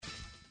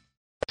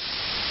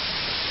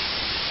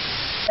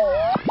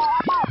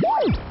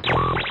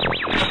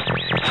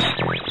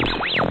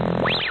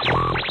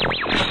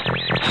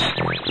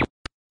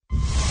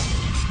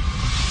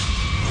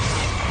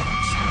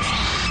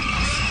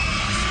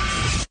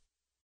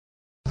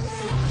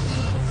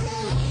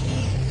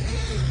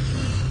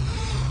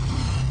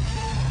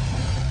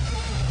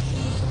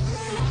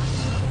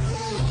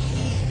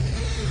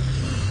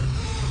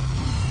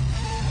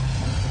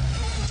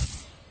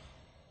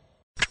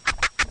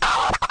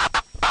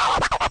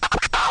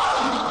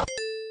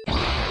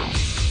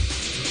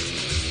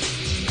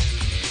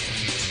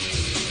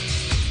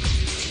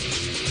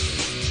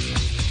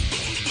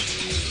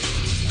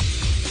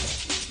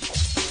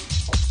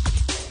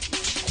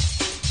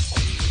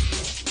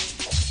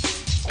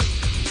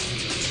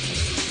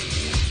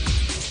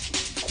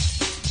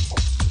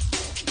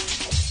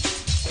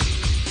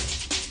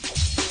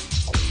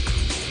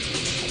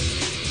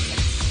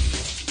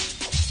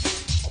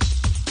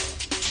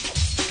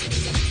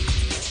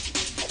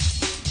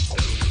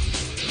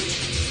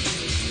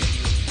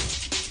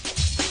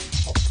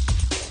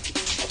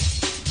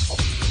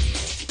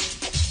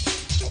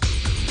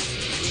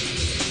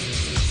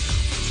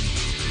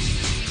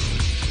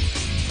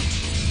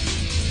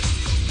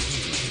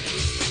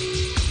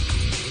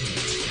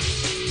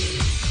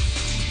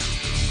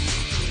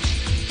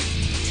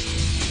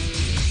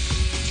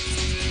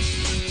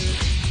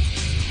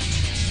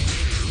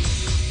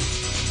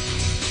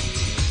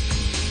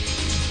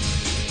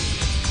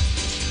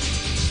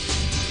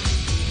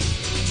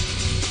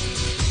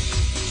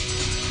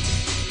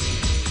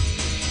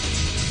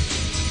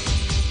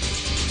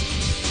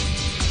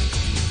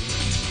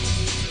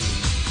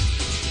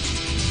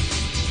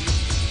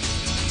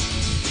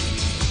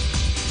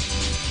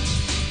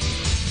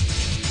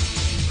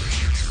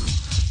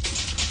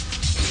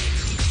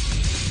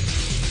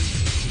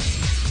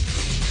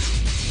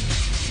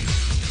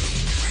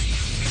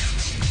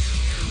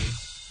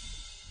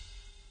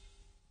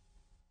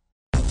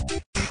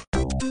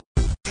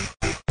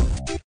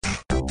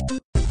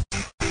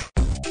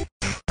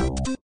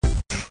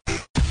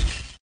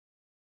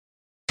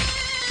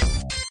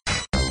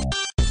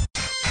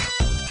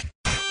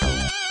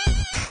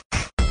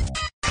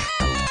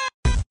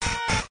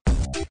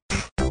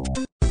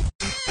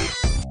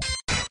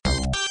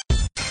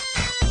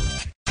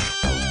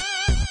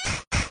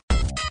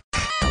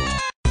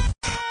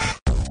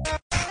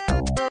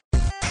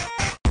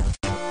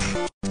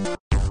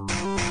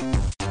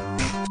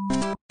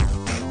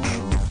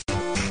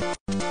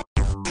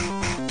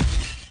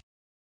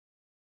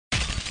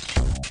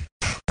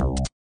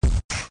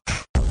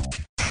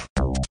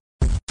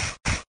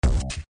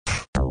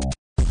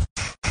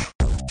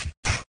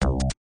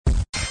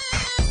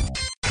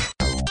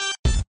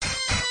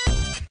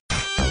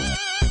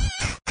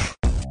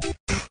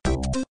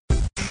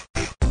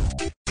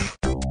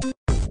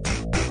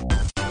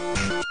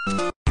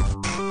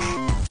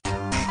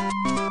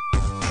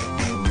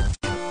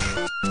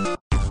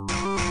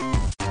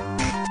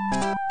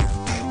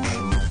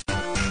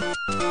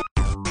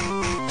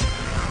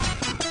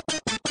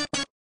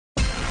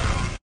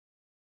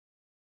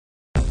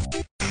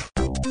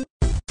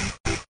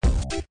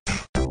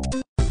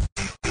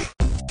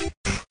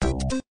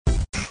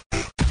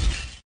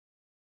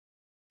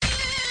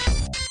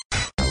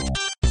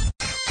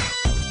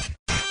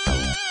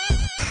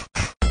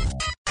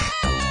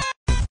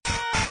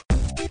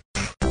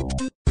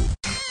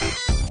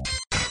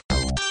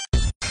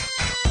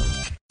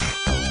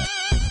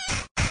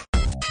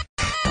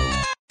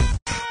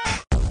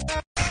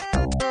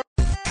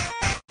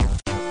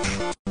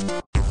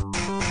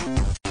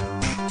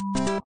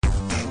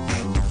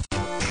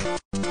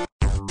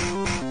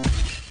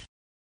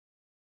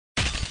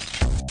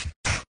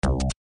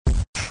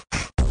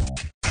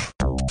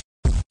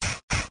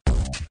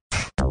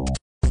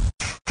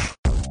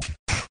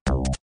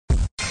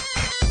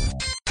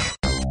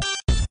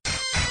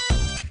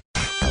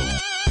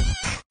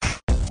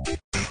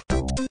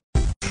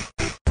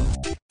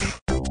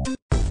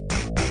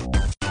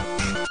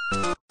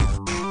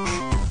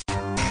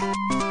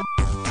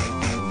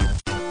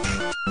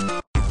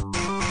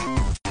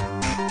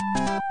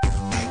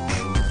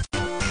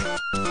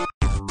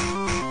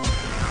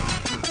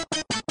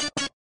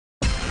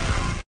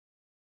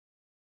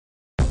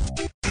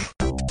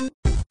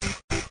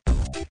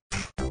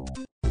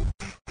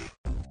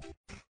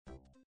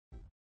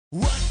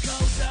What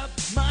goes up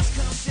must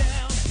come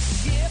down.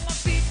 Yeah, my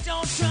feet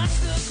don't touch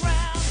the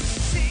ground.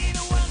 See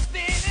the world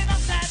spinning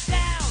upside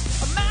down.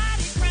 A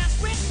mighty crash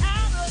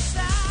without a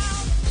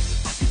sound.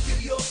 I can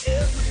feel your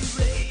every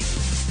rage.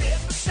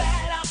 Step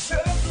aside, I'll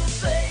turtle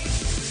blade.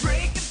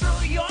 Breaking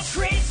through your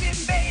crazy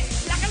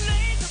maze. Like a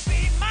laser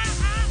beam, my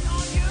eyes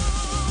on you.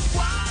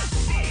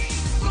 Watch me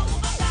roll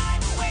my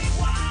life away.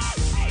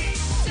 Watch me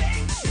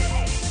take the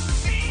day.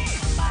 Feel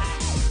my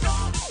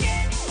storm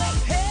getting up.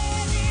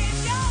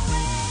 Heading your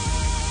way.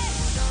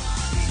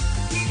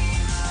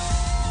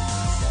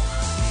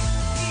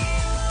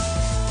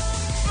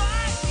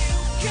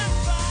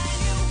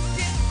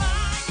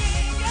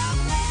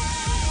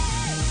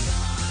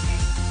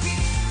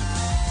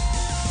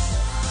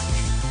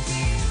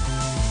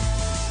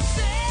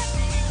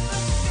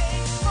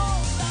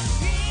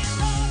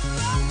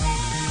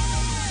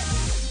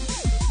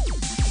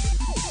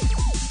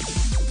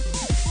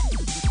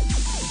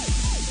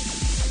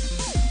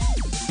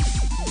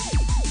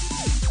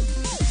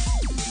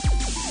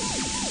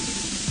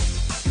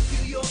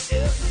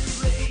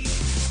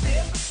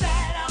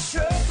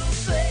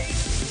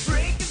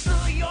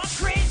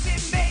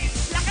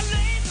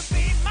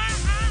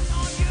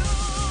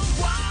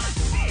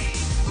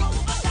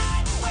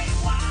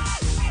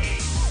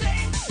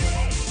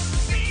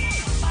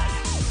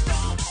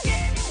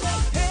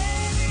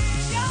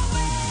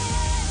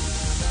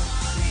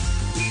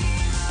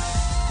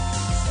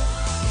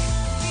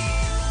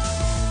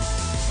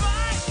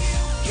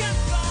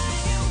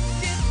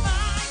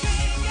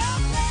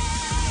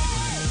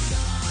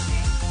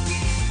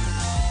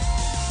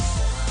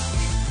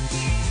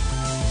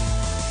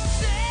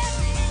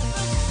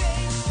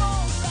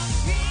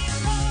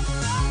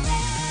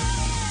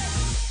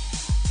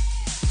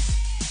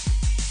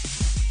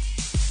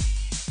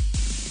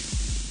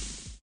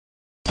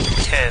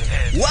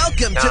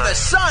 Welcome to the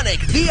Sonic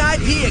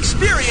VIP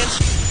Experience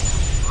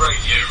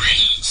Radio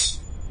Reasons.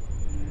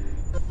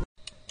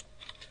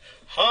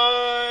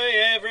 Hi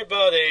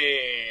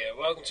everybody,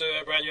 welcome to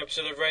a brand new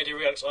episode of Radio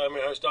Reacts. I'm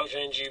your host, Dark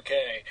Change UK.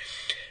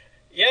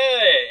 Yeah,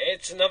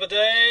 it's another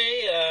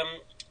day.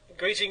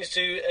 Greetings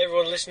to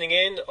everyone listening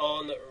in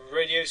on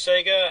Radio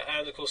Sega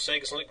and of course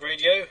Sega Sonic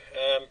Radio,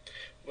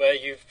 where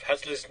you've had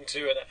to listen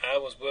to an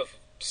hour's worth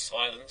of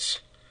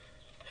silence.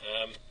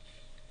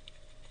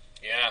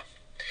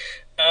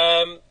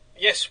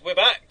 Yes, we're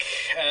back.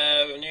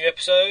 A new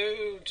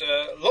episode.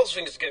 Lots of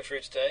things to get through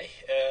today.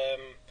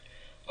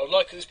 I would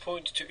like at this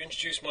point to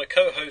introduce my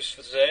co-host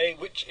for today,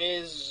 which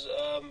is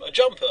a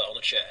jumper on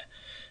a chair.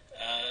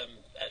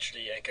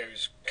 Actually,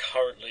 Echo's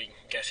currently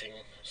getting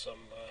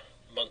some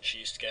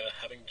munchies together,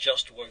 having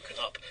just woken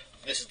up.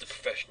 This is the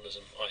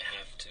professionalism I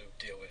have to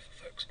deal with,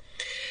 folks.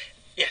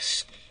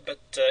 Yes,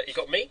 but you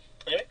got me.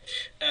 Anyway,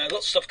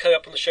 lots of stuff coming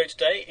up on the show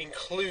today,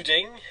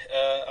 including,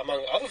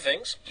 among other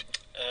things,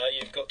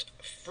 you've got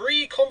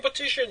free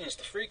competitions,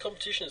 the free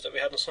competitions that we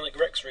had on Sonic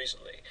Rex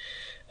recently,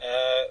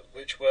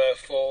 which were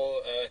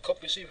for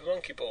copy of Super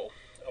Monkey Ball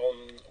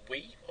on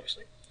Wii,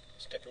 obviously,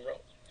 Step and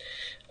Roll.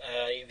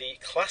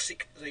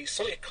 The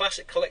Sonic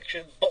Classic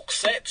Collection box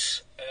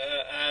set,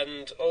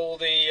 and all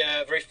the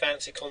very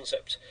fancy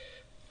concept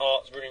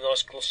art, really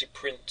nice glossy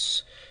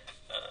prints,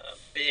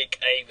 big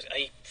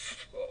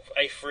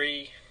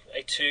A3,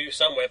 A2,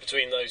 somewhere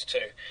between those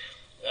two,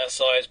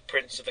 size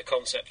prints of the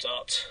concept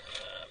art,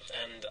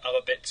 and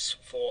other bits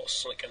for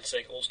Sonic and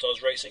Sega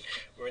All-Stars Racing.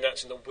 We're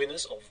announcing the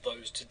winners of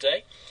those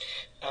today.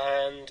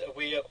 And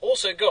we have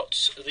also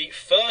got the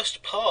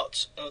first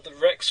part of the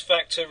Rex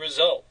Factor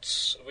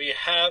results. We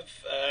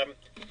have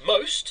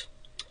most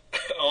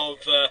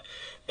of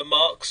the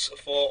marks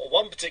for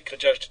one particular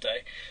judge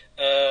today.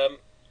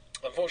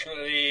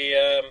 Unfortunately,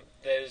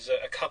 there's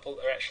a couple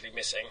that are actually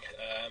missing.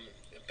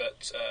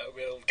 But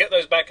we'll get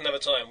those back another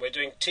time. We're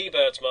doing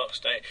T-Bird's marks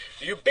today.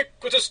 The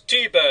ubiquitous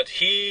T-Bird,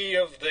 he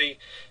of the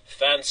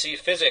fancy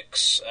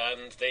physics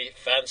and the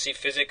fancy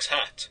physics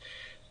hat.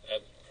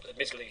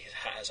 Admittedly, his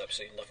hat has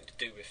absolutely nothing to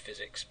do with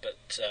physics,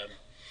 but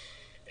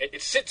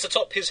it sits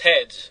atop his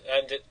head,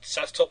 and it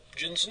sat atop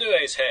Jun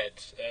Sunue's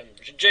head, and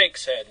Richard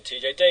Jake's head, and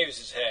TJ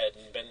Davis's head,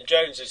 and Ben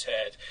Jones's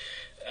head,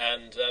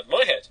 and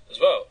my head as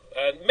well,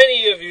 and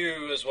many of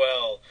you as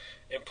well.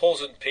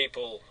 Important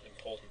people,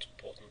 important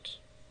people.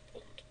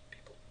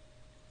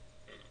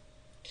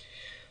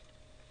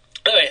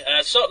 Anyway,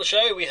 to start the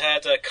show, we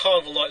had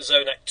Carnival Night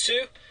Zone Act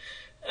 2,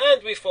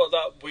 and we followed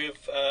that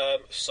with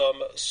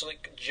some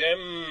Sonic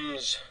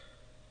Gems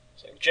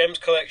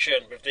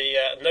collection with the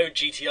No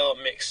GTR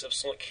mix of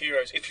Sonic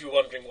Heroes, if you're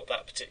wondering what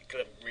that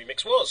particular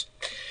remix was.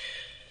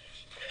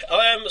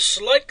 I am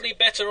slightly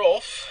better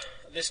off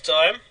this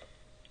time,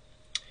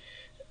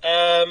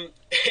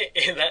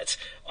 in that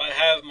I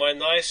have my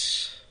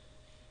nice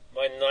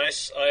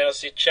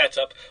IRC chat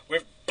up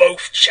with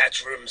both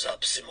chat rooms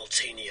up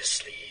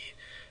simultaneously.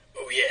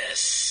 Oh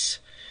yes,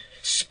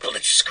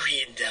 split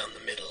screen down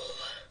the middle.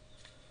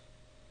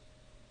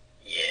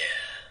 Yeah.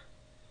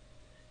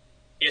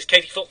 Yes,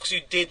 Katie Fox,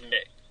 you did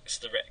mix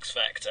the Rex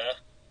Factor.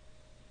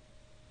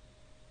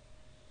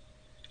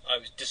 I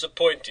was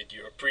disappointed.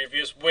 You're a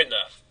previous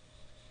winner.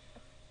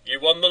 You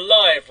won the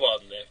live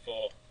one,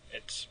 therefore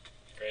it's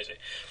crazy.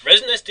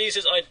 Resident SD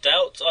says, I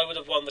doubt I would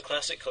have won the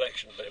classic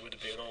collection, but it would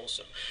have been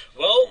awesome.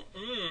 Well,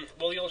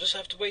 you'll just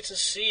have to wait and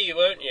see,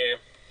 won't you?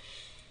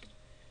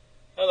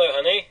 Hello,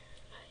 honey.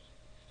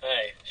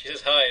 Hi. She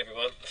says hi,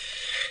 everyone.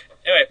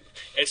 Anyway,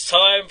 it's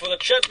time for the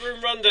chat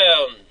room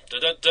rundown.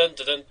 Dun dun dun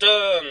dun dun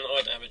dun. I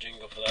don't have a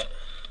jingle for that.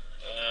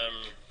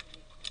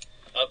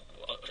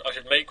 I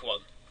should make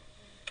one.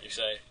 You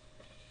say?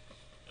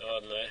 Oh, I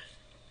don't know.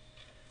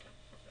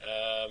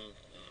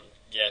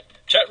 Yeah,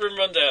 chat room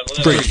rundown.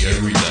 Radio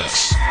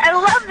Remix. I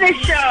love this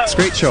show. It's a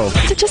great show.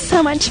 It's just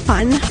so much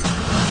fun.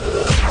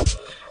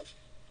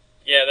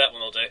 Yeah, that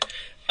one will do.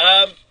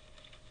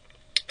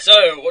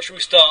 So, what should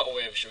we start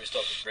with? Should we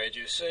start with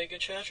Radio Sega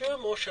chat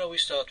room, or shall we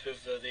start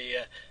with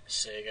the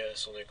Sega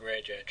Sonic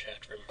Radio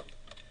chat room?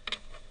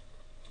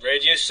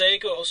 Radio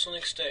Sega or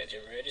Sonic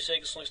Stadium? Radio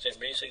Sega, Sonic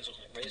Stadium, Radio Sega,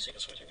 Sonic, Radio Sega,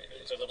 Sonic,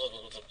 Radio Sega, blah, blah,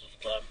 blah, blah,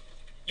 blah.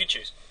 You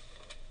choose.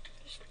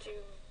 Just do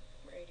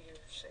Radio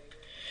Sega.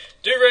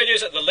 Do Radio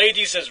Sega. The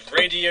lady says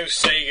Radio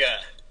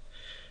Sega.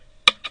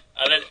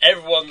 And then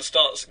everyone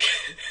starts...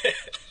 the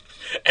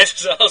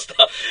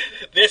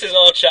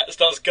SSR chat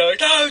starts going,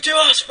 no, do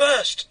us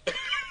first!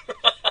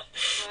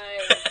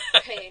 I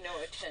pay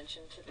no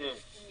attention to the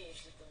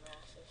needs of the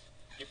masses.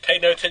 You pay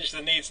no attention to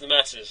the needs of the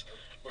masses,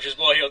 which is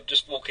why you're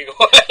just walking away.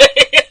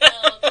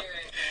 I'll be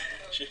right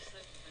back.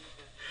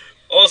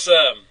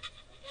 Awesome.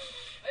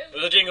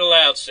 Was the jingle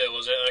loud still,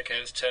 was it? Okay,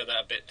 let's turn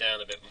that a bit down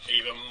a bit.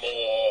 Even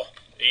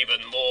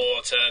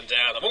more turned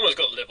down. I've almost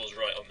got levels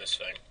right on this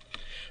thing.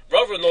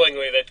 Rather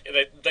annoyingly,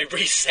 they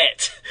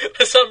reset.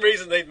 For some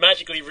reason, they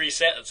magically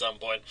reset at some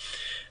point.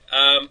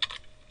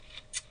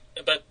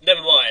 But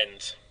never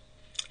mind.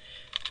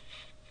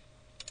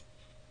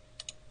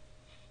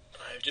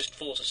 I've just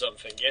thought of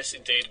something. Yes,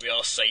 indeed, we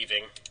are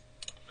saving.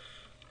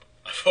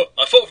 I thought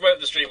for a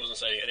moment the stream wasn't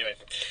saving. Anyway.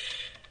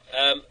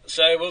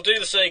 So we'll do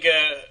the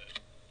Sega...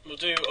 We'll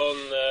do on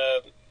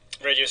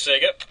Radio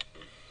Sega.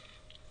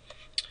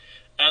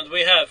 And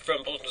we have,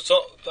 from bottom to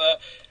top,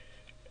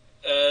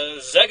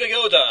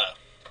 Zagayoda.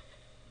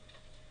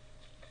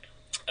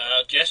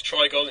 Yes,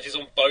 Trigon, it is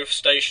on both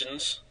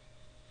stations.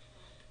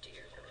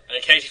 Dear Lord.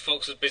 And Katie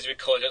Fox was busy with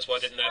college, that's why I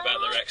didn't know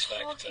about their X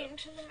Factor. Talking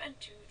to them and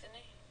do the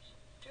names.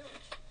 Do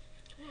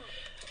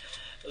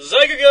it.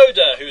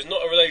 Zagayoda, who's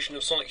not a relation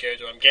of Sonic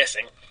Yoda, I'm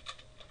guessing.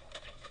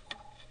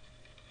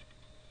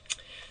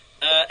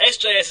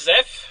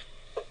 SJSSF.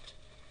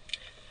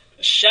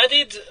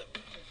 Shadid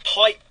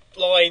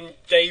Pipeline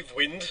Dave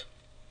Wind.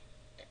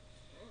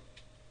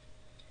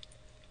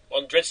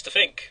 One dreads to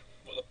think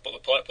what the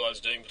pipeline's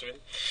doing between.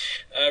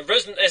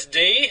 Resident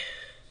SD.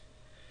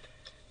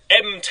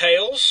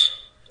 M-Tails,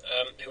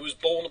 who was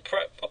born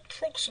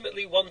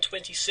approximately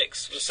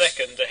 1/26 of a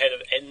second ahead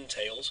of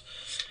N-Tails.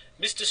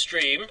 Mr.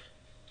 Stream.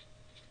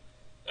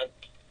 And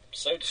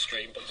Soda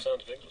Stream, by the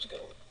sound of things. What's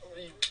going on?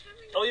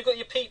 Oh, you've got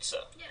your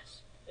pizza?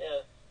 Yes.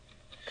 Yeah.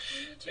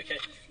 Okay.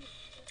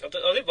 I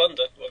did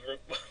wonder what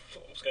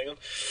was going on.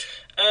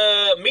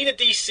 Mina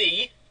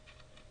DC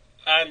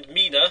and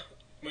Mina,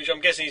 which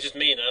I'm guessing is just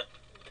Mina,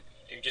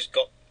 who just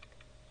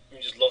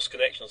lost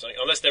connection or something.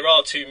 Unless there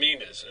are two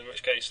Minas, in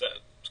which case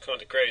that's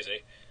kind of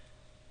crazy.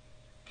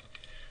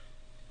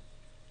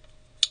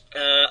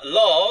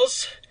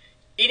 Lars,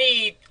 I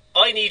think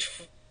it's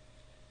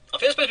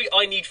supposed to be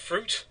I need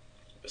fruit.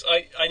 It's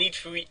I need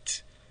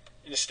fruit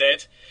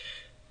instead.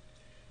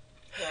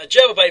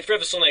 Jabberbabe,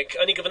 Forever Sonic,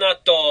 Anika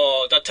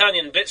Venato,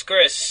 D'Artagnan, Blitz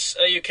Chris,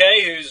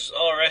 UK, who's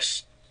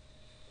RS-SSR,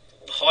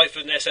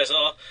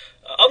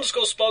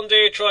 underscore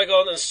Spondy,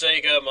 Trigon, and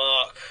Sega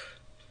Mark,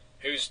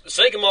 who's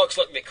Sega Mark's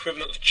like the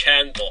equivalent of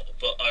Chandbot,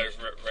 but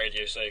over at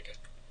Radio Sega.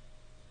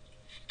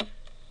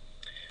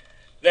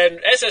 Then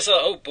SSR,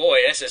 oh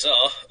boy,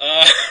 SSR.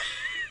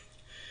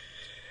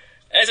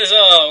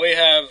 SSR, we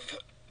have,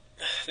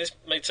 this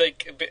may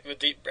take a bit of a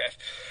deep breath.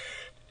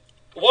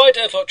 Wide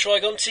Earth Up,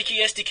 Trigon, Tiki,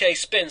 SDK,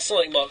 Spin,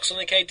 Sonic Mark,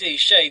 Sonic AD,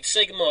 Shade,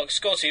 Sega Mark,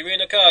 Scotty,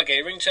 Rina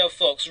Kage, Ringtail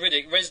Fox,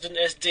 Riddick, Resident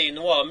SD,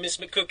 Noir, Miss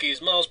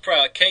McCookies, Miles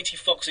Proud, Katie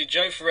Foxy,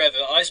 Joe Forever,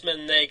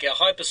 Iceman Naga,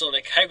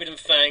 Hypersonic, Hybrid and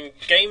Fang,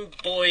 Game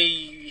Boy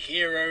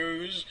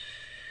Heroes,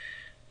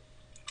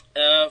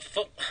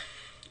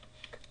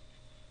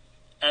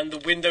 and the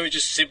window is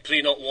just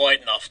simply not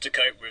wide enough to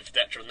cope with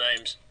the actual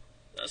names.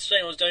 That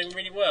saying was doing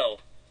really well.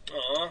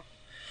 Aww.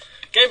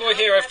 Game Boy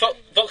Hero,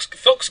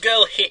 Fox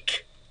Girl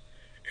Hick,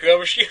 who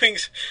I'm assuming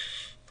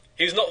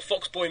he's not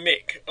Foxboy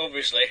Mick,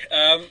 obviously.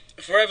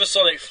 Forever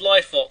Sonic,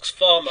 Fly Fox,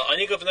 Farmer, I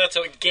need to go for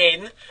Nato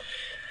again.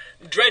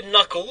 Dread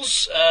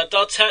Knuckles,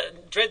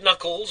 Dread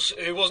Knuckles,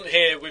 who wasn't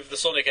here with the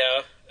Sonic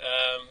Hour,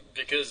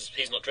 because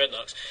he's not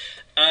Dreadnoughts.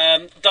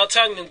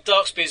 D'Artagnan,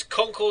 Darkspears,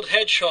 Concord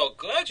Hedgehog.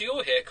 Glad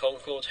you're here,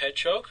 Concord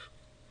Hedgehog.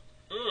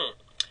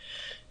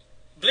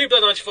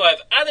 Bluebird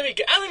 95,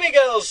 Anime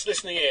Girls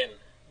listening in.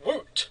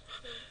 Woot.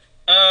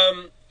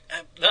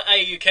 That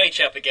AUK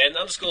chap again,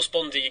 underscore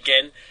Spondy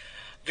again,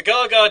 the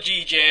Gaga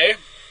GJ,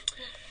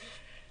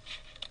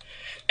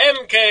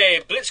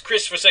 MK, Blitz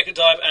Chris for a second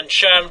time, and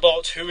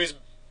Chanbot, who is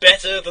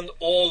better than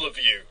all of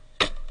you.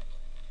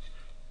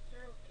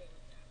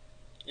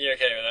 You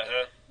okay with that,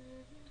 huh?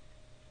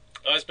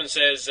 Iceman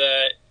says,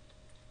 "Ja,"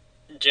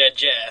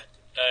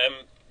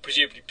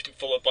 presumably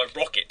followed by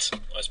Rocket.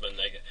 Iceman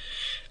Nega.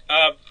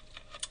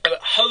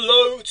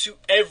 Hello to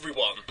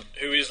everyone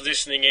who is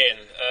listening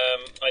in.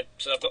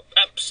 So I've got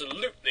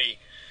absolutely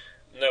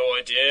no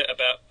idea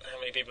about how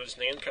many people are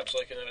listening in. Perhaps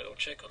I can have a little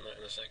check on that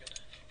in a second.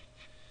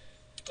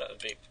 That would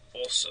be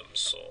awesome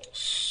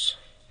sauce.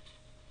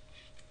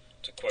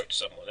 To quote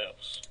someone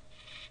else.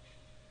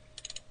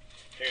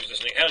 Who's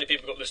listening? How many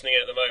people got listening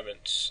in at the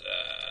moment?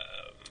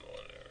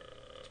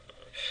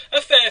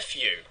 A fair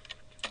few.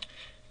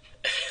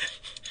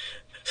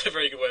 That's a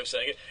very good way of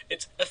saying it.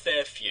 It's a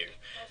fair few.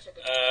 That's a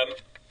good number.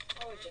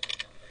 Always a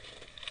good number.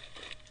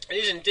 It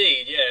is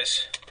indeed,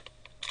 yes.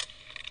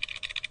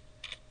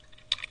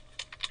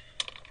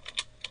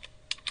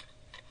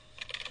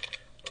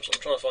 I'm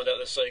trying to find out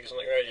this saying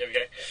something right. Here we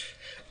go.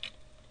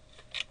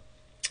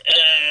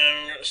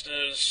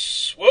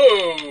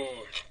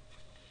 Whoa!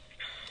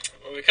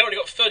 Well, we've currently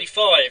got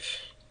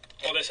 35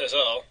 on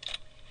SSR.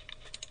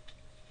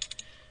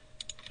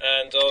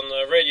 And on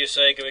Radio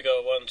Sega we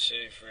got 1,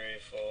 2, 3,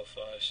 4,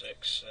 5,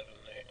 6, 7,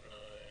 8,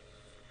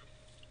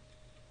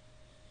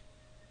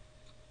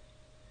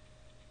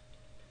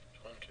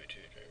 9... 1, 2,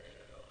 2,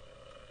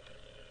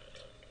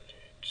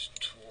 3,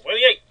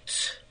 28!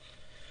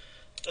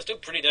 That's still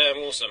pretty damn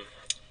awesome.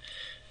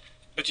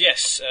 But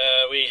yes,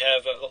 we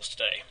have lots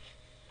today.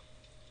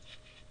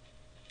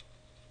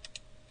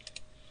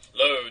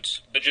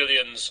 Loads.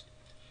 Bajillions.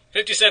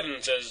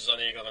 57, says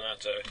Anigo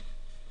Manato.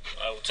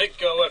 I will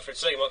take your word for it.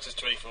 Sega says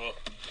 24.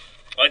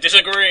 I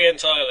disagree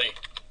entirely.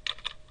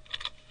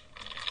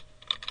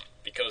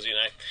 Because, you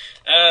know.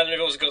 And we've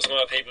also got some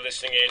other people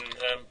listening in.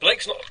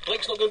 Blake's not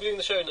going to be doing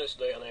the show notes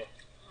today, I know.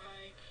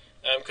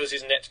 Right. Because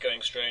his net's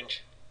going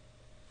strange.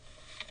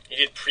 He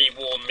did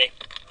pre-warn me.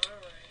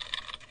 Alright.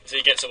 So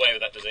he gets away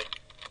with that, does he?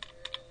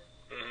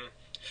 Mm-hmm.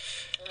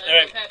 Well, I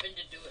Alright. just happened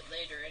to do it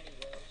later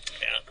anyway.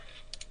 Yeah.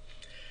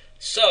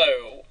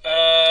 So,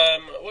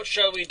 what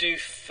shall we do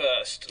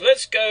first?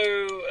 Let's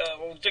go,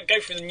 we'll go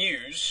through the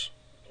news,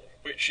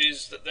 which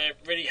is that there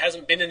really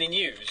hasn't been any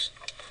news.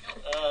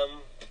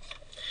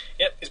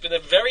 Yep, it's been a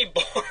very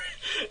boring,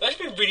 that's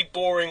been a really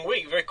boring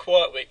week, very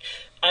quiet week.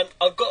 And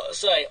I've got to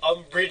say,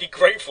 I'm really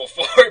grateful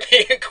for it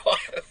being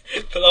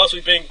for last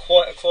week being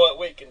quite a quiet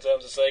week in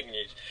terms of Sega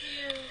news.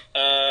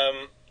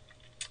 Yeah.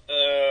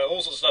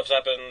 All sorts of stuff's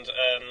happened,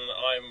 and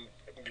I'm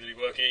going to be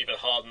working even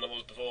harder than I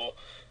was before.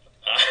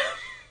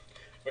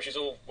 Which is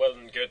all well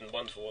and good and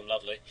wonderful and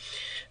lovely.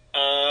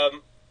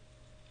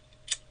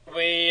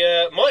 We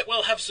might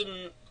well have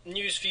some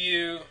news for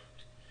you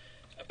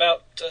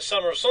about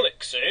Summer of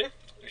Sonic soon,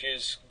 which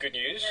is good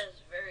news.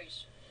 Yes, very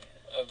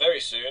soon. Very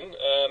soon.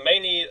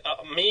 Mainly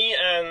me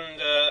and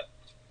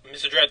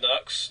Mr.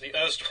 Dreadnux, the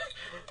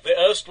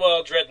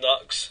erstwhile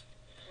Dreadnux,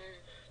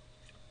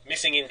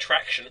 missing in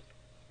traction.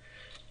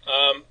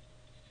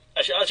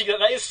 Actually,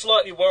 that is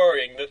slightly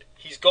worrying that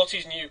he's got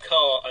his new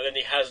car and then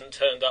he hasn't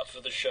turned up for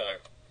the show.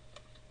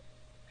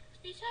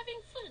 He's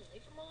having fun.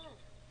 Leave him alone.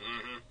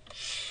 Mm-hmm.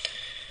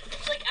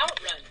 It's like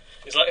Outrun.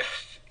 It's like...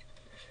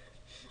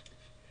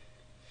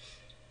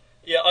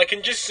 Yeah, I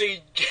can just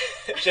see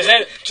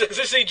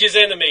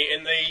Jizenami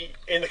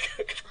in the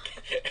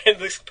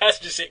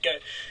passenger seat going,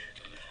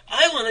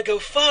 I want to go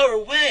far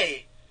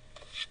away.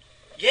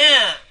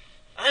 Yeah,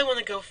 I want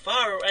to go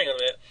far away. Hang on a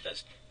minute.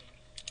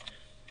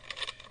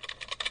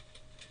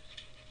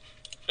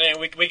 Hang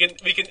on,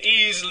 we can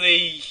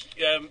easily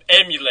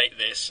emulate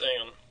this. Hang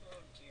on.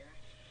 Oh dear.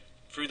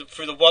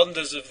 Through the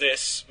wonders of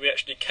this, we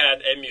actually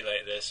can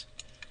emulate this.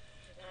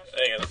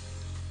 Hang on.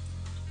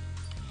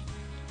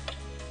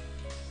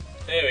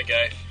 There we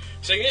go.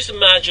 So you can just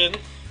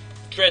imagine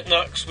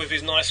Dreadnux with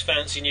his nice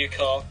fancy new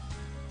car.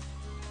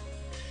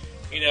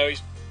 You know,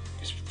 he's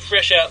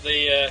fresh out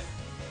the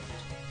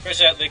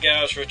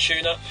garage for a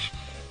tune-up.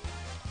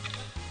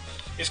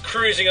 He's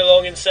cruising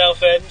along in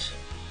Southend.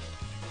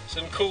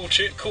 Some cool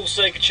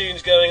Sega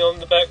tunes going on in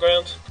the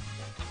background.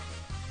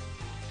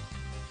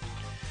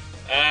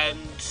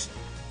 And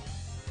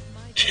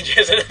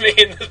there's enemy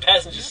in the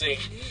passenger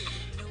seat.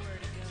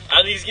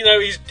 And he's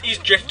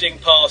drifting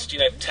past,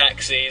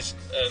 taxis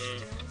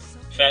and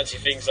fancy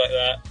things like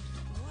that.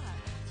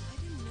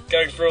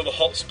 Going through all the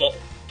hotspot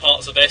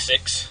parts of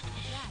Essex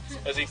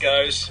as he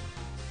goes.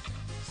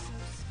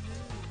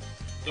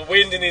 The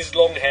wind in his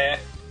long hair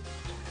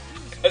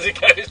as he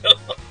goes on.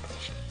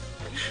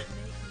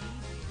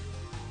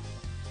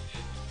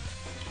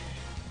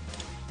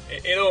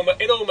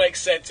 It all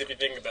makes sense if you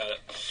think about it.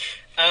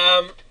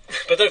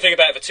 But don't think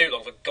about it for too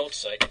long, for God's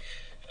sake.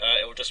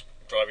 It will just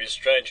drive you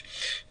strange.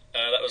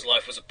 That was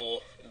Life Was a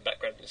Bore in the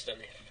background,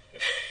 incidentally.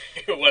 If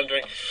you were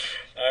wondering.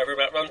 We're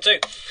about Run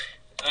 2.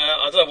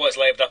 I don't know why it's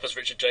labelled up as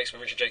Richard Jakes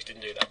when Richard Jakes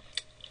didn't do that.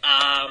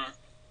 I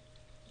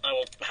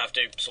will have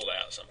to sort that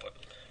out at some point,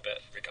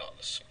 but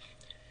regardless.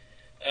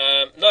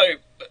 No,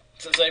 but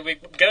to say we're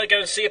going to go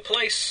and see a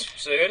place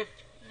soon,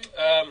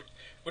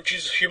 which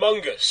is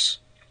humongous.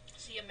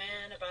 See a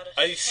man about a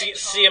I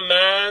see a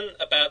man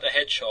about a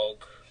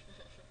hedgehog.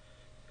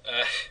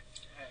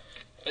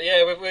 But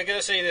yeah, we're going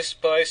to see this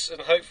place,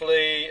 and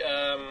hopefully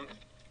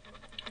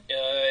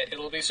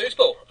it'll be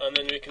suitable, and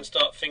then we can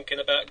start thinking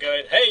about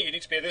going, hey, you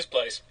need to be at this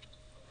place.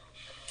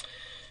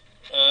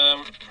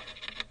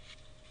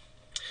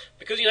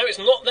 Because, it's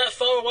not that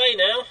far away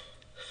now.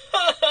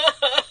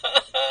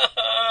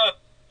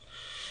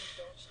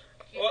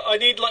 Well, I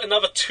need like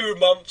another 2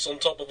 months on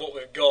top of what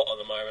we've got at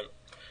the moment.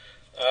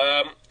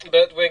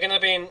 But we're going to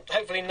be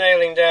hopefully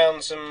nailing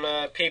down some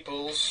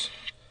peoples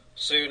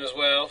soon as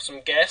well,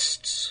 some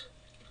guests.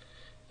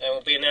 And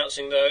we'll be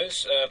announcing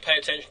those. Pay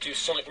attention to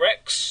Sonic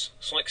Rex,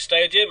 Sonic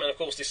Stadium, and of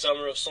course the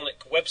Summer of Sonic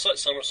website,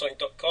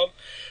 summerofsonic.com,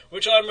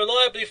 which I'm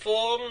reliably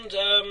informed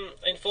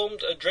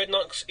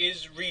Dreadnoughts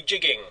is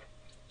rejigging.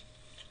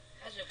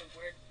 That's a good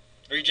word.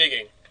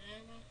 Rejigging.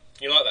 Mm-hmm.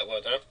 You like that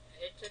word, huh?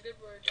 It's a good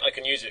word. I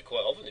can use it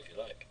quite often if you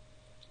like.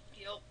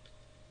 Yup.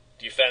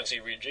 Do you fancy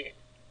rejigging?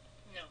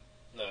 No.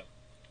 No,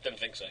 didn't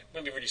think so.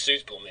 Wouldn't be really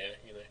suitable in there,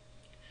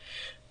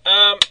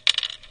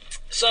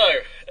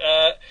 So,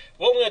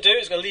 what I'm going to do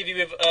is going to leave you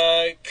with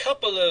a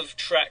couple of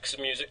tracks of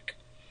music.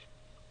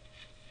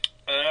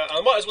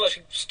 I might as well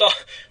actually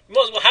start.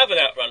 Might as well have an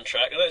Outrun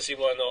track. Let's see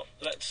why not.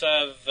 Let's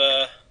have.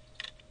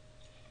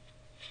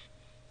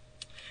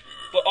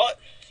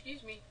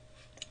 Excuse me.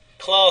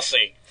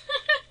 Classy,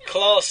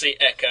 classy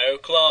Echo,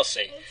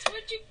 classy. It's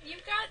what you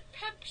got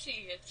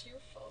Pepsi. It's your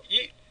fault.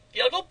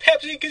 I got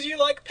Pepsi because you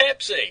like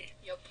Pepsi.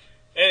 Yep.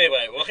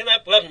 Anyway, we'll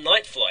have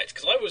Night Flight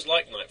because I always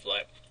liked Night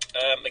Flight.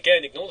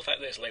 Again, ignore the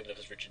fact that it's labelled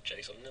as Richard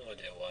Chase. I've no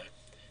idea why.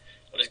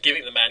 I'm just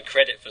giving the man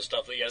credit for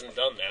stuff that he hasn't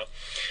done now.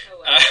 Oh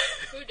well.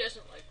 Who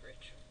doesn't like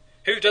Richard?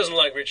 Who doesn't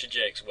like Richard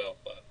Jakes? Well,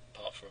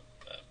 apart from...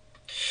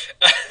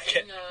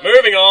 okay. No.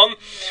 Moving on.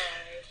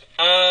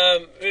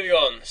 Right. Moving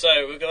on.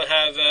 So, we're going to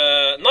have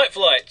Night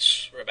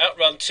Flight,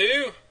 Outrun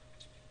 2,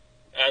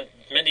 and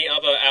many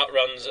other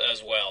Outruns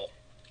as well.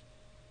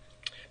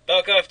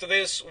 Back after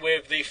this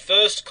with the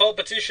first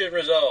competition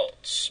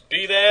results.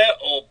 Be there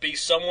or be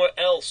somewhere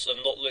else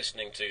and not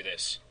listening to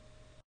this.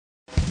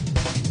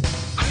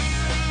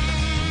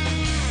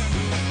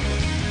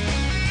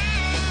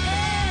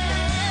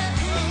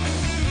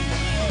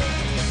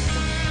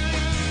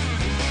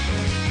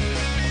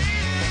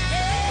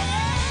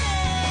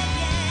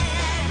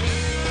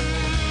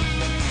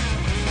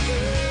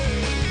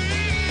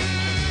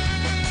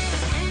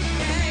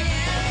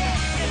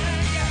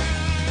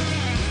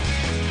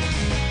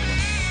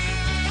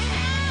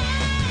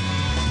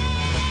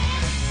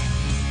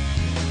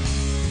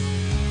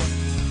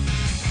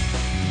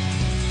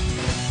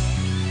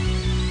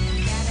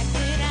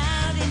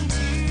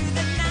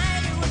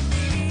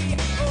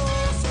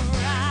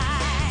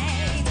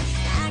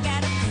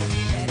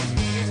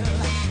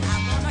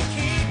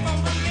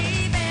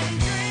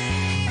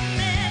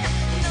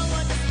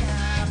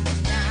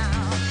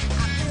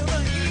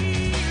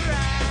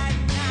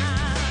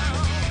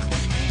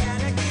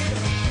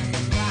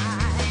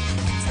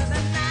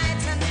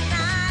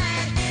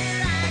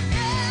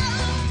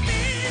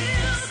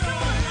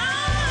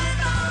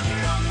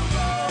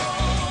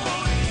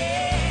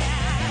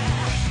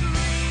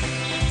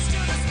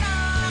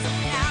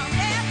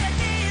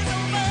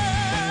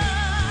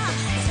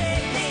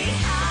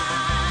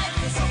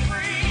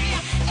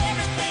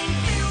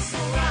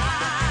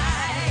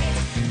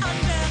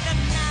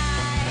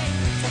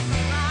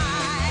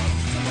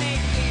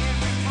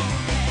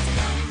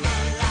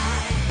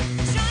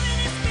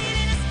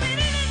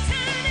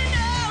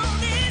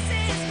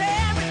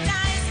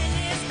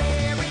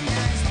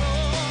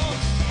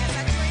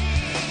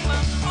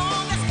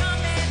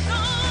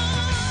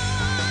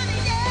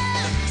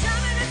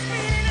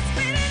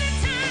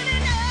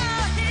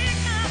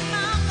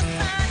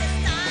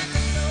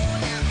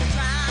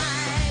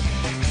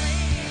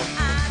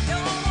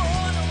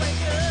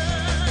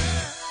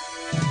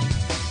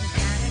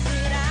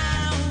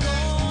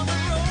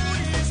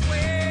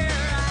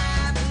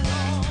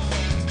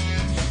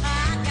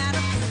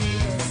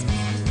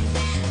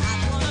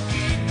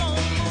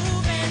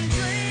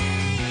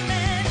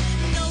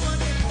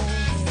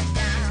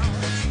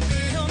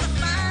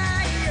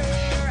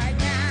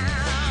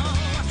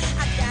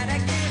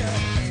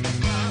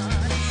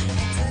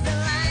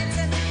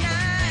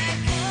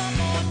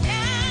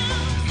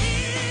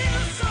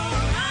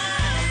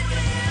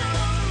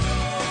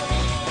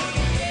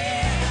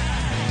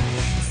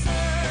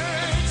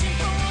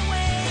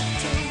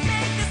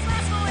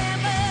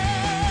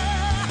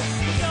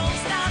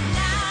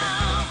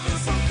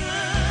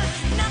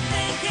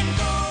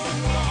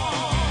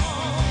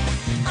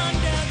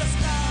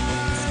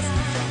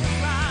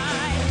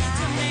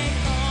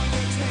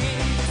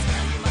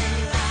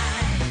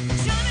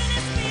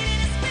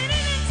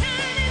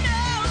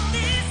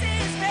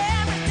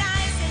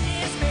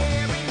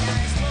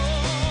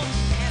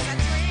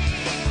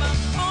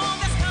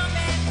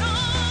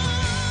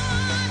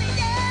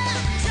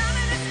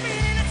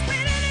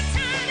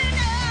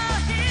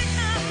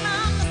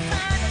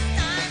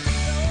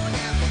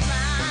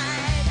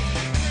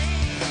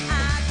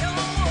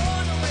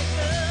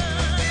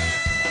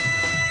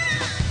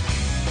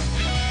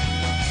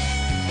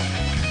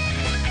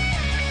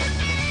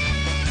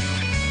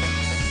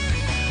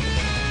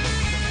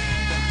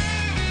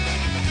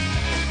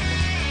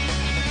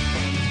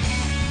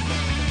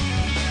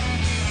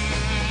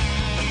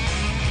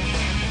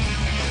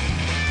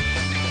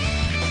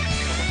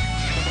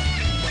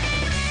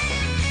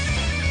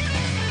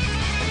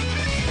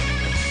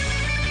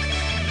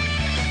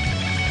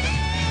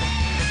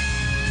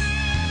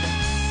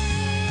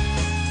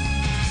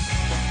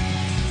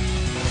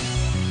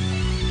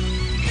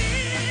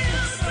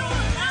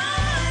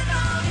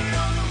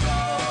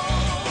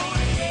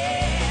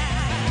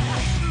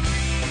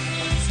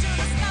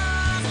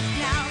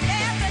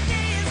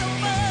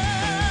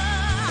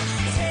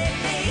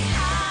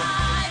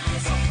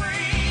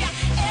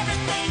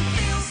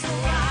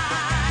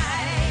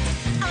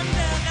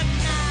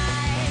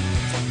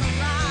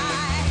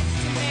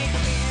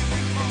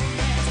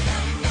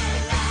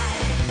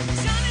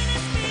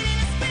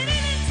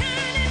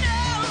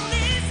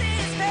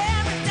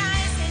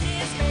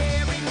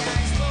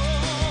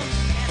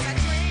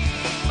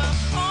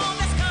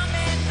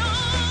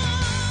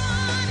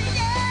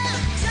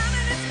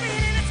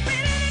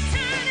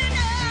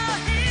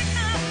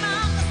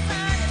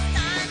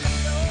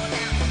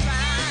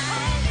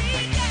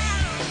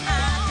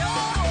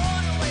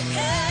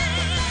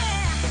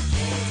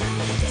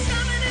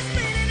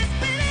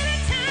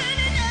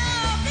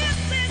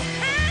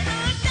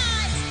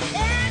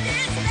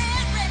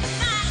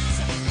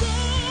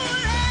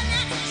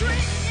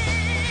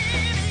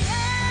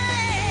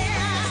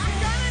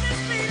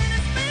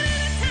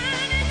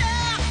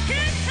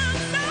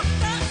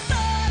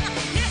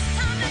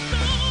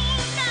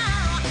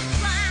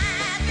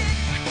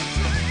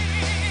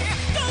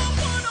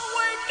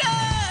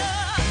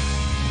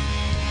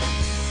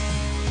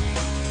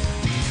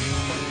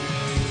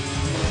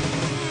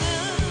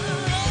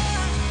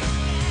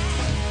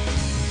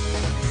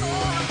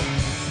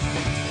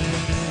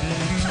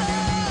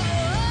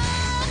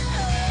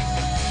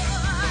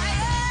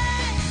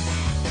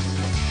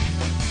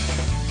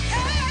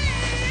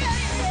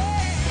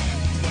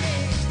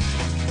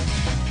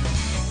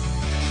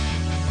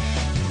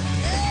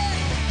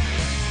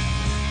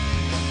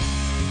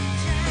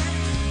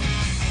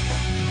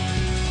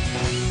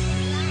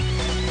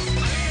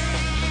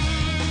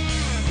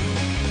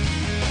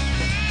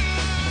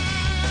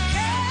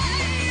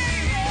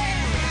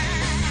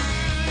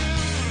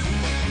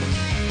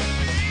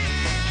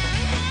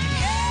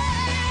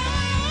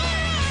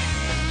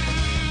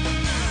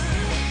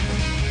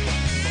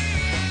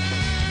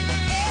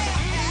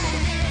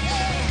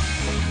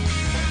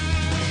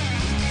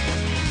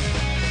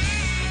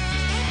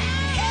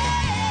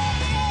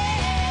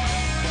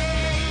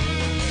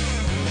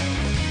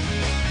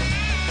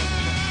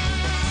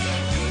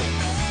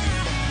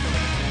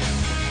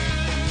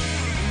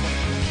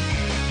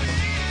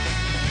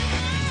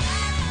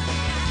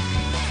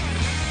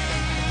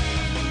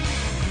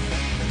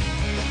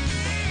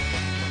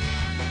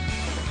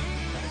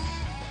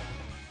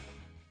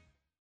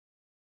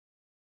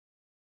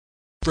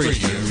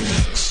 Radio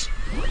Remix.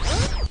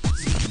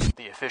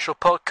 The official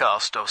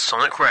podcast of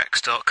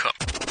SonicRex.com.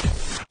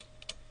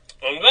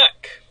 I'm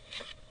back.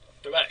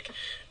 We're back.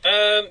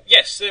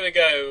 Yes, there we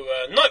go.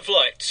 Night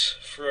Flight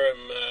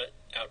from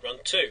Outrun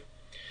 2.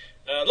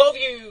 A lot of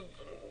you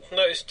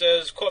noticed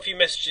there's quite a few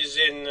messages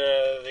in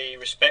the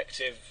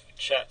respective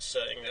chats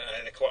saying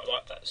that they quite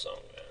like that song.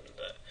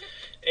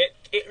 And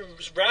it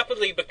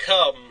rapidly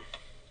become,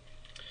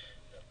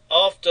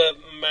 after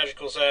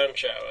Magical Sound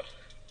Shower,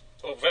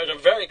 or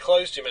very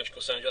close to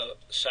Magical Sound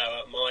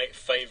Shower, my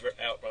favourite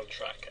Outrun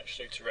track,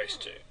 actually, to Race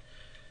 2.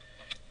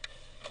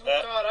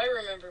 Oh God, I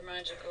remember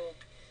Magical,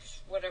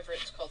 whatever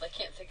it's called. I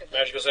can't think of that.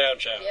 Magical Sound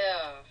Shower.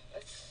 Yeah,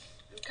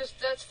 because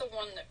that's the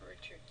one that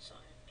Richard signed.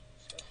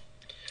 So.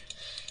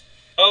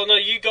 Oh no,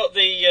 you got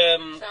the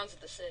Sounds of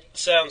the City.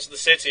 Sounds of the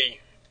City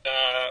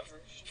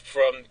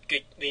from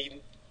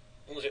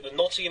what was it, the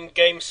Nottingham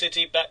Game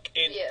City back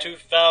in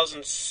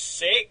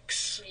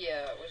 2006?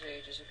 Yeah, it was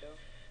ages ago.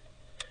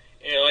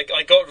 Yeah,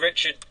 I got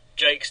Richard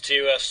Jakes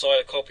to sign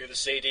a copy of the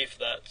CD for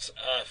that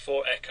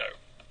for Echo.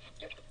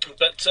 Yep.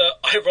 But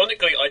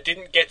ironically, I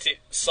didn't get it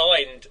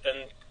signed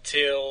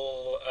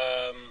until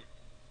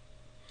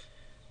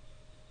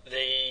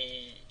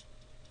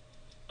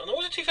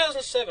was it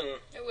 2007?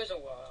 It was a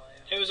while,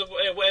 yeah. It was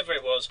whatever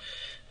it was.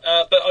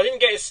 But I didn't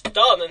get it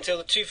done until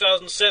the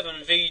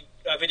 2007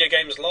 Video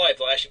Games Live.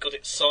 I actually got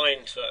it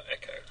signed for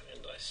Echo,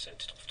 and I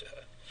sent it off to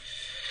her.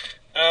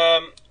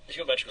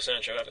 You've got Magical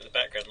Sound Show out in the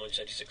background,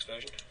 1986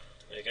 version.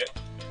 There you go.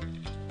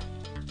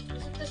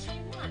 Is it the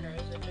same one, or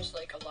is it just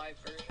like a live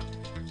version?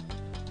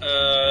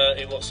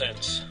 In what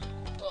sense?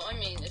 Well, I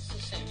mean, it's the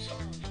same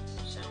song.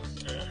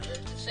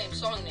 The same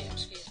song name,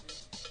 excuse me.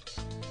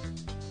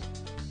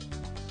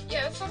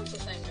 Yeah, it sounds the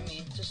same to me.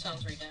 It just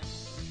sounds redone.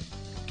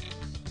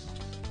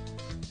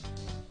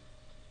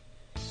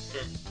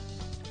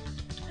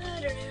 I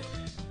don't know.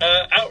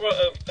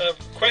 A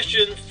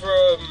question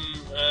from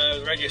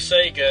Radio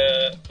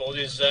Sega board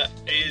is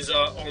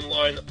Outrun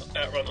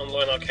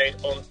Online Arcade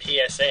on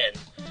PSN?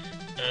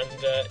 And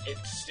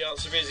the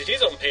answer is it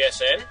is on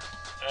PSN,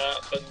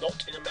 but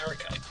not in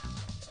America.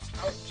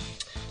 Ouch.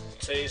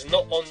 So it is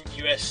not on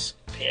US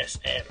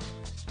PSN.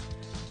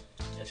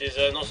 It is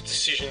not a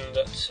decision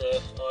that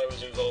I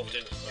was involved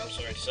in, I'm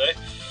sorry to say.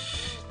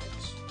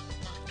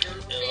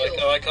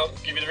 And I can't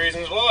give you the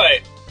reasons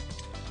why.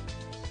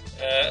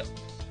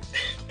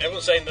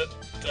 Everyone's saying that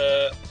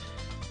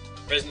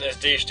Resident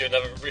SD should do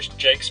another Rich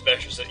Jake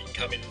special so that you can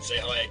come in and say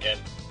hi again.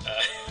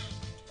 Oh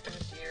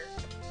dear.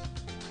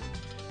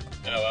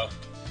 Oh well.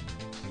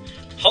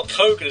 Hulk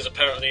Hogan is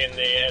apparently in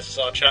the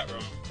SSR chat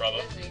room,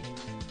 brother. Is he?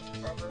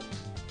 Brother.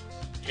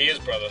 He is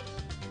brother.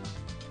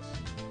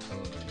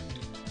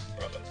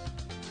 Brother.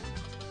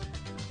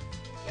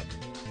 Yep.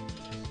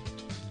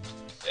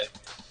 Yeah.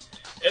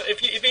 If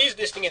he's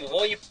listening in,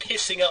 why are you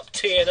pissing up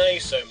TNA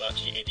so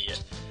much, you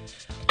idiot?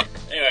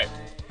 Anyway,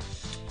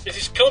 this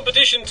is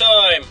competition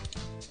time!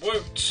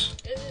 Woot!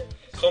 Is it?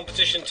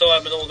 Competition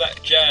time and all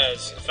that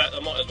jazz. In fact, I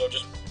might as well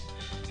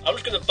I'm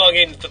just going to bung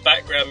in for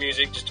background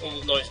music, just all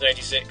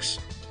 1986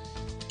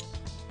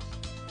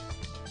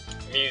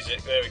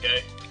 music. There we go.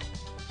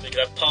 So you can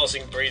have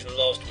Passing Breeze and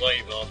Last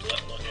Wave after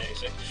that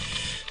 1986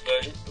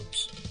 version.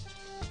 Oops.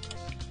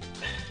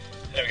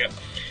 There we go.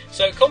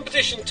 So,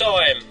 competition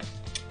time.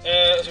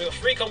 So we've got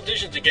 3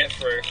 competitions to get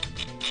through.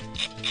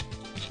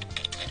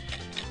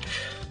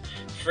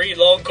 3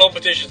 long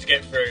competitions to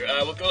get through.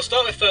 We'll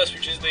start with first,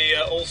 which is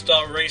the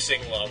All-Star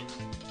Racing one.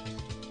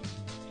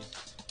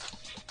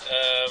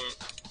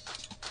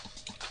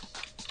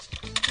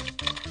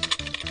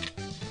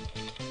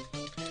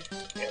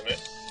 Hang on a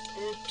minute.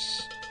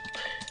 Oops.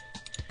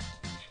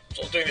 I'm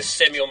sort of doing this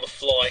semi on the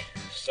fly,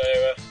 so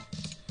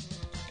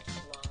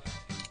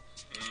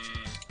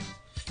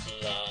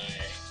fly.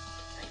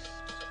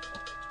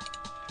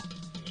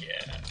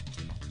 Yeah.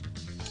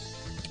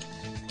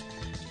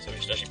 So we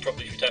should actually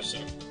probably have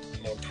some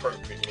more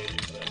appropriate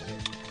music for that.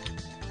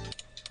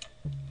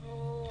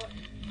 Oh,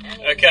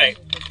 Okay,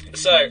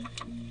 so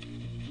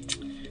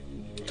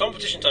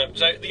competition time.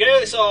 So the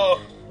ASR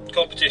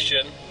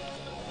competition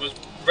was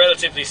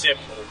relatively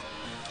simple.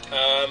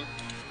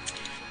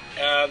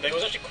 There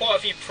was actually quite a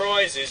few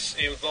prizes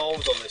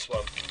involved on this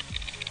one.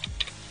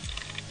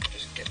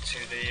 Just get to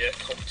the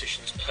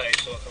competitions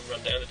page so I can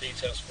run down the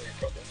details for you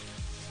properly.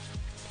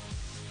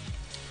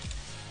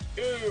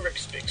 Ooh,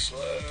 Rick's being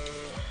slow.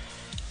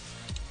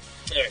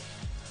 Anyway.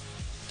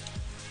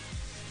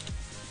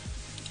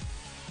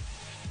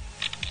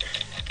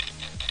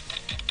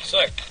 So,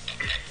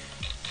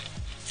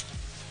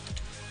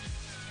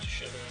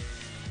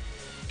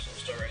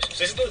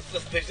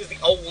 this is the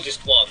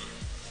oldest one.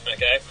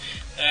 Okay,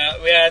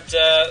 we had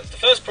the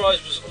first prize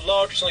was a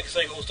large Sonic and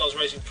Sega All Stars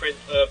Racing print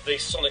of the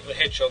Sonic the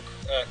Hedgehog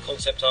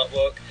concept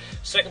artwork.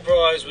 Second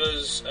prize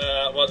was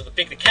the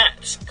Big the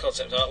Cat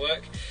concept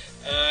artwork.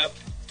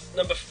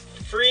 Number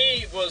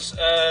 3 was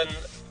an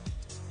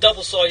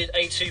double-sided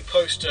A2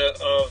 poster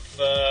of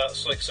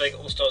Sonic and Sega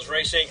All Stars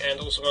Racing, and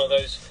also one of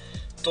those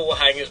door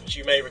hangers, which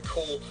you may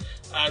recall.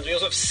 And we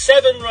also have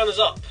 7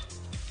 runners-up,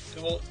 who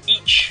who will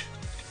each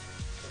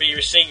be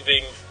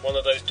receiving one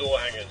of those door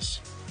hangers.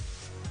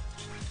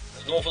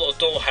 There's an awful lot of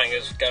door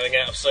hangers going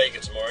out of Sega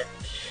tomorrow.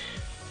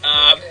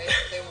 Okay,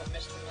 they won't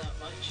miss them that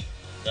much.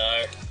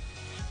 No.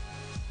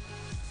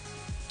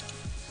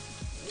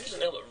 The reason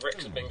now that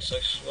Rex is being so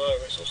slow,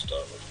 it's all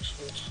start with his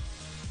fault.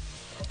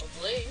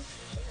 Probably.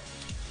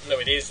 No,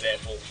 it is their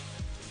fault.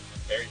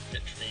 Very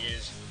literally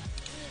is.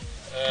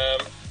 Yeah,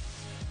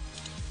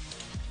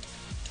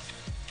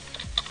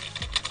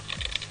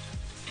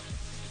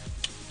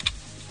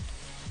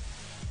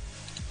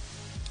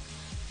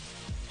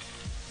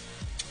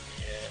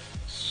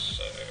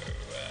 so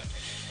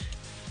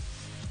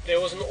there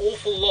was an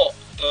awful lot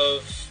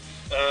of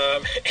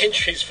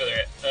entries for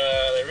it.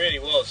 There really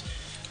was.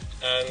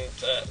 And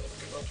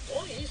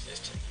why is this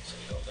taking so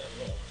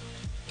goddamn long?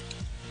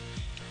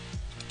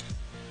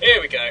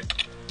 Here we go.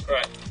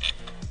 Right.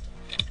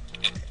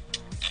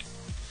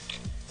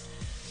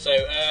 So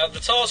the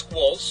task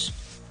was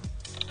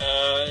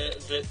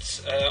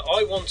that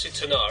I wanted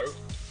to know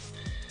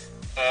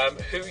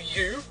who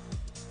you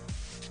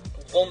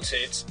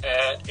wanted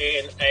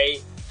in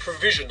a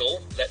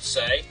provisional, let's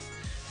say,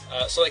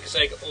 Sonic and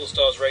Sega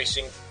All-Stars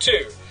Racing 2.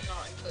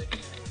 Not including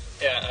you.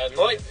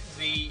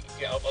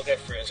 Yeah, I'll go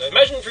through it. So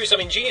imagine through some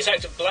ingenious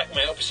act of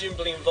blackmail,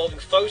 presumably involving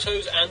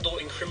photos and or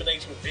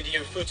incriminating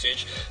video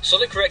footage,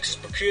 Sonic Rex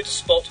has procured a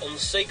spot on the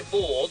Sega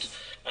board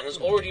and has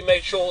already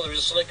made sure there is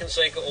a Sonic and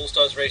Sega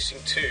All-Stars Racing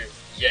 2.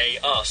 Yay,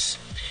 us.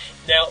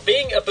 Now,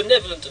 being a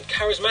benevolent and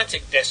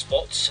charismatic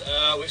despot,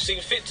 we've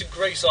seen fit to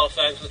grace our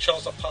fans with a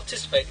chance to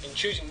participate in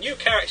choosing new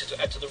characters to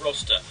add to the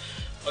roster.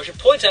 I should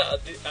point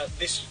out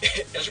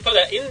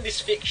in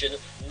this fiction,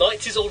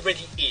 Knight is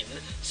already in,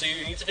 so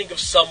you need to think of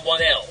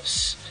someone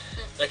else.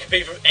 That could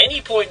be from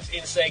any point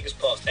in Sega's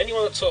past,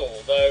 anyone at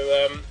all.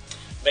 Though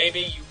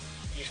maybe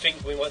you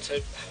think we want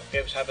to be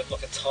able to have a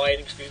tie-in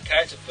exclusive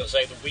character for,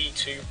 say, the Wii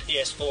 2,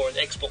 PS4, and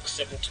Xbox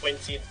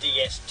 720 and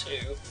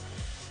DS2.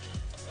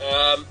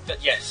 But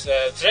yes,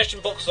 the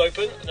suggestion box is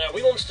open. Now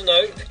we wanted to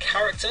know the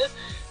character,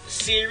 the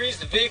series,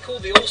 the vehicle,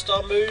 the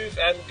all-star move,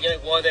 and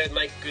why they would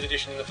make a good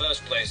addition in the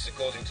first place,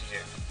 according to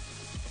you.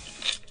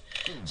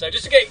 So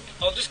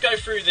I'll just go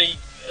through the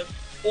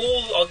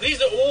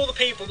these are all the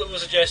people that were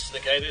suggested.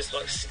 Okay, there's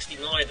like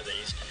 69 of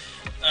these.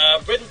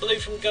 Red and Blue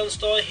from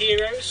Gunstar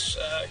Heroes,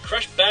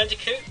 Crash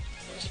Bandicoot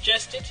was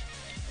suggested.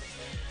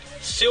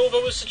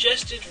 Silver was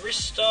suggested.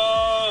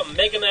 Ristar,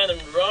 Mega Man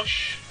and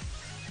Rush.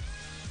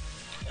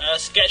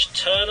 Sketch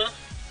Turner.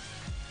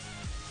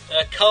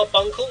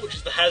 Carbuncle, which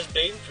is the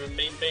has-been from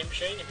Mean Bean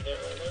Machine, if you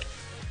don't know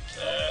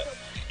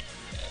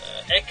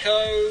that.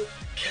 Echo,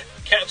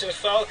 Captain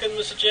Falcon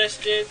was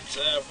suggested.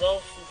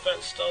 Rolf from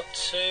Phantasy Star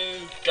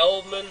 2.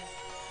 Goldman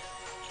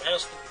from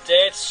House of the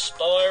Dead.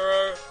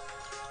 Spyro.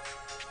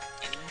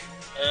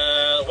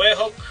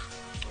 Werehog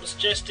was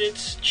suggested.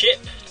 Chip.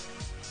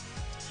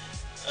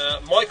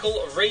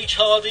 Michael Rage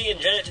Hardy and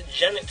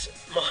Janet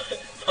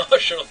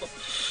Marshall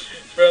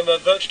from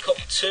Virtua Cop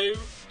 2.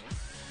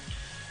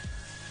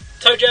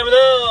 ToeJam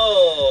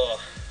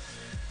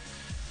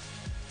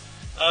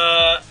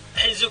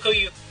Heizuko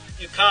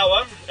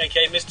Yukawa,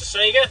 aka Mr.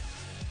 Sega.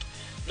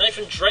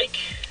 Nathan Drake.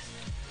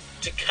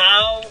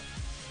 Takao.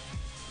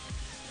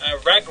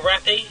 Rag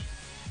Rappy.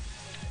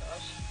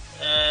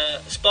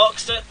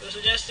 Sparkster was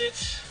suggested.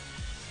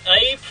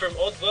 Abe from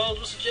Oddworld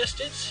was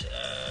suggested.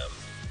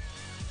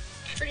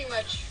 Pretty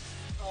much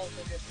all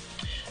the good.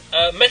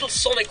 Metal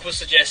Sonic was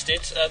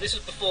suggested. This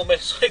was before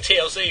Metal Sonic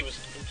TLC was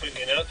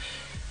completely announced.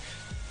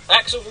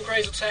 Axel from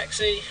Crazy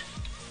Taxi.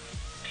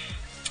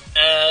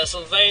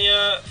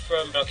 Sylvania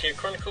from Valkyria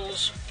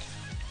Chronicles.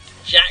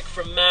 Jack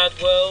from Mad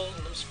World.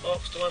 And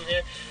Sparks to one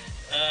here.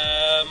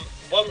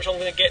 One which I'm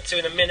going to get to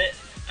in a minute.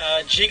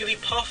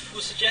 Jigglypuff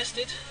was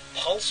suggested.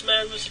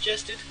 Pulseman was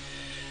suggested.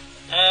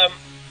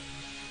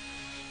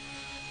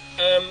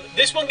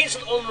 This one gets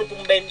an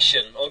honourable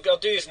mention. I'll do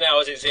this now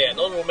as it's here. An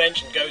honourable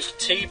mention goes to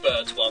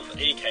T-Bird's one that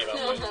he came up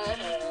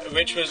with,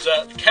 which was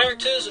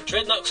characters,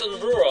 Dreadnoughts and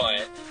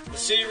Rurai. The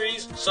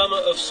series, Summer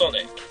of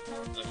Sonic.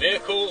 The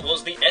vehicle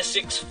was the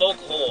Essex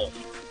Foghorn.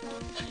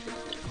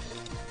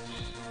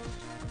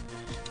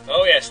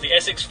 Oh yes, the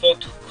Essex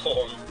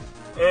Foghorn.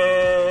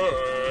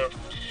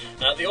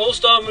 The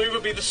All-Star move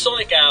would be the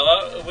Sonic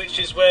Hour, which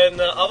is when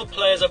other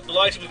players are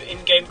blighted with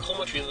in-game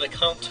commentary that they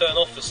can't turn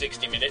off for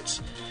 60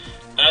 minutes.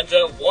 And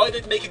why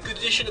they'd make a good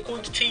addition,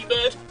 according to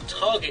T-Bird?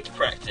 Target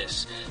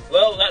practice.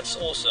 Well, that's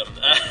awesome.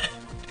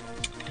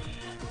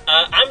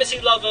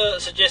 Amity Lover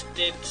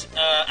suggested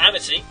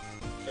Amity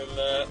from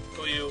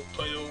Puyo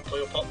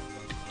Pop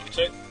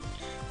 2.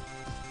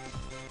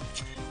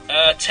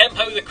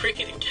 Tempo the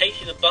Cricket and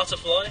Katie the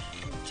Butterfly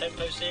from the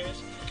Tempo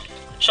series.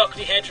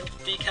 Chocolatey Head from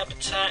Decap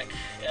Attack.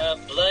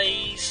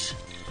 Blaze.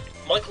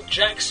 Michael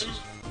Jackson.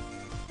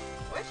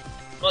 What?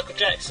 Michael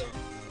Jackson.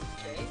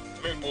 Okay.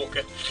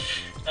 Moonwalker.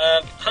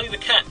 Honey the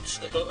Cat.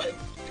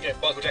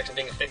 Michael Jackson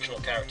being a fictional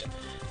character.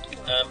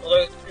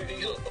 Although,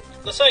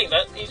 saying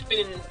that, he's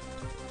been in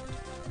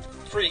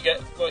three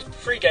games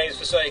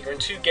for Sega and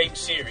 2 game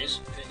series.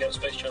 If you go to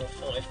Space Channel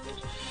 5, of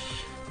course.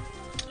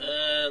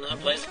 And I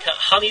plays the cat.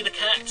 Honey the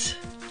cat.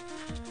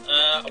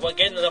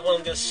 Again, another one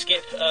I'm going to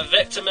skip.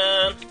 Vector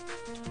Man.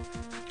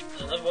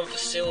 Another one for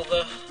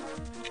Silver.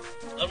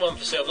 Another one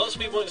for Silver. Lots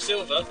of people want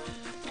Silver.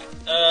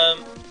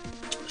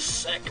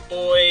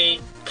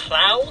 Sackboy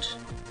Cloud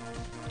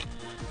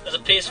as a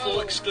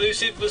PS4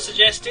 exclusive was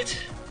suggested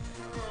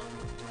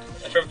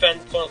from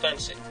Final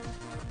Fantasy.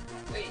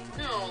 Wait,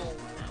 no.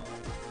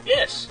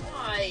 Yes.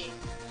 Why?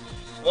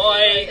 Why?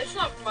 It's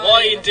not my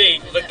Why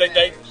indeed? opinion Look, that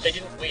they matters.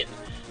 didn't win.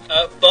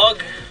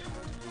 Bug,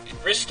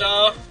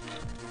 Ristar,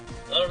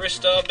 another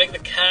Ristar, Big the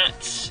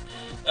Cat.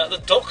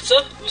 The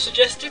Doctor was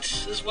suggested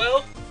as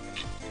well.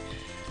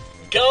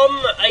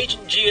 Gum,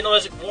 Agent G and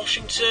Isaac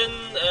Washington,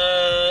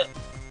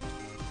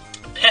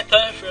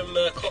 Pepper from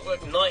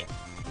Clockwork Knight,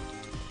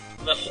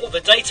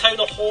 the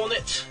Daytona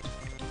Hornet,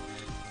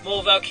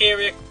 more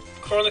Valkyria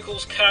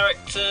Chronicles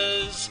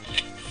characters,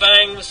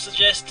 Fang was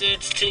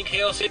suggested, Team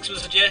Chaotix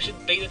was suggested,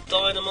 Beat the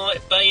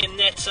Dynamite,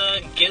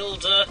 Bayonetta,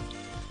 Gilda,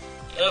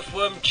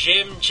 Earthworm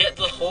Jim, Jet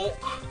the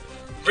Hawk,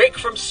 Rick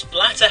from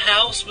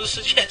Splatterhouse was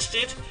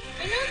suggested.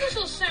 I know this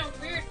will sound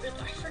weird, but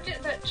I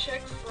forget that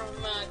chick from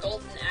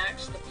Golden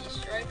Axe, the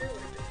Beast Rider.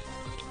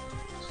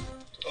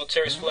 Or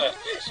Terrace Flair.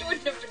 She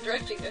wouldn't have been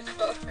driving a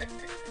car.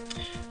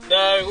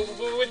 No,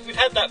 we've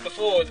had that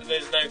before.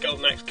 There's no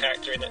Golden Axe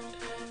character in it.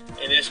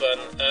 In this one,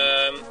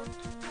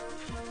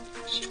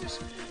 She was.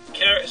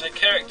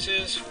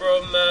 characters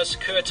from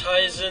Sakura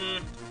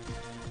Taisen,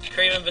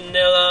 Cream and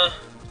Vanilla,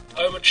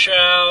 Oma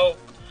Chow,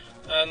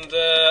 and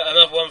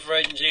another one for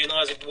Agent G and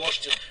Isaac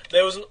Washington.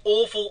 There was an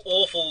awful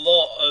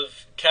lot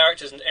of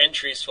characters and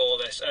entries for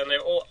this, and they're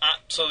all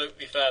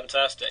absolutely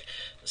fantastic.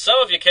 Some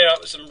of you came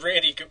up with some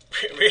really good,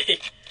 really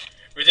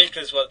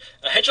ridiculous ones.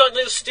 Hedgehog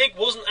Little Stig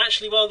wasn't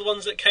actually one of the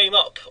ones that came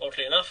up,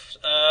 oddly enough.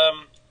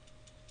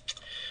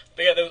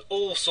 But yeah, there was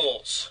all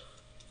sorts.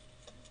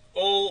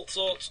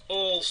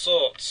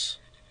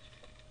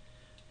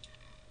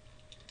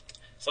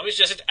 Somebody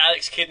suggested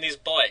Alex Kidney's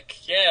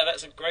bike. Yeah,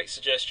 that's a great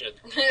suggestion.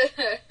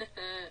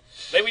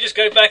 Maybe we just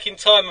go back in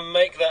time and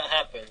make that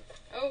happen.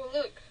 Oh,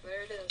 look,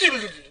 there it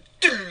is.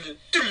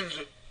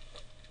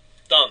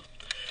 Done.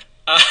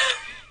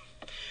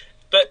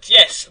 But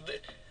yes,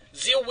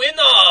 the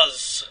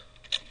winners!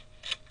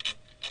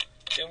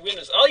 The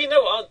winners. Oh, you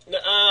know what?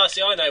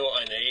 See, I know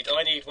what I need.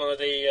 I need one of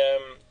the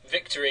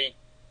victory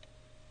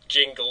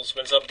jingles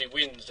when somebody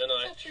wins, don't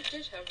I I? thought you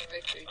did have a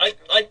victory. I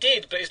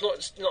did, but it's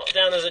not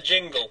down as a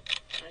jingle.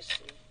 I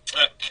see.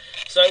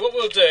 So what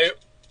we'll do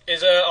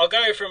is I'll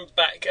go from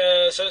back.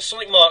 So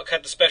Sonic Mark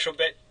had the special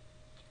bit.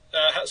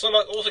 Sonic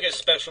Mark also gets a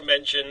special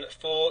mention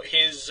for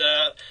his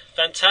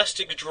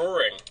fantastic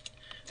drawing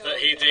that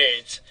he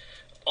did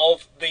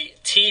of the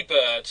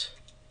T-Bird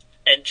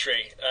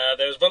entry.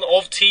 There was one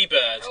of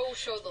T-Bird Oh,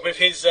 show the with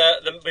his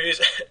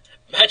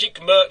magic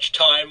merch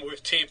time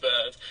with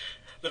T-Bird.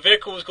 The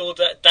vehicle was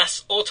called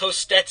Das Auto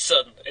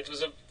Stetson. It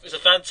was a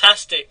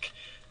fantastic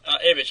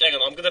image. Hang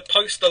on, I'm going to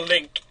post the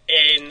link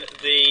in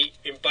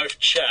both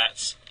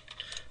chats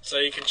so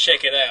you can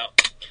check it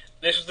out.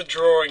 This was the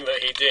drawing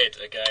that he did.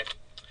 Okay,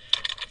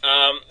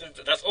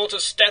 that's Auto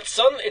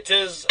Stetson. It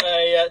is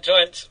a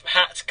giant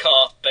hat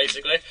car,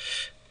 basically.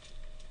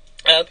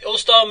 The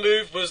All-Star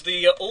move was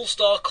the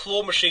All-Star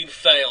Claw Machine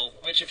fail,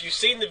 which if you've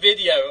seen the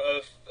video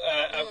of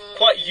a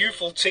quite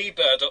youthful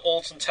T-Bird at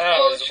Alton Oh,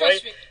 Towers...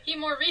 trust me, he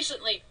more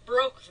recently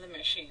broke the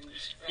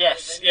machines.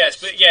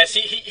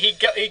 He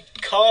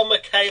karma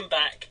came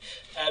back,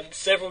 and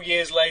several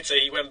years later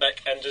he went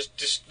back and just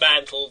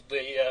dismantled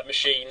the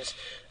machines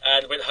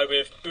and went home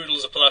with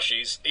oodles of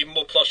plushies, even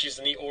more plushies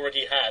than he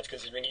already had,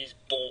 considering he's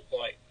bought,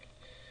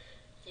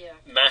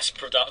 mass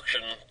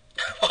production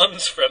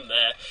ones from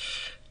there.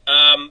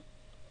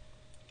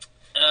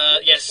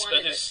 Yes,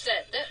 but it was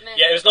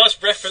a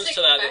nice reference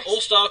to that. The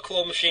All-Star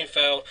Claw Machine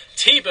fail.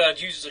 T-Bird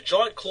uses a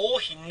giant claw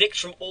he nicked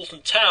from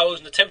Alton Towers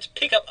in an attempt to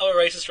pick up other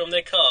racers from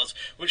their cars,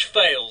 which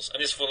fails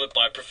and is followed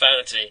by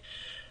profanity.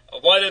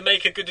 Why they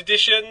make a good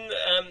addition?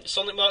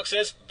 Sonic Mark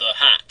says, the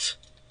hat.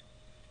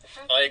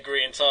 I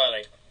agree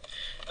entirely.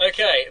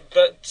 Okay,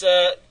 but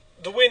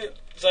the win...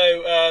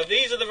 So,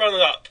 these are the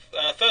runner-up.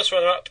 First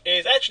runner-up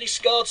is actually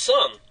Scarred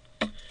Sun.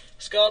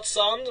 Scarred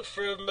Sun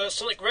from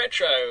Sonic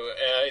Retro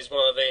is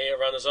one of the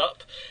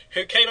runners-up,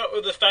 who came up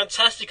with the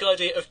fantastic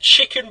idea of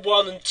Chicken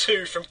 1 and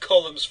 2 from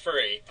Columns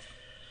 3.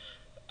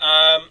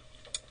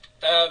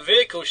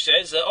 Vehicle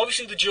says,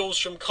 obviously the jewels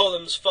from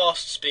Columns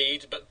Fast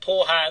Speed, but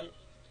poor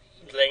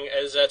handling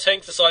as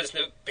turning to the side has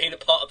never been a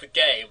part of the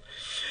game.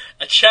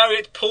 A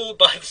chariot pulled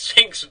by the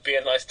Sphinx would be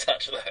a nice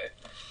touch, though.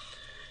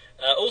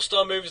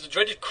 All-Star move is the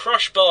dreaded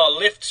Crush Bar,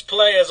 lifts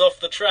players off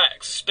the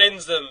track,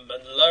 suspends them,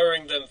 and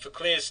lowering them for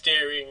clear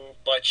steering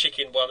by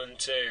Chicken 1 and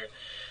 2.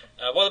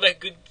 While they make a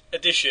good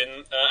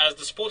addition, as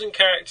the supporting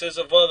characters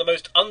of one of the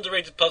most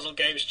underrated puzzle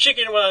games,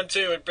 Chicken 1 and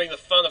 2 would bring the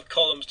fun of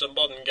Columns to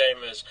modern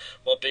gamers,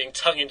 while being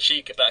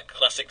tongue-in-cheek about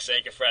classic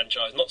Sega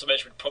franchise. Not to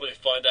mention we'd probably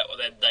find out what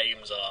their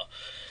names are.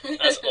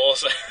 That's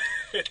awesome.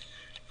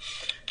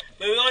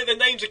 The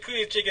names are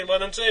clearly Chicken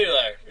 1 and 2,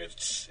 though.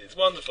 It's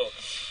wonderful.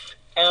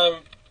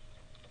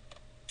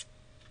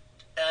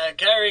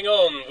 carrying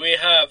on, we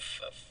have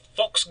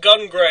Fox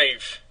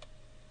Gungrave.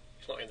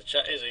 He's not in the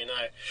chat, is he?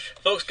 No.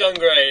 Fox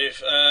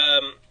Gungrave,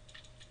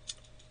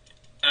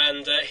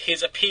 and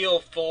his appeal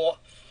for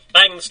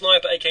Bang the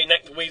Sniper, aka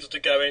Knack the Weasel, to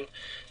go in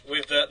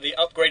with the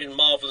upgraded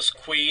Marvellous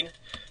Queen.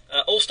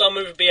 All-star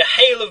move would be a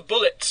hail of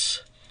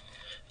bullets.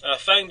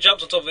 Fang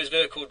jumps on top of his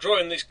vehicle,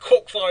 drawing this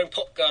cork-firing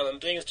pop gun and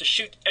begins to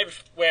shoot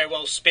everywhere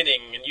while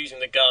spinning and using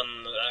the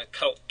gun.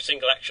 Cult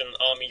single-action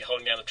army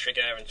holding down the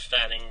trigger and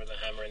fanning with a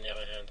hammer in the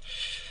other hand.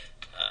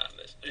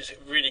 There's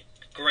really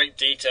great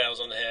details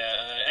on here.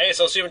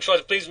 ASL Suman tries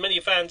to please many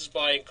fans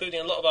by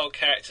including a lot of old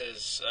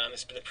characters, and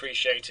it's been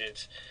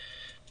appreciated.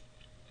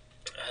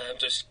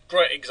 Just a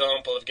great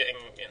example of getting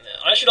in there.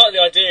 I actually like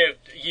the idea of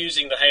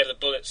using the hail of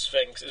bullets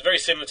thing. It's very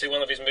similar to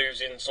one of his moves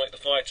in Sonic the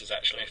Fighters,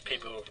 actually, if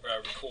people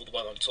recall the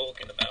one I'm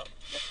talking about.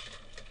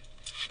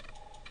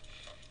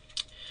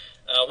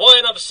 Why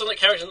another Sonic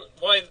character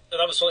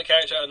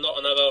and not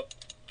another,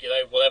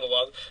 whatever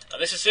one?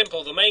 This is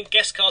simple. The main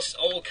guest cast is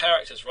old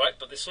characters, right?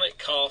 But the Sonic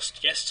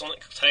cast, yes,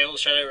 Sonic, Tails,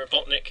 Shadow,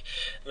 Robotnik,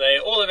 they're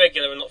all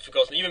regular and not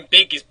forgotten. Even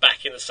Big is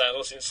back in the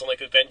saddle since Sonic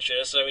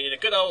Adventure, so we need a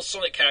good old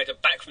Sonic character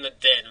back from the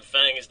dead, and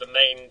Fang is the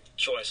main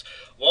choice.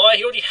 Why?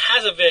 He already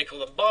has a vehicle,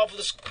 the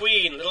Marvellous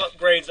Queen, little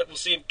upgrades that will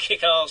see him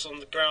kick ass on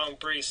the Grand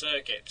Prix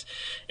circuit.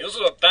 He's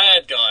also a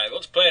bad guy. We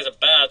want to play as a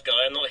bad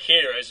guy and not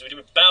heroes. We do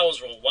with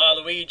Bowser or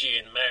Waluigi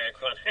in Mario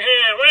Kart.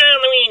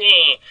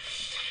 Waluigi!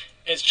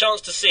 It's a chance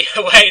to see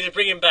a way to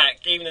bring him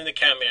back, even in the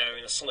cameo,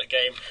 in a Sonic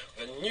game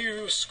with a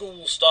new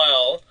school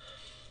style.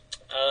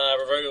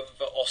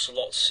 Revoked of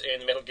Ocelots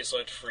in Metal Gear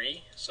Solid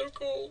 3. So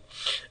cool.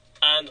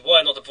 And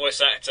why not a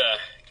voice actor?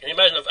 Can you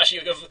imagine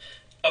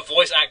a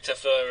voice actor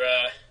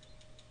for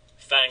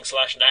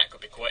Fang/Knack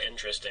would be quite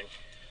interesting.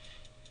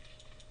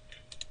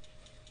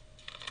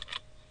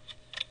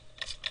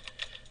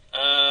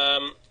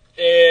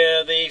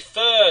 The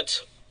third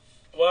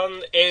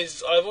one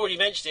is, I've already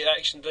mentioned it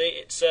actually,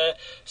 it's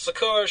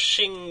Sakura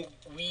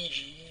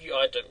Shinguiji,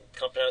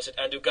 can't pronounce it,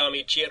 and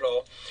Ugami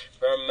Chiro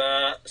from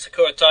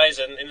Sakura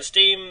Taisen in the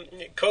Steam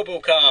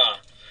Kobu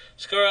Car.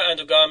 Sakura and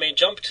Ugami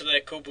jump to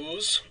their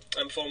Kobus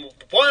and perform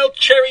Wild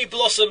Cherry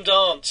Blossom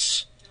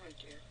Dance. Oh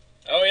dear.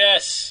 Oh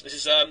yes, this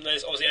is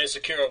there's obviously no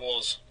Sakura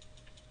Wars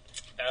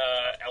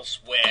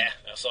elsewhere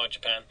outside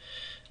Japan.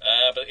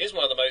 But it is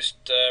one of the most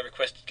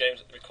requested games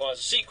that requires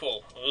a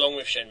sequel, along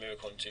with Shenmue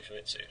Quantum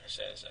Famitsu,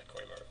 says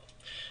Korimura.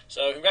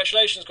 So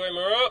congratulations,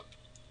 Korimura.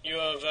 You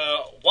have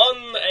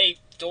won a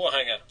door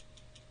hanger.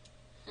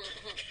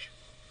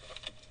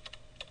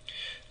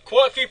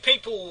 Quite a few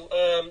people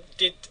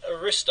did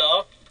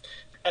Ristar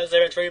as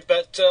their entry,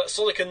 but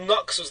Sonic and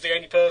Nux was the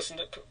only person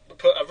that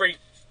put a really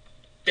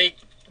big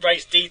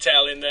race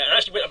detail in there, and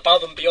actually went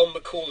above and beyond the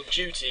Call of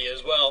Duty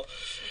as well.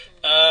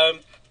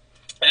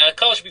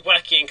 Cars should be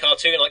wacky and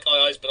cartoon, like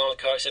Ai's banana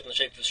car, except in the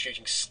shape of a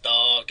shooting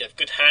star. Get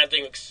good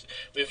handling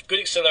with good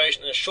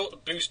acceleration and a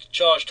short boost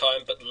charge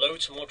time, but low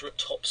to moderate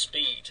top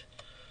speed.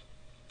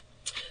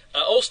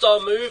 All-star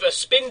move, a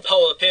spin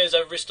pole appears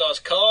over Ristar's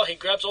car. He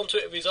grabs onto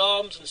it with his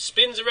arms and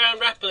spins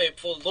around rapidly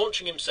before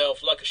launching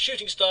himself like a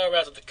shooting star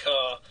out of the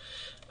car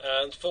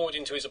and forward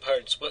into his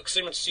opponents. Works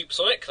similar to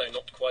Supersonic, though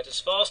not quite as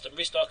fast, and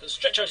Ristar can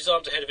stretch out his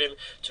arms ahead of him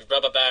to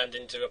rubber band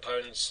into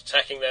opponents,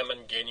 attacking them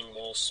and gaining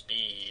more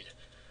speed.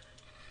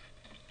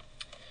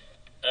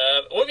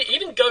 Or it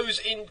even goes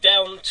in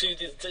down to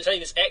say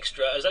this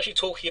extra is actually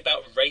talking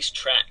about race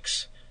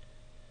tracks.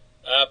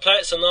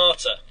 Planet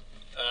Sonata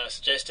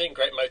suggesting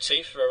great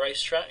motif for a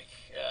racetrack.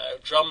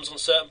 Drums on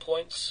certain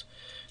points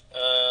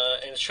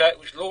in the track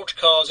which launch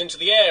cars into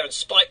the air and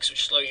spikes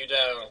which slow you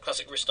down.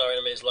 Classic Ristar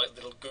enemies like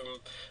little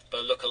Goomba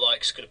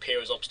lookalikes could appear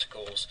as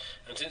obstacles.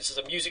 And since it's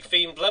a music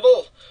themed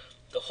level,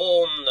 the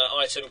horn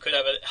item could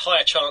have a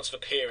higher chance of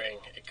appearing.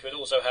 It could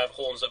also have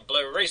horns that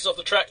blow races off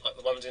the track, like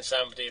the ones in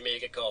Sound of the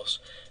Amiga Cos.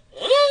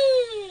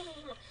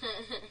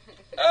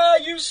 Ah,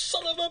 you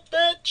son of a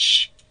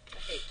bitch! I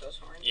hate those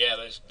horns. Yeah,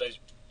 those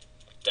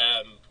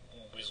damn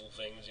whistle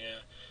things,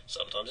 yeah.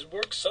 Sometimes it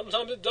works,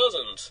 sometimes it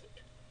doesn't.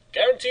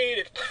 Guaranteed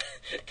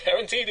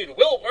it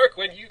will work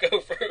when you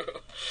go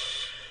through.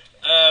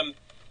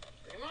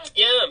 Pretty much.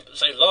 Yeah,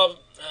 say lava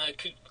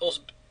could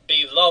also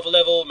be lava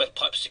level, metal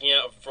pipes sticking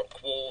out of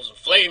rock walls, and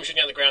flames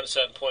shooting out the ground at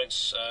certain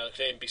points.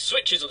 Could even be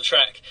switches on the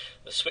track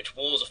that switch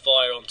walls of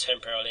fire on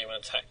temporarily when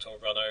attacked or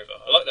run over.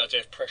 I like the idea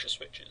of pressure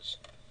switches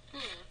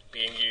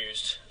being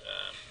used.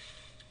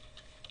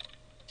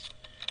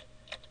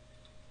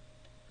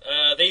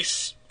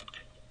 These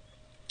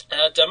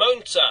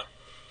Damonta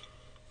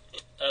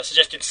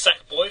suggested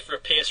Sackboy for a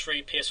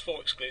PS3,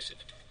 PS4 exclusive.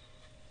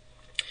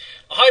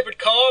 A hybrid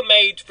car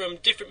made from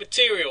different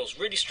materials,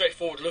 really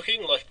straightforward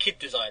looking, like a kid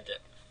designed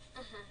it.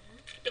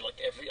 A bit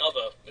like every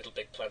other Little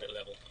Big Planet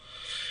level.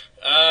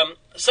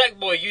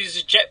 Sackboy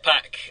uses a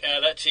jetpack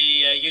that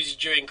he uses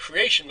during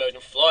creation mode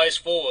and flies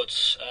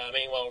forwards.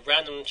 Meanwhile,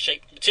 random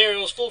shaped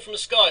materials fall from the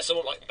sky,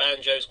 somewhat like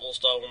Banjo's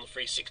All-Star 1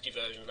 360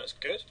 version. That's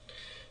good.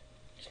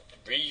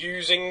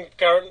 Reusing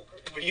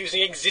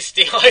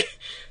existing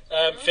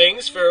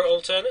things for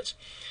alternates.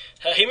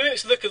 He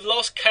mimics the look of the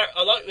last character.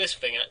 I like this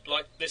thing. I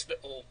like this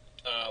little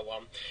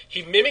one.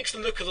 He mimics the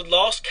look of the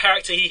last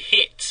character he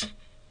hit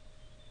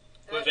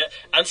with it,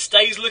 and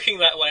stays looking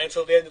that way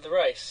until the end of the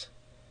race.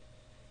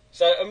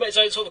 So it's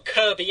sort of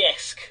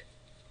Kirby-esque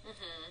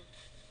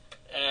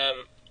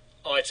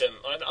item.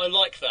 I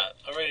like that.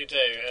 I really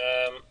do.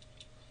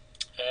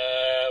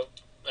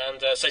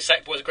 So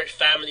Sackboy's a great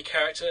family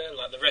character,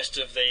 like the rest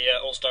of the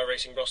All-Star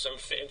Racing roster, and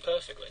fit in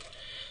perfectly.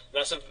 And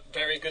that's a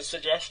very good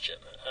suggestion.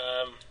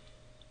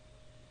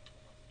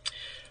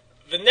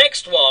 The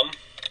next one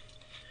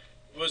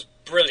was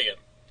brilliant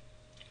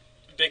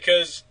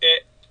because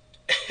it.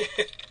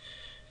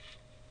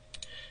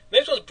 The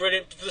next one's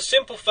brilliant for the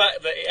simple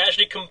fact that it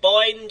actually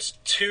combines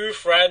two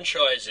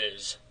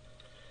franchises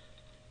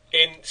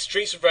in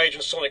Streets of Rage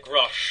and Sonic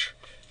Rush,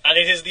 and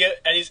it is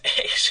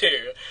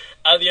X2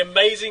 and the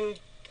amazing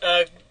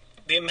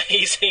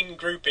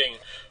grouping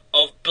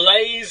of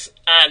Blaze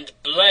and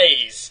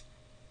Blaze.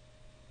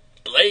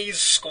 Blaze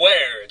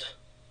squared.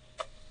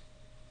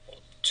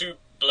 Two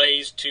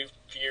Blaze, two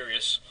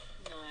Furious.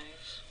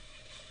 Nice.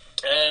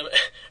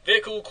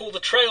 Vehicle called the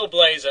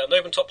Trailblazer, an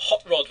open-top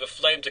hot rod with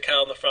flame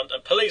decal on the front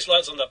and police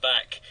lights on the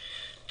back.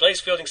 Blaze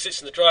Fielding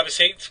sits in the driver's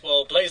seat,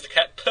 while Blaze the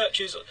Cat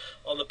perches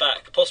on the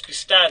back, possibly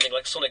standing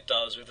like Sonic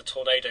does with the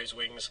tornado's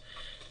wings.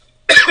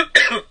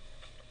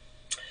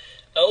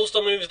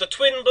 All-Star moves the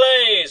Twin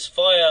Blaze.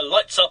 Fire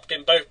lights up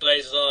in both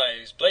Blaze's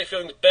eyes. Blaze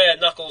Fielding's bare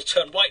knuckles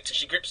turn white as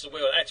she grips the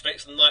wheel and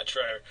activates the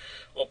nitro,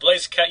 while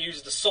Blaze the Cat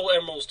uses the Soul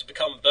Emeralds to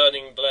become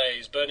Burning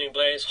Blaze. Burning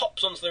Blaze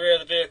hops onto the rear of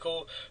the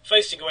vehicle,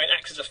 facing away and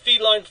acts as a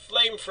feline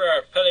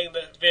flamethrower, propelling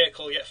the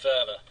vehicle yet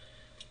further.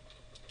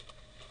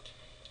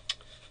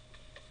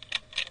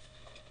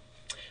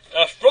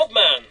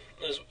 Frogman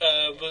was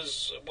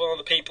one of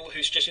the people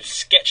who suggested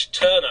Sketch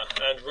Turner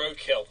and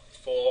Roadkill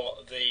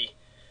for the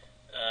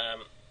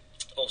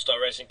All-Star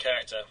Racing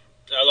character,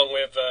 along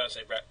with,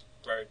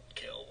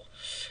 Roadkill.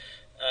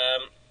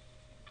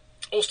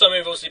 All-Star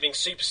move obviously being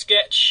Super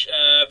Sketch.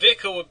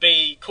 Vehicle would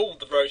be called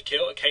the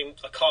Roadkill. It came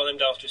a car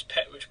named after his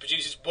pet, which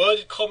produces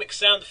worded comic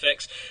sound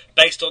effects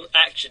based on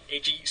action,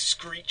 e.g.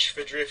 screech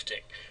for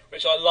drifting,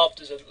 which I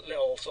loved as a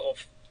little sort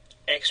of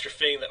extra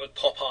thing that would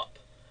pop up.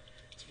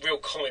 It's real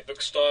comic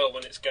book style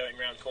when it's going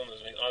around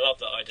corners. I love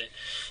that idea.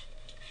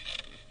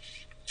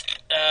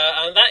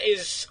 And that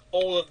is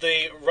all of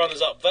the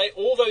runners-up.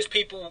 All those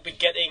people will be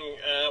getting,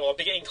 I'll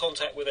be getting in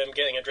contact with them,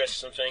 getting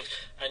addresses and things,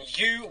 and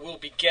you will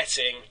be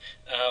getting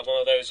one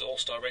of those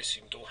All-Star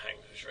Racing door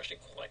hangers, which are actually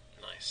quite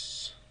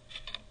nice.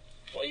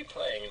 What are you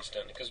playing,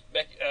 incidentally? Because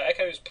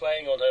Echo is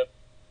playing on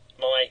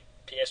my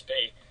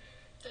PSP.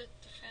 The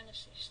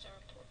Phantasy Star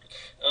Portable.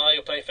 Ah,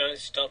 you're playing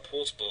Phantasy Star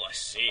Portable, I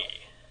see.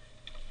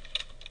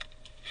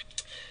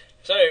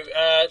 So,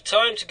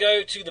 time to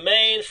go to the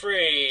main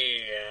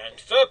three. And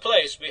third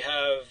place we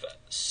have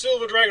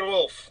Silver Dragon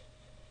Wolf,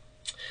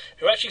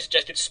 who actually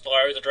suggested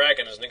Spyro the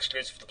Dragon as an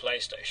exclusive for the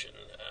PlayStation.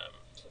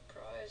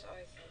 Surprise,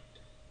 I think.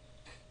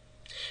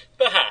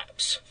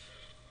 Perhaps.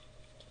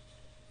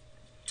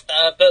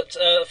 But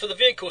for the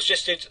vehicle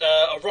suggested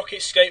a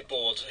rocket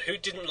skateboard. Who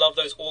didn't love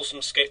those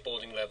awesome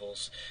skateboarding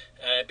levels?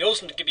 It'd be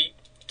awesome to be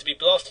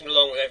blasting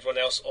along with everyone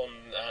else on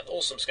an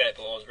awesome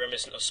skateboard,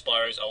 reminiscent of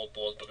Spyro's old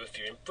board, but with a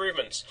few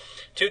improvements.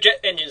 2 jet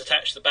engines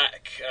attached to the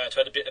back to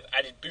add a bit of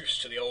added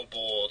boost to the old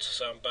board.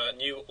 Some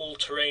new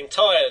all-terrain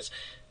tyres.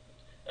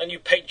 A new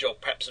paint job,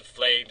 perhaps of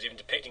flames, even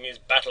depicting his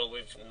battle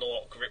with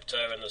Nork,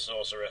 Ripto, and the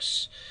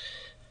Sorceress.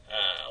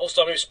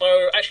 All-Star move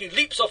Spyro actually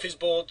leaps off his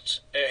board,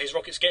 his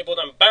rocket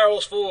skateboard, and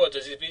barrels forward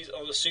as if he's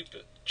on a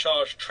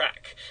supercharged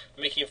track,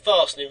 making him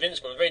fast and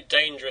invincible and very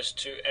dangerous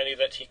to any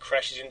that he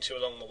crashes into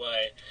along the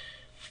way.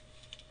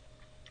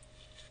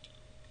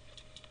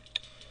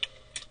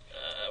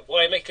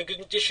 Why make a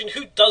good addition?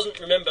 Who doesn't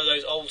remember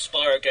those old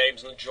Spyro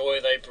games and the joy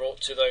they brought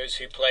to those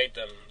who played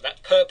them?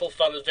 That purple,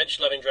 fun,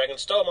 adventure-loving dragon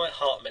stole my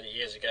heart many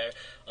years ago,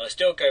 and I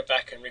still go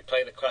back and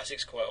replay the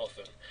classics quite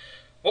often.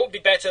 What would be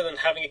better than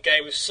having a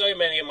game with so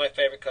many of my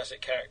favourite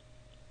classic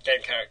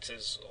game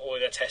characters, all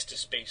in their test of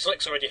speed?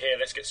 Sonic's already here,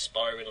 let's get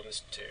Spyro in on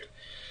this too.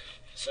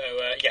 So,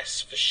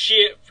 for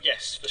sheer,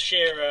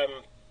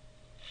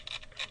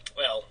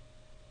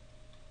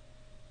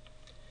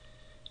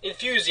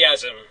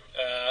 enthusiasm,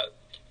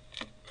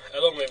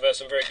 along with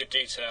some very good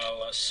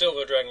detail,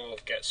 Silver Dragon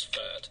Wolf gets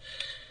third.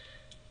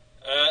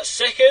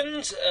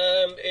 Second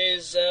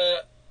is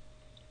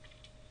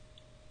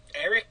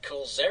Eric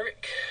or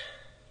Zeric,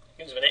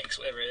 begins with an X,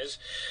 whatever it is.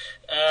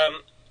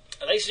 And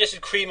they suggested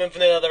Cream and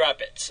Vanilla the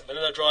Rabbit.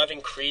 Vanilla driving,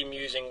 Cream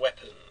using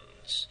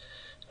weapons.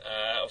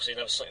 Obviously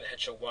another Sonic the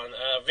Hedgehog one.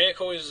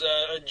 Vehicle is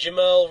a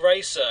Gmail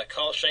Racer,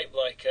 car shaped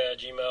like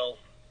Gmail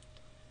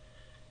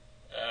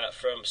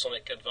from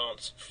Sonic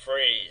Advance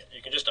 3.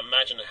 You can just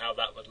imagine how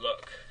that would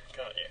look,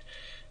 can't you?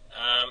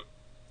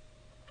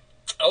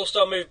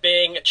 All-Star move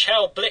being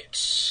Chow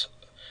Blitz,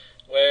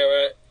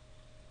 where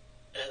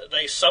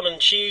they summon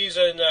Cheese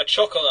and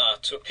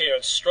Chocolat to appear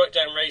and strike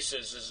down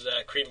racers as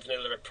Cream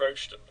Vanilla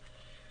approach them.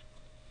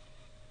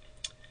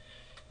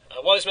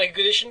 While this makes a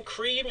good addition,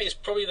 Cream is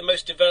probably the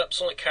most developed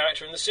Sonic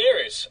character in the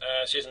series.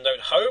 She has a known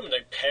home,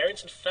 known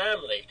parents and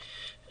family.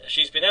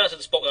 She's been out of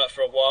the spotlight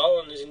for a while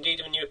and is indeed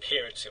of a new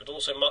appearance. It would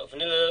also mark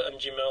Vanilla and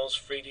Jamel's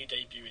 3D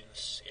debut in the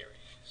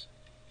series.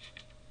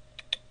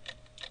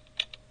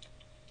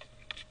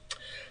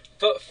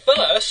 But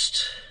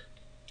first,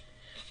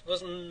 it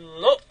was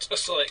not a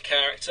Sonic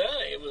character.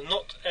 It was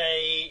not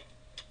a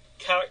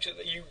character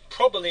that you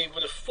probably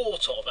would have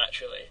thought of,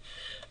 actually.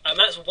 And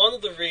that's one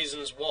of the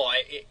reasons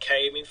why it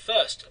came in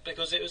first,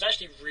 because it was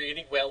actually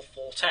really well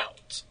thought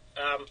out.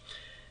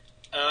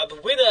 The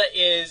winner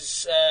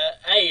is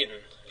Aeon,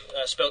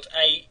 spelled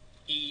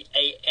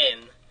A-E-A-N,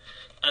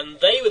 and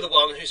they were the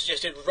one who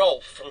suggested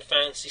Rolf from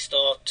Phantasy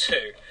Star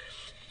 2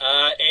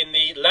 in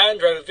the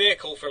Land Rover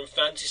vehicle from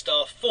Phantasy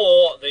Star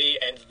 4, The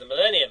End of the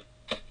Millennium.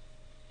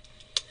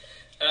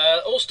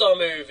 All-Star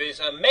Move is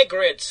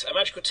Megrid, a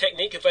magical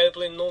technique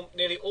available in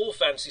nearly all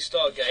Phantasy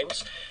Star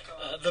games.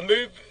 The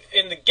move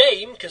in the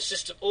game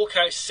consists of all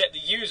characters except the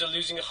user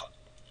losing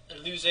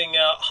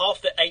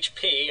half their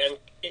HP and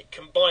it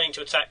combining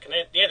to attack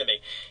the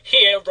enemy.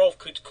 Here, Rolf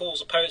could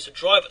cause opponents to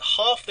drive at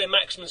half their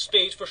maximum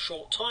speed for a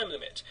short time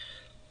limit.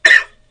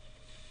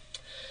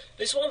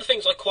 This is one of the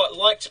things I quite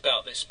liked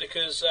about this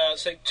because,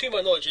 so to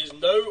my knowledge, there's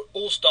no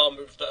All-Star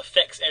move that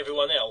affects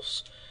everyone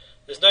else.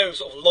 There's no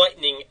sort of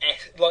lightning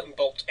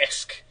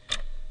bolt-esque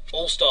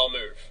All-Star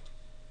move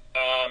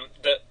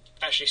that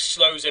actually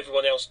slows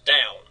everyone else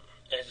down.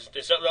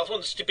 There's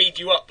one to speed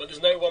you up, but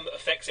there's no one that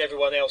affects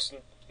everyone else.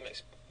 And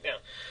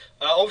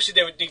obviously,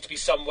 there would need to be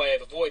some way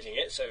of avoiding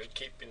it, so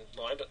keep in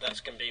mind, but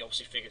that can be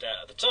obviously figured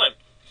out at the time.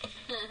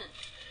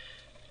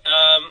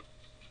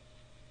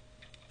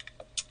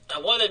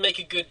 And why they make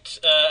a good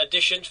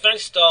addition,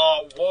 Phantasy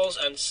Star was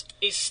and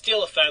is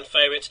still a fan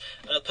favourite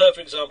and a perfect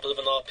example of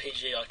an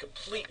RPG. I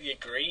completely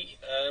agree.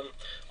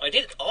 I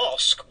did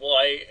ask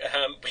why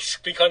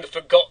we kind of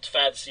forgot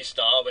Phantasy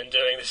Star when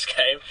doing this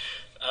game.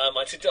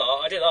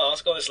 I did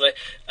ask, honestly.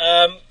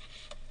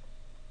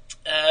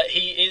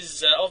 He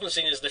is often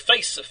seen as the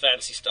face of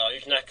Phantasy Star.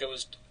 Yuji Naka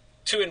was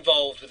too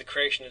involved with the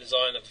creation and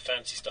design of the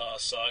Phantasy Star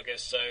saga,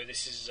 so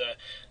this is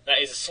that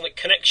is a Sonic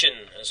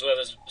connection, as well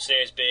as the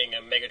series being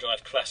a Mega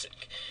Drive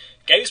classic.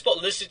 GameSpot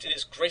listed in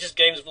its greatest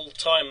games of all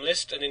time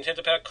list, and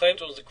Nintendo Power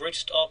claimed it was the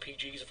greatest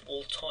RPGs of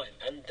all time,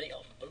 and they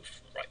are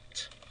both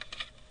right.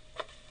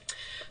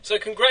 So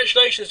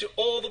congratulations to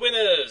all the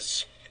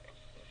winners,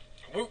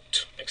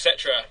 woot,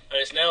 etc. And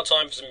it's now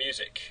time for some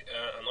music,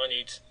 and I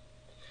need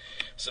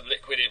some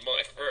liquid in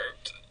my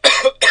throat.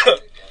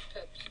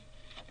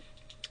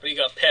 We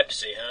got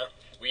Pepsi, huh?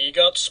 We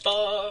got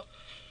Spa.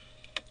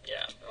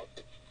 Yeah.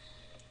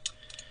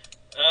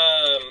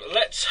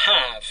 Let's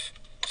have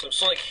some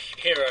Sonic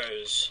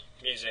Heroes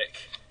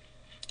music.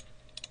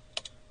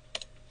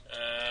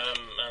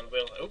 And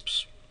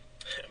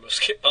we'll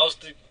skip past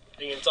the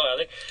thing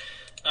entirely.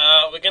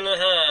 We're going to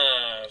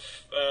have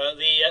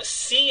the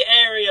Sea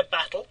Area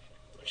Battle,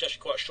 which is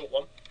actually quite a short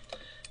one.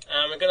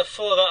 We're going to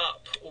follow that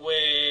up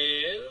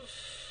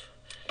with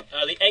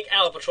the Egg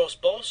Albatross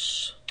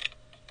boss.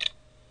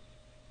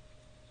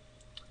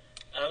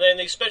 And then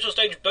the special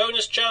stage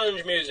bonus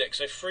challenge music,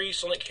 so 3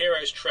 Sonic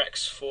Heroes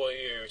tracks for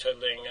you,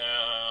 totaling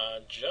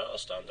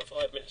just under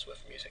 5 minutes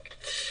worth of music.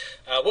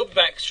 We'll be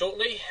back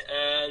shortly,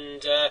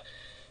 and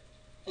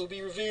we'll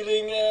be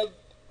revealing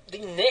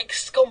the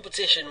next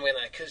competition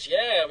winner, because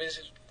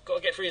we've got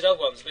to get through these other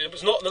ones. They're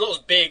not as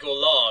big or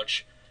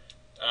large.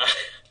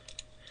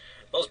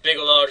 Not as big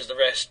or large as the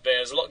rest, but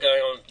there's a lot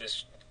going on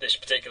this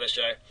particular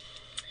show.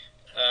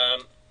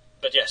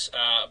 But yes,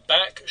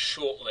 back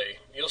shortly.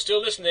 You're still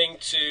listening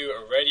to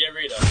Radio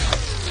Reader.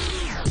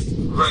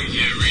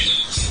 Radio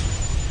Readers.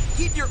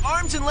 Keep your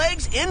arms and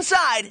legs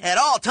inside at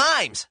all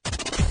times.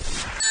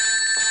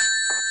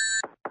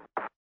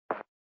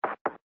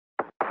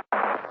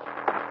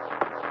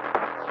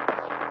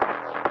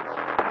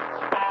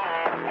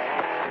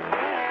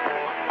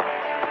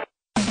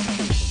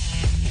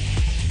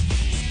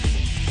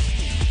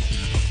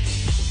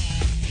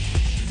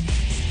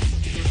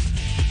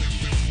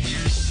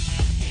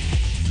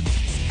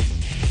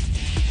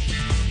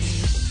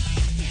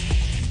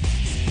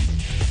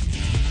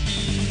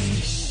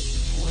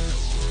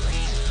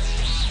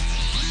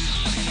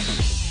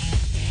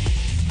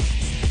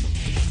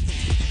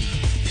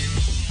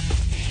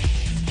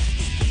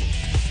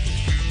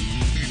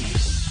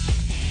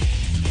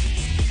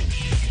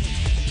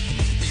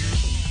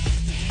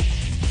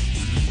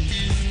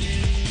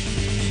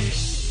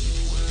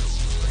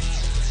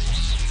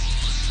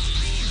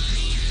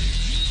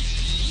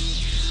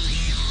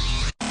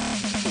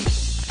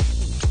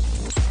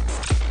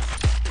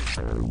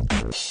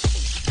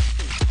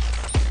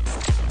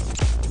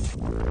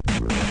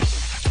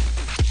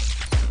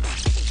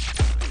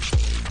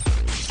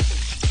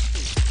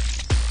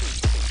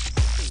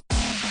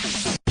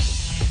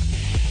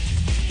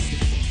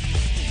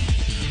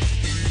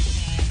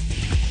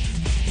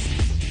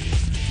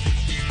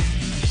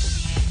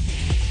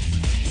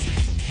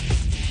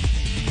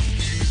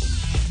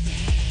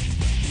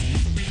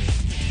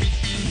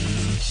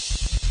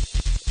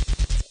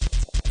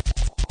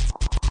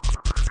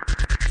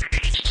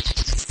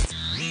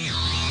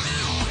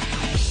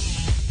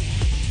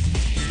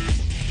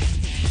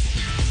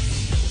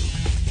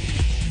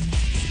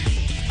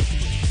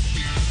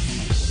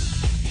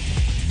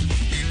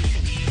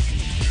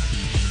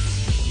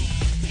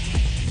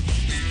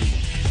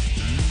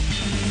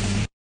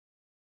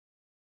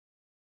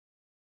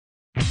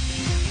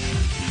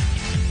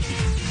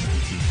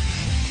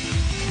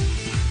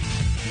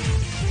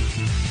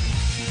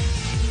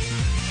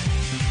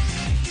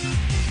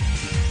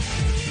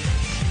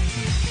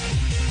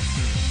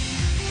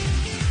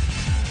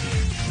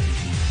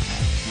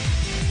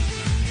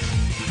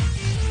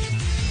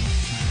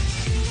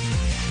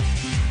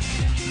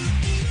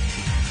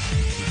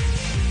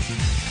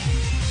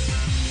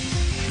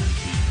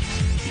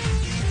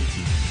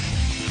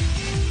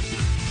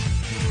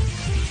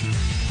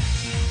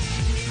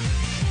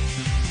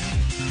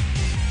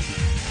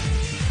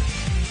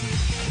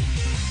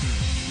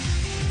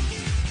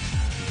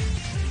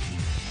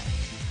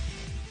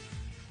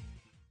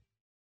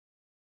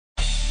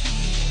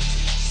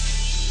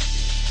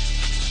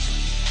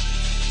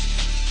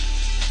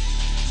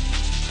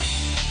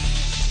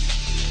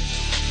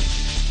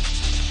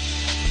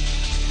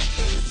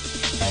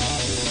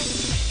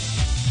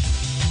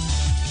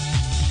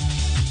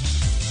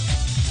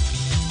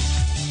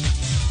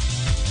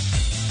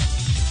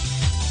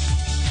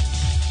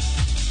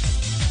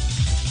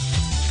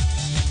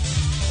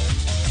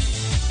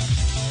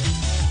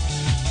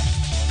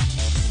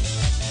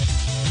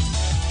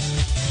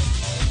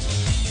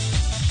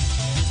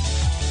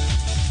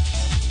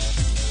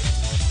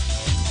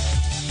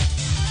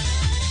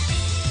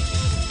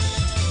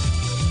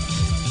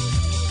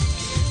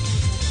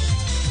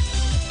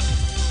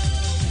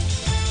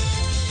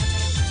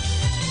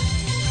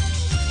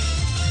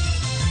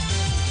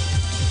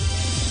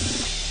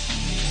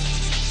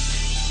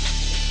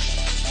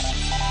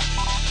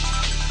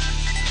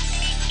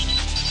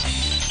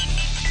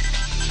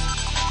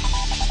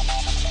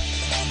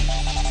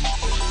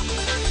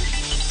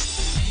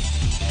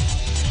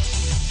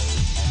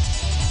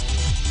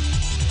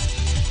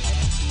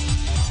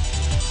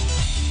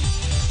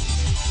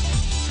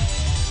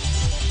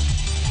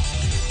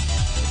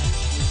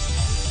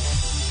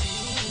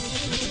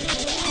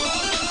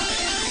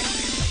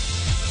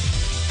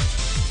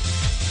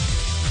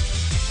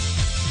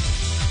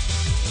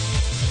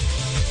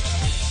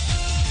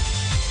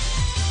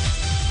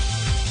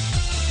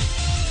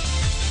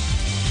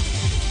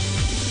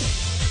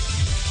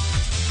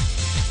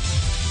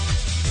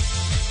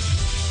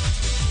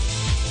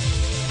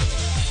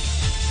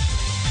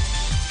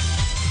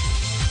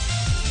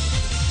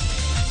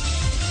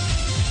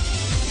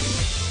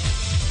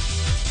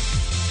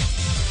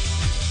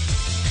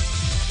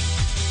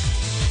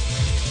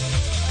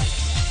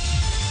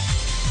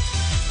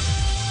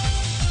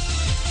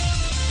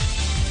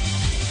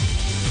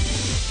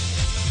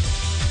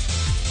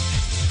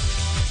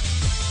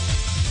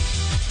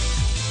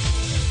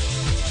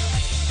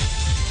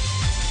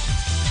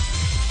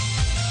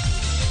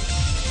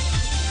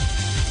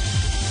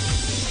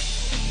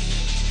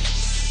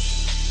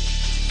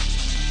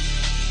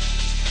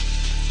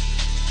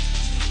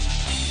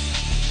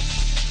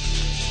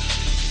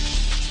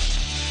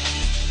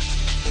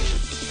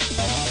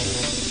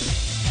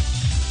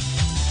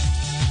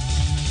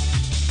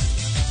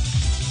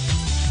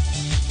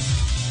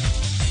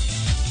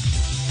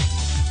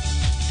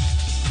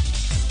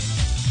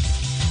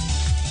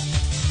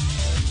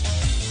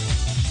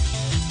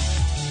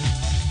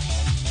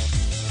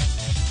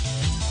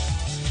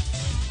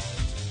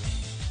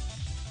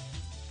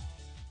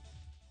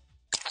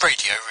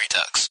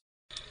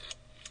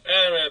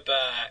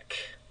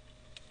 back.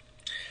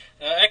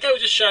 Echo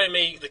was just showing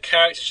me the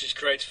character she's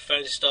created for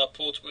Phantasy Star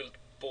Portable,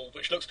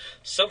 which looks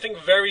something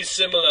very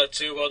similar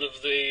to one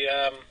of the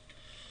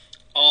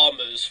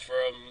armours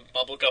from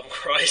Bubblegum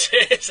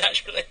Crisis,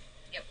 actually.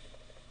 Yep.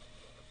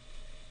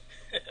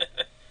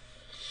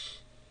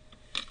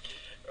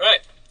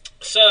 Right.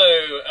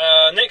 So,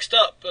 next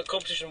up, the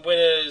competition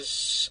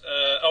winners.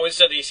 We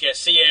said these,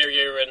 Sea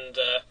Area and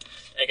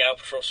Egg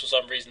Albatross for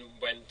some reason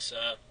went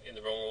in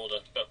the wrong order,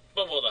 but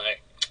what the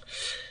heck.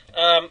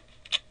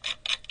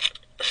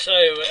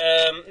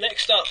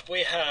 Next up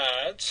we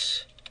had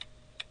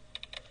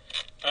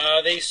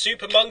the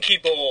Super Monkey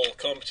Ball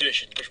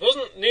competition, which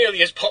wasn't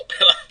nearly as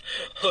popular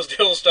as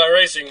the All-Star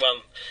Racing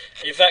one.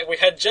 In fact, we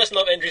had just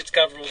enough entries to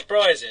cover all the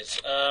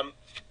prizes.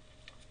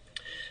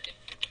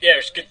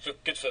 It's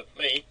good for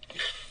me.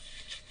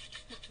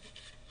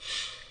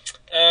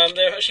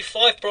 There were actually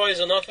 5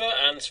 prizes on offer,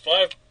 and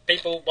 5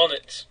 people won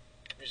it,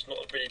 which is not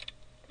a really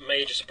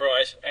major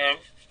surprise.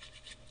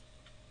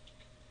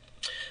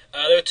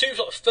 There were 2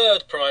 sort of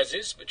third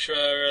prizes, which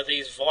are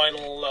these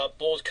vinyl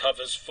board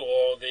covers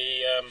for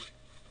the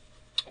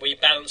Wii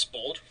Balance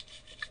board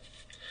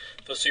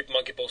for Super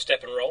Monkey Ball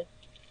Step and Roll.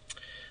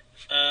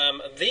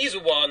 And these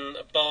were won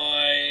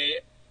by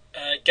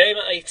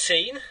Gamer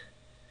 18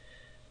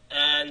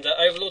 and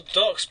Overlord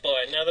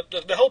Darkspine. Now,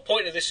 the whole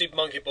point of this Super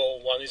Monkey Ball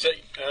one is that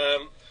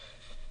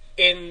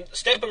in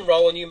Step and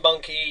Roll, a new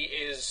monkey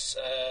is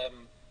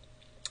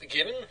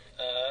given,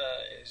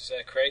 is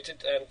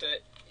created, and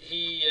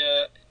he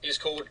is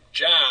called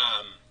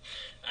Jam,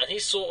 and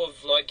he's sort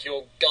of like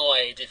your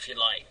guide, if you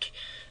like.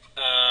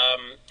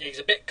 He's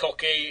a bit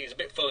cocky, he's a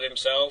bit full of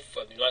himself,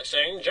 and he likes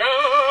saying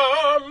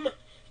Jam,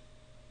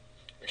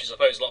 which is, I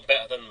suppose, a lot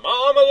better than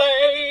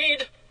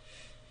marmalade,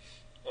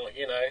 or,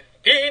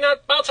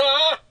 peanut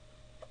butter.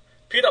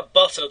 Peanut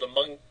butter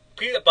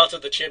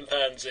the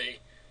chimpanzee.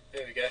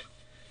 There we go.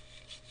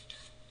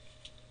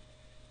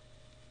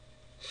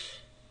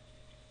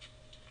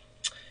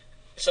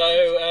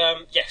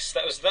 So, yes,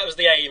 that was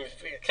the aim.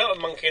 Cut a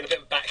monkey and a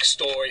bit of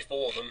backstory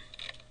for them.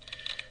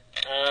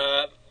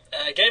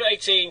 Game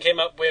 18 came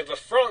up with a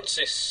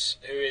Francis,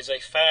 who is a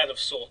fan of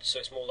sorts, so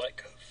it's more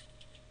like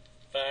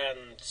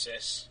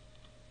Francis.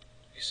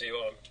 You see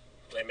what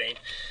I mean?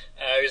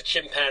 Who's a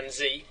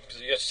chimpanzee,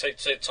 because you have to say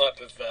the type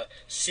of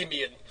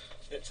simian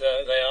that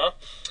they are.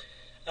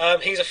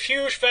 He's a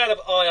huge fan of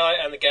II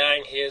and the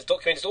gang. He has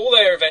documented all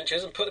their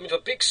adventures and put them into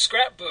a big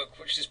scrapbook,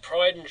 which is his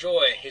pride and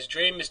joy. His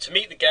dream is to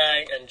meet the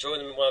gang and join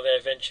them in one of their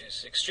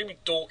adventures. He's extremely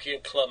dorky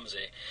and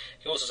clumsy.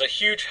 He also has a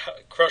huge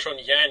crush on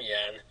Yan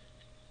Yan.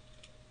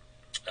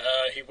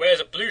 He wears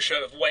a blue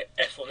shirt with white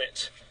F on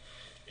it,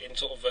 in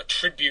sort of a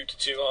tribute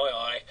to II.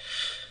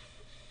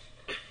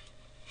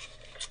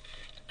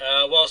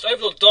 Whilst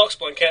Overlord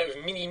Darkspawn came out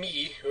with Mini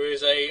Me, who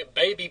is a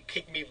baby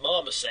pygmy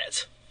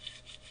marmoset.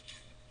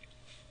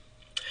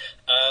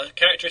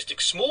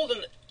 Characteristics smaller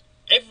than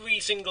every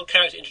single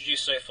character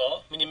introduced so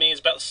far. Mini-Me is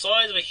about the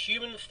size of a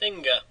human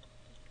finger.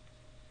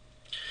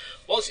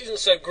 Whilst he isn't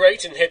so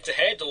great in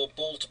head-to-head or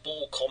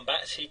ball-to-ball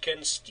combat, he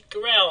can stick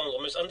around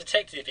almost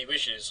undetected if he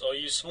wishes, or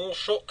use small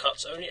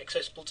shortcuts only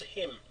accessible to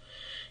him.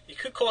 You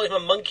could call him a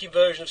monkey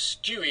version of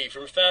Stewie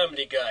from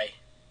Family Guy.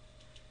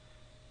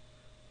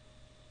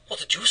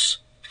 What a juice!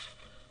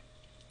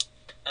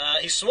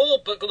 He's small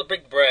but got a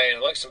big brain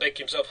and likes to make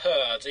himself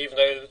heard, even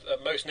though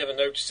most never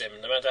notice him,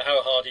 no matter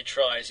how hard he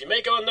tries. He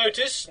may go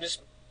unnoticed, and this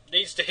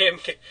leads to him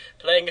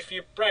playing a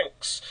few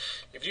pranks.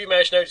 If you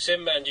manage to notice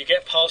him and you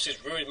get past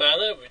his rude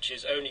manner, which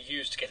is only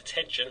used to get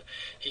attention,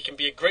 he can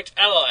be a great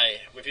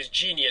ally with his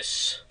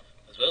genius,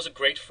 as well as a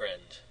great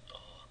friend.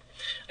 Oh.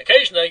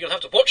 Occasionally you'll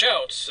have to watch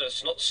out so as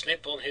to not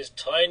slip on his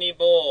tiny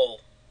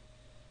ball.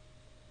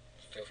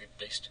 Filthy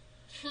beast.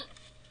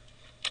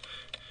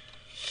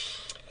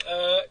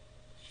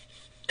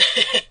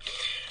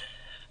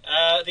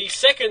 The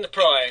second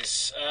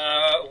prize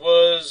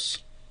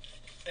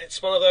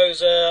it's one of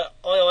those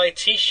II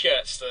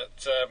t-shirts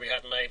that we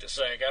had made at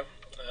Sega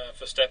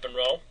for Step and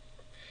Roll,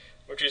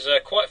 which is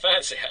quite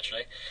fancy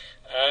actually.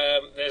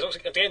 There's also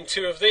again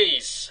 2 of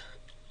these.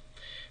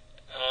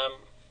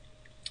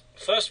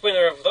 First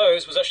winner of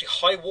those was actually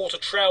High Water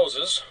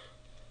Trousers,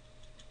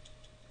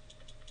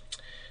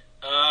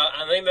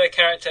 and the name of their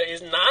character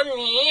is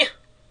Nani,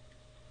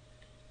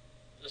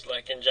 just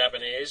like in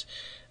Japanese,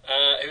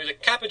 who's a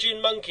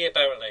capuchin monkey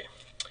apparently.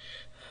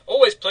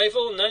 Always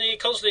playful, Nani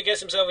constantly gets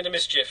himself into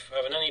mischief.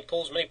 However, Nani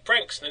pulls many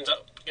pranks and ends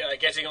up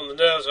getting on the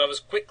nerves of others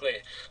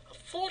quickly.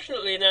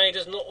 Unfortunately, Nani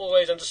does not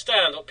always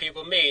understand what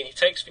people mean. He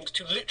takes things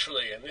too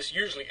literally, and this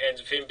usually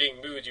ends with him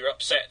being moody or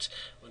upset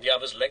when the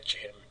others lecture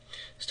him.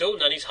 Still,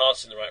 Nani's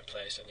heart's in the right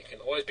place, and he can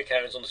always be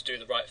counted on to do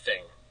the right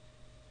thing.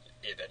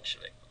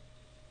 Eventually.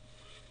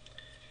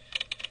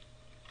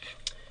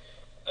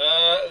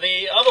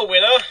 The other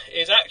winner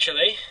is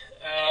actually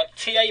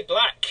T.A.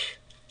 Black.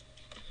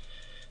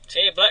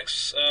 T.A.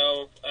 Black's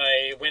a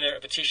winner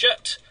of a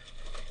t-shirt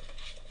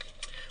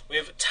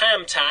with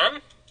Tam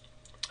Tam,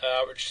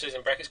 which says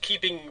in brackets,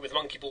 keeping with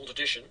Monkey Ball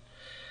tradition.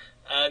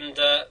 And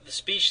the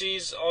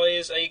species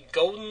is a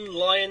golden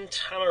lion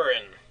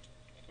tamarin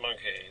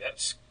monkey.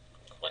 That's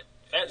quite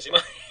fancy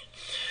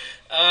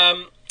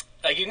monkey.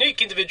 A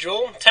unique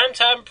individual, Tam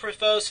Tam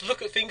prefers to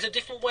look at things a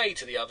different way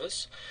to the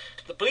others.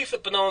 The belief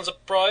that bananas are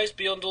prized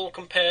beyond all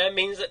compare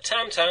means that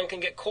Tam Tam can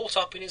get caught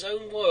up in his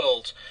own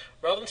world.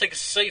 Rather than take a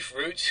safe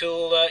route,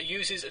 he'll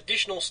use his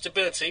additional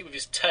stability with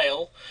his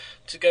tail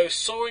to go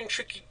soaring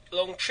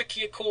along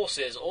trickier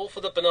courses, all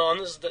for the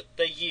bananas that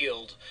they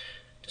yield.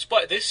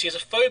 Despite this, he has a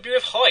phobia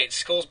of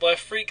heights caused by a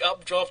freak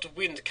updraft of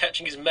wind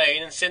catching his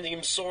mane and sending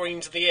him soaring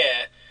into the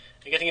air,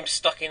 and getting him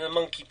stuck in a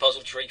monkey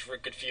puzzle tree for a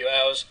good few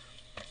hours.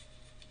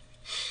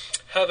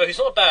 However, he's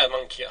not a bad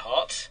monkey at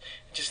heart,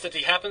 just that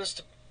he happens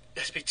to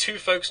be too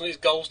focused on his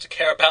goals to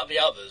care about the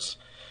others.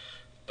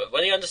 But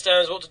when he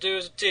understands what to do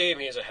as a team,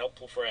 he is a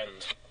helpful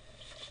friend.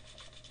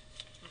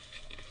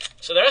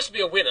 So there has to be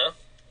a winner,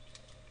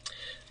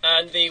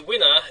 and the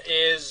winner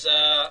is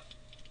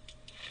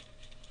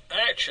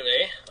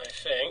actually, I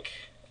think,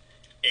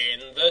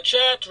 in the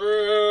chat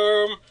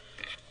room.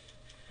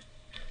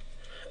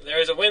 There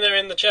is a winner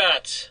in the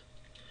chat.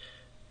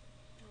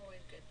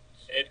 Always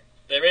good.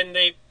 They're in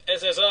the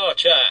SSR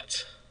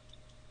chat.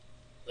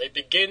 They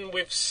begin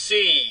with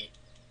C.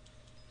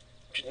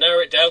 You should narrow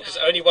it down because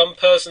only one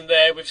person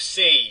there with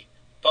C,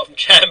 apart from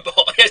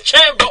Chambot. Yes,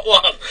 Chambot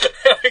won!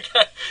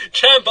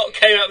 Chambot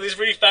came up with this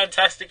really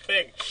fantastic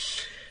thing.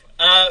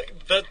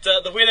 But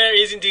the winner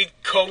is indeed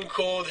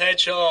Concord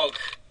Hedgehog.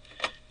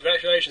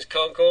 Congratulations,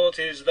 Concord,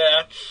 who's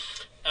there.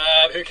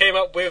 Who came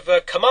up with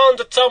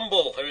Commander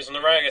Tumble, who is an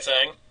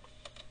orangutan.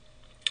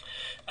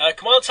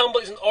 Commander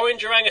Tumble is an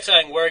orange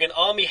orangutan wearing an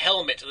army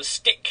helmet and a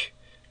stick.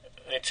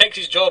 And it takes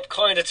his job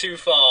kinda too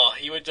far.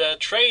 He would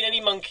train any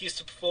monkeys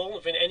to perform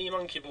within any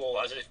monkey ball,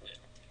 as if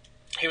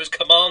he was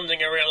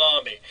commanding a real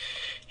army.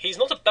 He's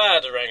not a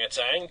bad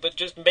orangutan, but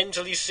just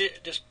mentally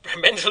serious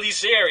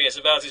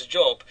about his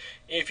job,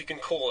 if you can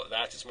call it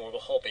that. It's more of a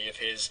hobby of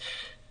his.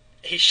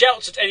 He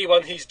shouts at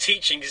anyone he's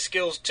teaching his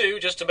skills to,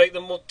 just to make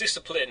them more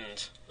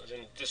disciplined. As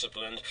in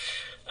disciplined.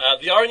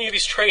 The irony of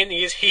his training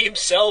is he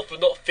himself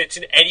would not fit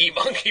in any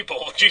monkey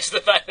ball due to the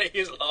fact that he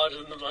is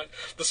larger than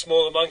the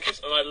smaller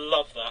monkeys, and I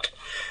love that.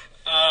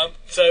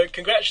 So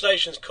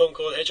congratulations,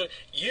 Concord Hedgehog.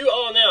 You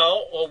are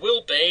now, or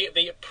will be,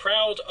 the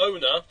proud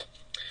owner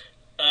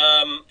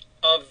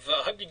of,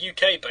 I hope you're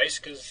UK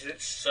based, because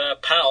it's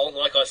PAL,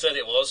 like I said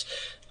it was,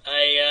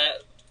 a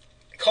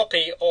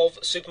copy of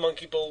Super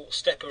Monkey Ball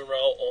Step and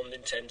Roll on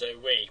Nintendo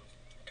Wii.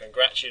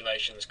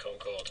 Congratulations,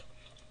 Concord.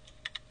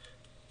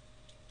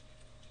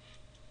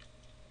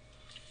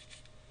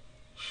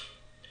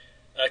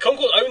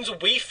 Concord owns a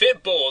Wii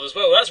Fit board as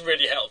well. That's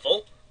really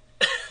helpful.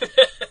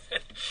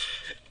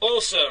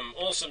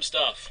 Awesome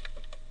stuff.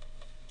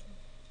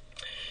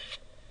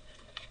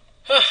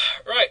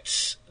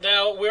 Right,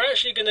 now we're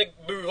actually going to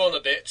move on a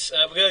bit.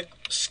 We're going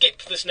to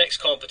skip this next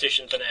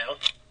competition for now.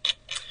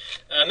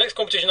 Next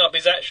competition up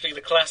is actually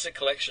the Classic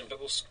Collection, but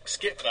we'll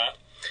skip that.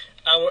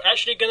 And we're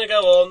actually going to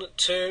go on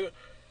to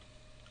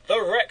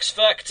the Rex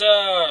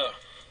Factor.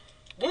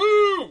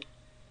 Woo!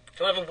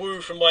 Can I have a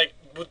woo from my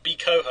would-be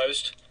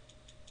co-host?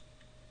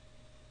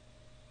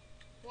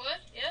 What?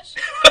 Yes?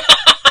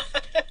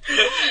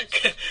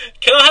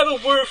 Can I have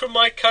a woo from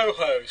my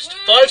co-host?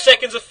 Woo! 5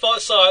 seconds of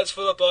silence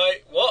followed by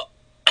what?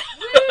 Woo!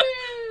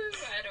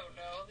 I don't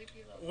know. Leave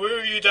me alone.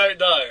 Woo, you don't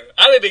know.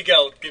 Anime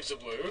Girl gives a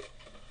woo.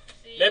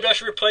 See? Maybe I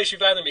should replace you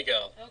with Anime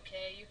Girl.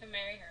 Okay, you can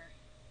marry her.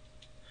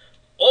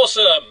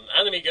 Awesome,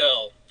 Anime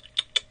Girl.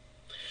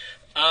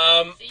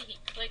 See, he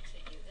clicks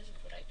at you. This is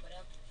what I put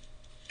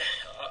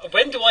up.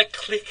 When do I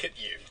click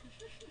at you?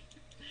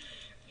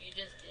 You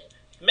just did.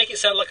 Make it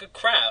sound like a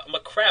crab. I'm a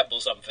crab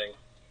or something.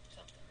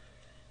 Something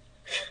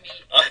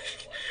like that. Or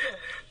me.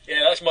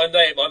 Yeah, that's my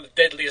name. I'm the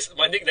deadliest.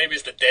 My nickname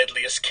is the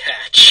Deadliest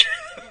Catch.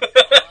 You're a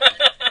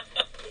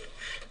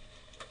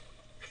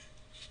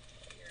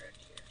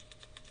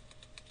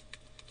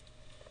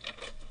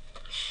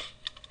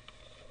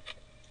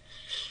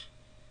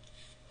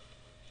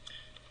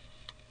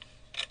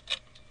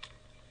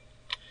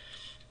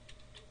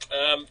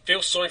dear.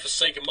 Feel sorry for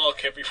Sega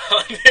Mark,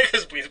 everyone,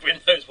 because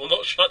Windows will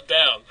not shut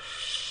down.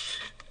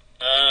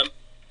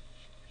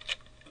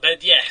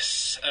 But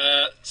yes,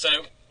 so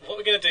what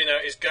we're going to do now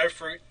is go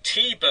through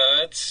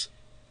T-Bird's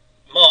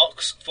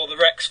marks for the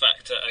Rex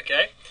Factor,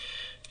 okay?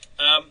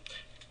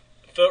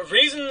 For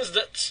reasons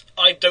that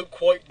I don't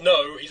quite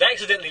know, he's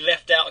accidentally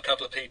left out a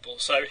couple of people,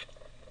 so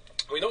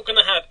we're not going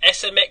to have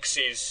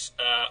SMX's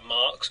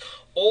marks,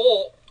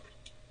 or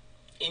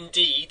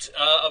indeed,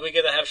 are we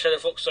going to have Shadow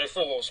Fox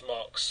 04's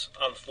marks?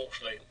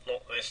 Unfortunately,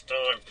 not this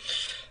time.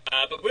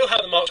 But we'll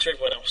have the marks for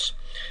everyone else.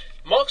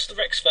 Marks the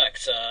Rex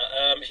Factor.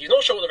 If you're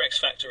not sure what the Rex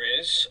Factor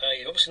is,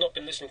 you've obviously not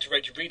been listening to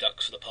Radio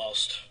Redux for the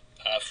past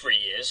 3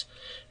 years.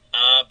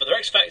 But the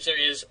Rex Factor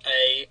is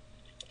a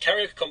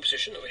karaoke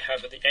competition that we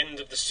have at the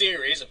end of the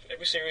series, of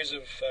every series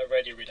of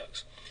Radio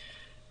Redux,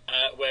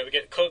 where we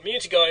get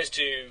community guys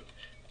to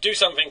do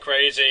something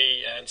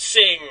crazy and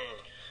sing.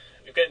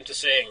 We get them to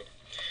sing.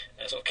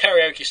 A sort of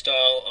karaoke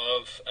style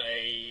of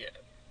a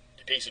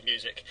piece of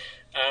music.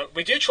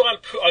 I do try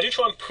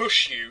and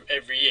push you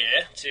every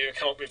year to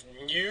come up with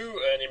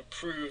new and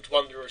improved,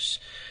 wondrous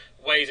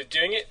ways of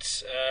doing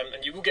it,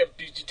 and you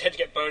tend to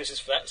get bonuses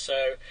for that.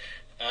 So,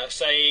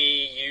 say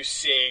you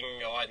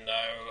sing,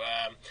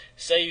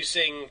 say you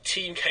sing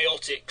Team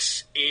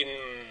Chaotix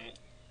in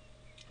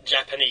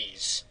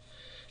Japanese.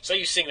 Say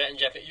you sing that in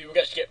Japanese, you will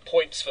actually get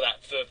points for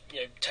that, for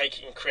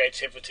taking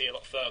creativity a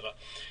lot further.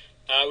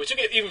 We took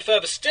it even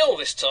further still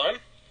this time,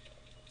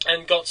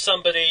 and got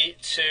somebody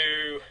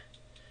to.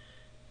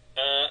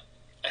 I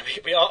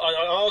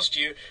asked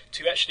you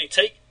to actually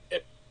take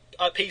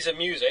a piece of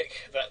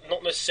music that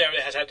not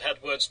necessarily has had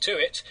words to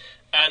it,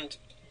 and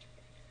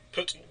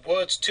put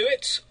words to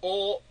it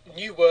or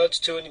new words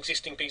to an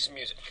existing piece of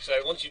music. So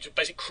I want you to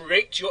basically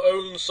create your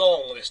own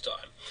song this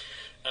time.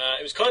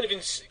 It was kind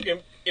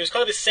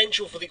of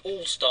essential for the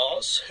All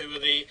Stars, who are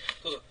the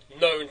sort of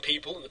known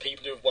people and the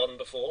people who have won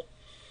before.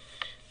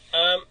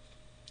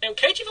 And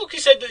Katie Foxy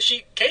said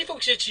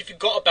she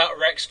forgot about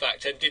Rex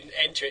Factor and didn't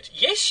enter it.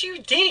 Yes, you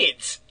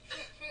did.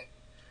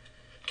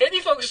 Katie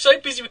Fox is so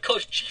busy with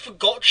college, she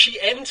forgot she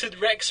entered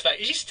Rex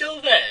Factor. Is she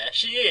still there?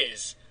 She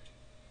is.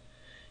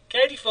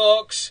 Katie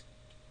Fox,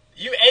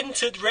 you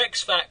entered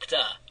Rex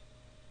Factor,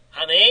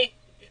 honey.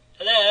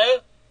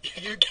 Hello.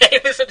 You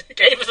gave us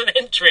an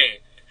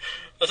entry.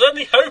 I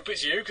certainly hope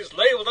it's you, because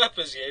labelled up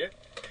as you.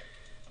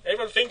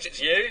 Everyone thinks it's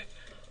you.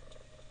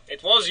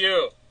 It was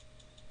you.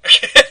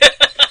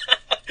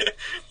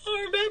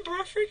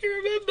 I freaking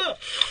remember.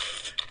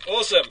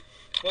 Awesome.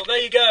 Well,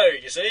 there you go,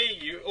 you see.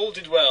 You all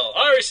did well.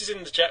 Iris is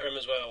in the chat room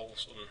as well.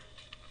 Awesome.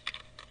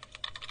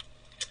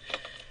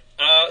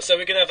 So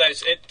we're going to have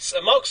those. It's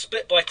a mark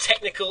split by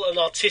technical and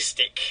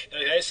artistic.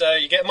 Okay, so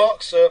you get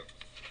marks for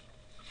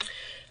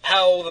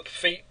how the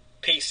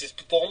piece is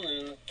performed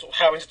and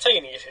how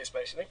entertaining it is,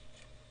 basically.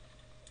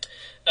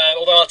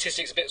 Although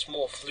artistic is a bit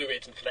more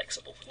fluid and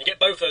flexible. You get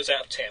both those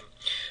out of 10.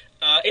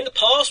 In the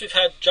past, we've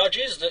had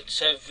judges that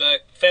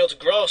have failed to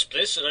grasp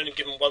this and only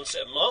given one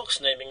set of marks,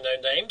 naming no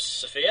names,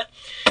 Sophia.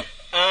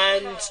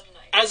 And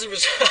as a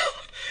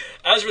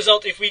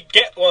result, if we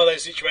get one of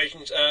those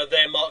situations,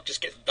 their mark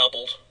just gets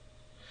doubled.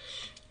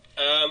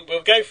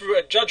 We'll go through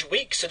a judge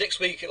week, so next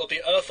week it'll be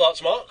Earth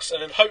Art's marks,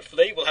 and then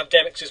hopefully we'll have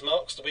Demix's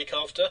marks the week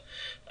after,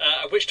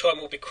 at which time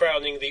we'll be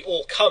crowning the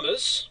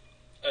all-comers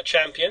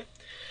champion.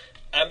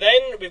 And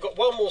then we've got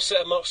one more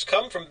set of marks to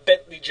come from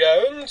Bentley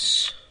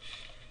Jones.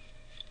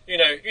 You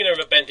know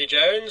Bentley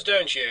Jones,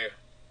 don't you?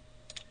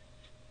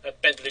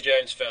 That Bentley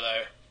Jones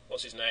fellow.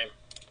 What's his name?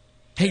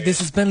 Hey, this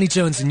is Bentley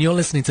Jones, and you're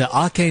listening to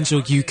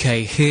Archangel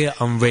UK here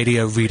on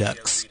Radio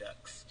Redux.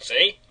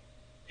 See?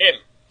 Him.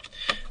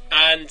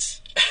 And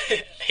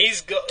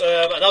he's got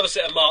another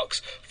set of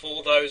marks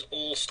for those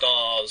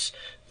All-Stars.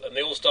 And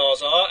the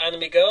All-Stars are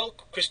Anime Girl,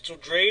 Crystal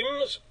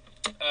Dreams,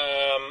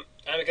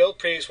 Anime Girl,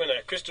 previous winner.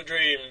 Crystal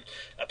Dream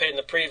appeared in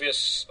the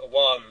previous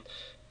one.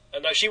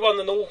 No, she won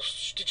the All...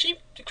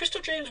 Did Crystal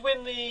Dreams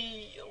win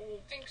the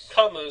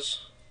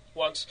All-Comers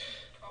once?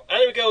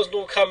 Anime Girl's an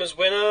All-Comers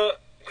winner.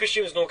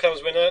 Christian is an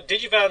All-Comers winner.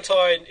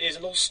 DigiValentine is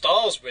an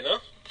All-Stars winner.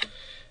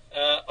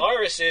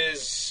 Iris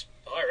is...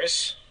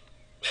 Iris?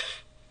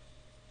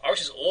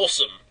 Iris is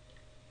awesome.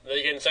 Then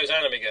again, so's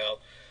Anime Girl.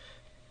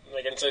 And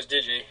again, so's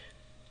Digi.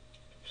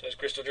 So's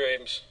Crystal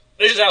Dreams.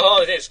 This is how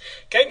hard it is.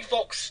 Katie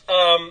Fox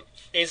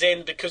is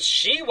in because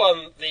she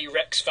won the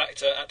Rex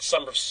Factor at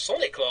Summer of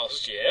Sonic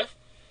last year.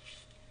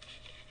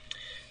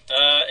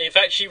 In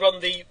fact, she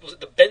won the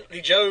Bentley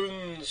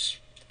Jones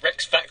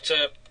Rex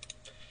Factor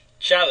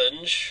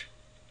Challenge.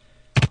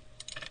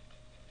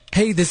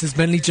 Hey, this is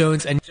Bentley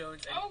Jones, and...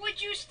 Oh,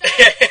 would you stop?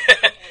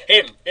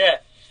 Him, yeah.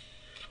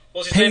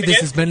 What's his name again? Hey,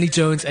 this is Bentley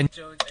Jones, and...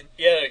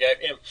 Yeah, there we go,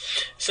 him.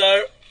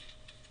 So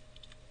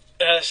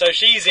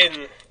she's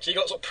in... She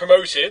got sort of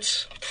promoted.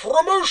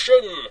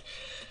 Promotion!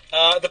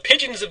 The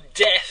Pigeons of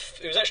Death.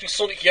 It was actually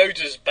Sonic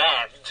Yoda's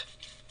band.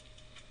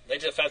 They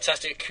did a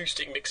fantastic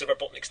acoustic mix of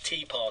Robotnik's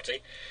Tea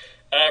Party.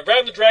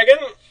 Ram the Dragon,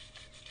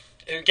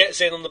 who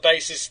gets in on the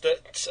basis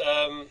that,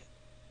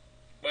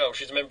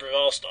 she's a member of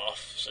our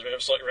staff, so a member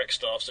of Sonic Rex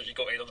staff, so she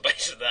got in on the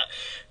basis of that.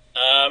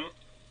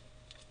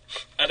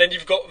 And then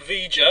you've got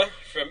Vija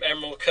from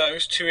Emerald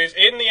Coast, who is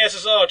in the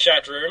SSR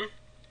chat room.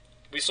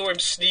 We saw him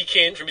sneak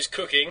in from his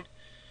cooking.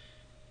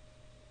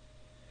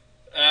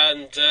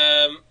 And,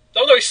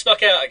 he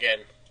snuck out again.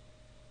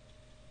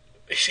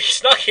 He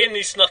snuck in,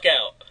 he snuck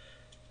out.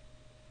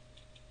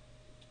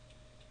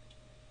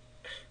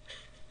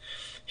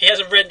 He has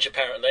a wrench,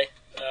 apparently.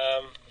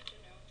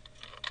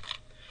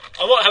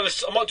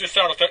 I might do a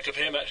sound effect of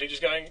him, actually,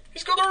 just going,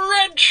 he's got a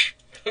wrench!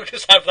 We'll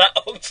just have that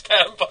on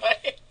standby.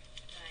 Nice.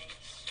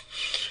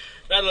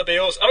 That'll be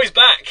awesome. Oh, he's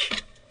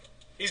back!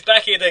 He's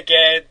back in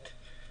again.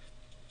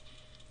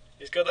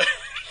 He's got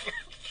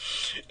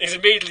he's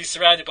immediately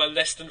surrounded by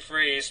less than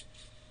threes.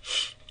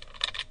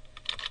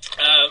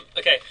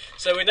 Okay,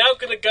 so we're now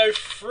going to go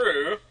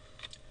through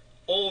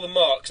all the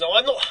marks. Now,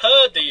 I've not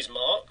heard these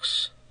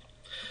marks,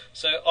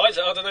 so I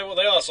don't know what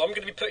they are, so I'm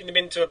going to be putting them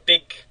into a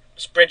big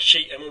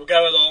spreadsheet, and we'll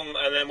go along,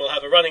 and then we'll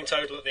have a running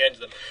total at the end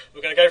of them.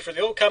 We're going to go through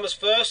the all-comers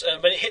first,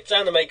 and when it hits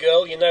Anime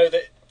Girl, you know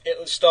that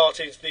it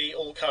started the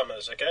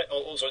all-comers, okay?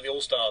 Also the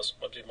all-stars.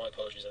 My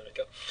apologies, Anime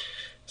Girl.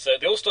 So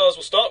the all-stars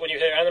will start when you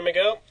hear Anime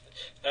Girl.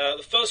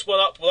 The first one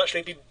up will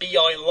actually be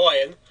B.I.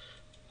 Lion,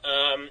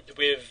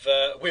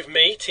 with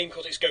me, Team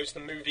Cortex Go to the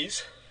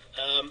Movies.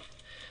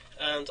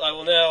 And I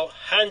will now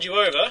hand you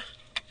over,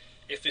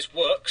 if this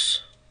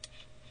works,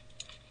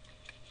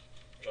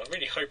 which I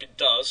really hope it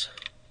does.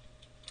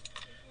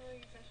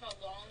 How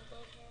long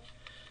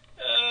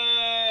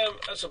ago?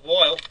 That's a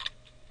while.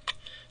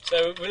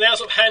 So we're now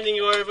sort of handing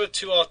you over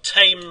to our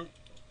tame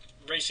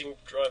racing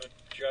driver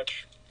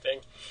judge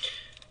thing.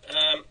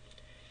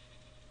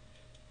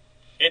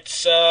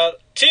 It's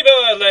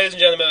T-Bird, ladies and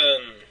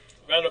gentlemen.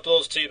 Round of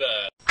applause,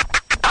 T-Bird.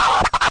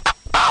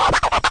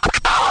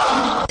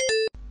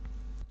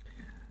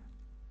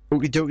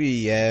 Okie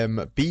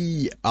dokie,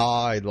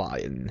 B.I.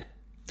 Lion.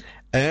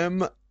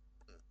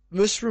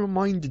 This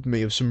reminded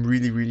me of some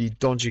really, really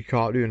dodgy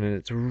cartoon, and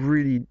it's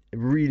really,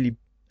 really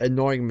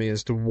annoying me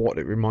as to what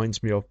it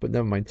reminds me of, but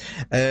never mind.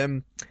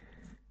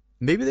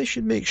 Maybe they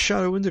should make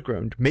Shadow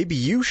Underground. Maybe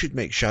you should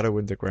make Shadow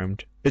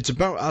Underground. It's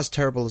about as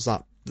terrible as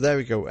that. There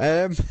we go.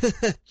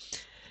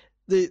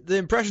 The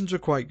impressions were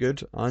quite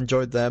good. I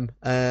enjoyed them.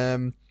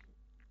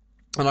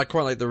 And I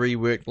quite like the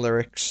reworked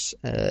lyrics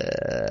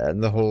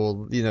and the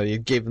whole, you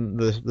gave them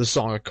the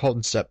song a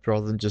concept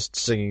rather than just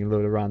singing a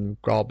load of random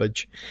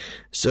garbage.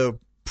 So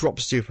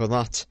props to you for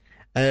that.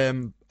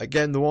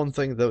 Again, the one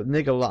thing, the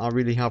niggle that I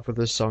really have with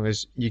this song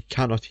is you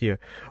cannot hear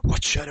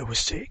what Shadow was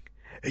saying.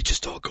 It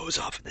just all goes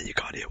off and then you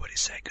can't hear what he's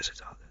saying.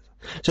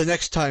 So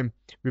next time,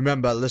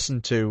 remember,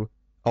 listen to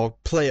or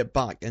play it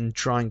back and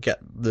try and get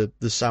the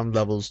sound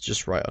levels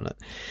just right on it.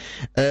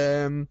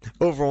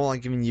 Overall, I'm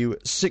giving you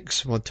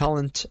 6 for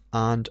talent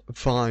and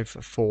 5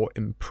 for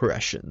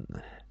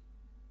impression.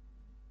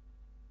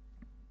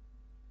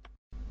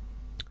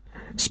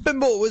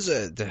 Spinball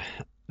Wizard.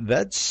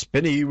 That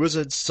spinny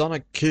wizard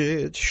Sonic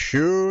Kid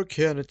sure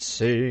cannot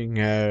sing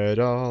at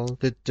all.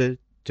 No,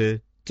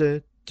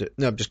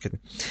 I'm just kidding.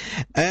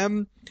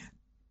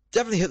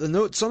 Definitely hit the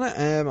notes on it.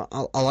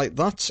 I like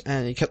that,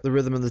 and he kept the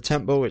rhythm and the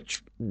tempo,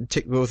 which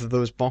ticked both of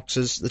those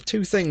boxes. The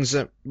two things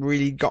that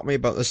really got me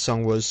about this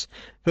song was,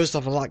 first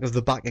off, a lack of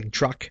the backing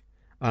track,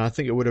 and I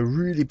think it would have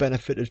really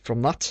benefited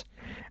from that.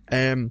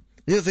 The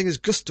other thing is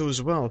gusto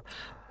as well.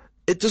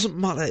 It doesn't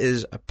matter, it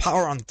is a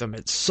power anthem,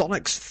 it's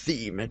Sonic's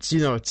theme, it's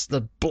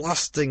the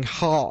blasting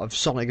heart of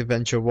Sonic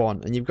Adventure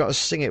 1, and you've got to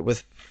sing it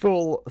with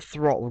full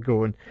throttle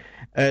going,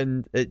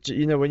 and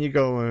when you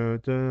go,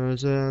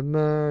 doesn't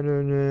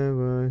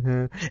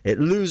matter, it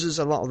loses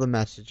a lot of the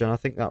message, and I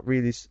think that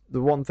really, the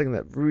one thing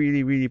that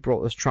really, really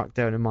brought this track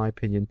down, in my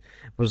opinion,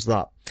 was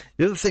that.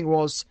 The other thing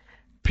was,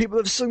 people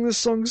have sung this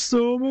song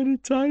so many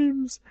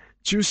times.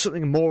 Choose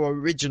something more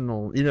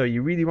original.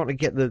 You really want to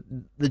get the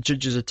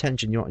judge's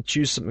attention. You want to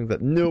choose something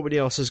that nobody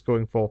else is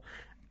going for.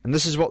 And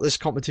this is what this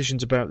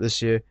competition's about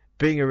this year,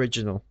 being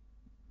original.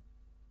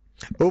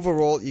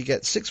 Overall, you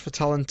get 6 for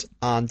talent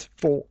and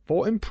 4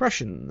 for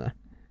impression.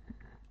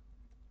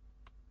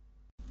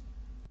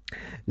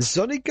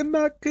 Sonic and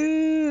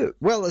Maka.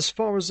 Well, as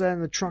far as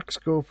the tracks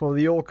go for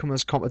the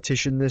all-comers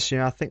competition this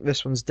year, I think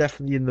this one's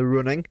definitely in the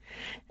running.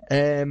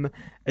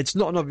 It's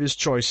not an obvious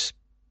choice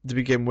to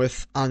begin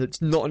with, and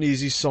it's not an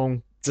easy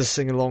song to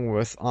sing along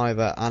with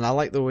either, and I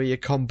like the way you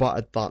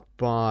combated that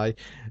by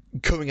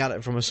coming at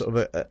it from a sort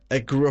of a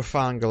gruff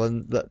angle,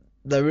 and that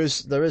there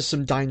is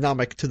some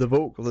dynamic to the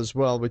vocal as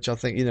well, which I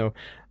think,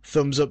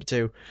 thumbs up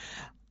to.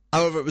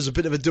 However, it was a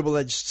bit of a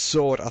double-edged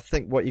sword. I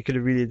think what you could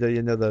have really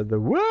done,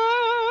 the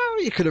whoa,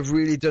 you could have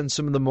really done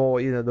some of the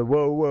more, the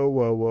whoa, whoa,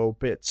 whoa, whoa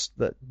bits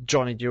that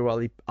Johnny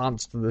Duelli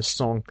adds to this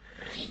song.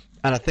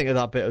 And I think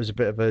that bit was a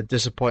bit of a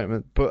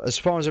disappointment. But as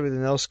far as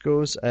everything else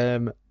goes,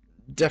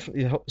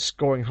 definitely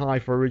scoring high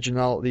for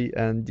originality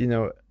and,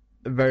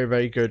 very,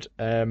 very good.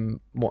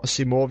 Want to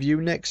see more of you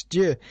next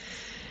year.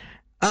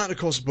 And, of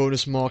course, a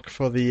bonus mark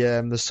for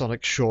the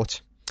Sonic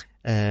short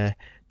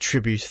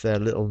tribute, their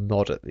little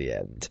nod at the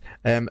end.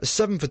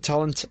 7 for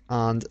talent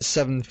and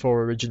 7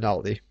 for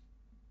originality.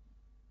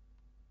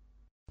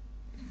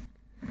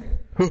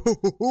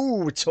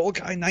 Tall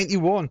Guy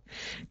 91.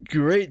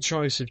 Great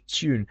choice of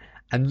tune.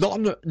 And not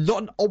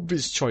an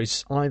obvious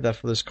choice either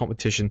for this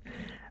competition.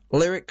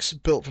 Lyrics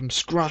built from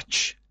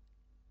scratch.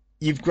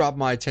 You've grabbed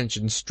my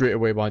attention straight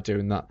away by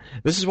doing that.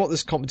 This is what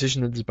this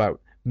competition is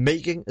about.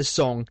 Making a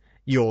song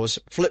yours,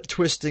 flip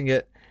twisting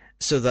it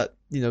so that,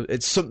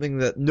 it's something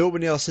that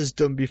nobody else has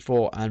done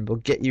before and will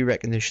get you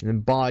recognition.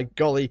 And by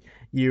golly,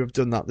 you have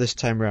done that this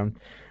time round.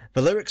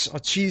 The lyrics are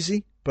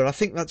cheesy, but I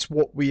think that's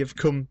what we have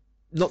come,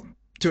 not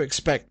to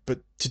expect, but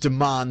to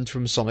demand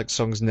from Sonic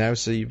songs now.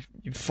 So you've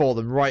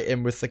fallen right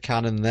in with the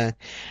canon there,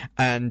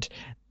 and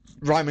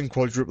rhyming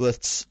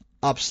quadruplets,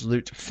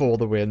 absolute for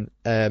the win.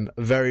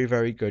 Very,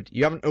 very good.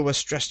 You haven't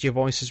overstressed your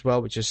voice as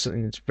well, which is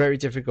something that's very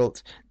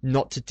difficult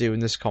not to do in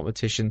this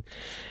competition.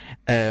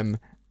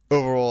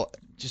 Overall,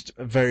 just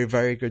a very,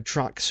 very good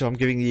track. So I'm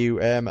giving you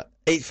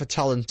 8 for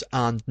talent,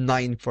 and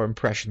 9 for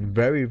impression.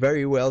 Very,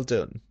 very well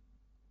done.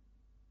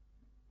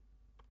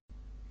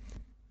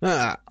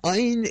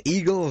 Ein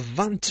Eagle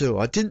Vanto.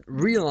 I didn't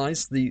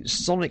realise the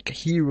Sonic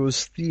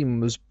Heroes theme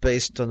was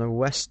based on a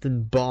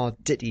Western bar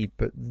ditty,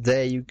 but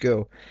there you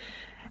go.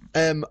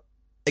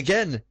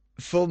 Again,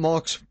 full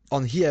marks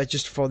on here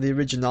just for the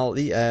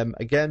originality.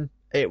 Again,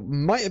 it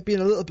might have been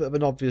a little bit of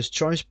an obvious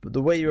choice, but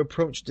the way you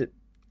approached it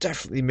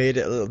definitely made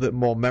it a little bit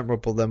more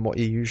memorable than what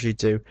you usually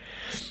do.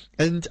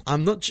 And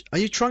are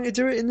you trying to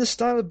do it in the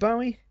style of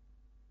Bowie?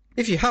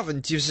 If you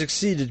haven't, you've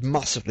succeeded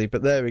massively,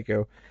 but there we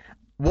go.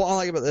 What I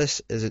like about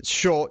this is it's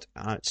short,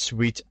 and it's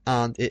sweet,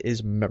 and it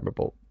is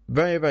memorable.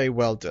 Very, very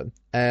well done.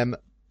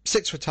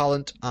 6 for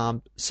talent,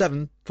 and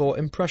 7 for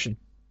impression.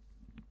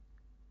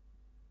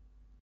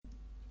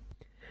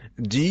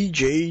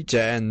 DJ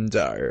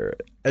Tender.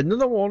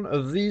 Another one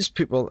of these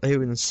people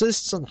who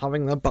insists on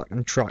having their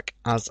backing track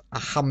as a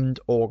Hammond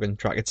organ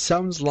track. It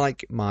sounds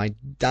like my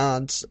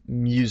dad's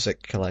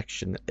music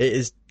collection. It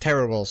is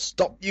terrible.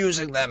 Stop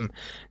using them.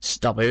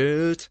 Stop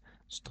it.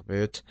 Stop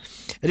it.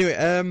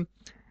 Anyway,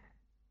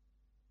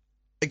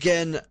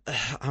 again,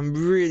 I'm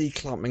really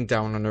clamping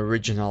down on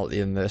originality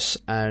in this,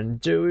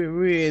 and do we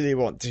really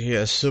want to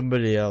hear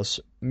somebody else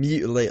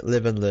mutilate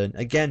Live and Learn?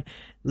 Again,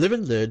 Live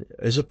and Learn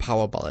is a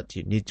power ballad.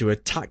 You need to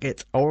attack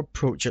it or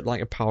approach it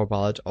like a power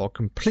ballad, or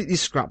completely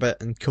scrap it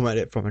and come at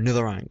it from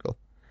another angle.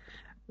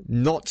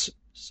 Not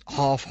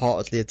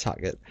half-heartedly attack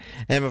it.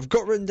 I've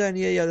got written down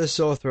here you had a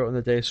sore throat on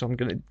the day, so I'm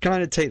going to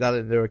kind of take that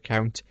into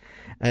account.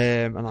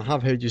 And I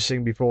have heard you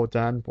sing before,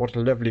 Dan. What a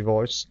lovely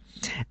voice.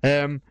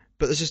 But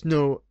there's just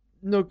no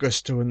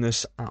gusto in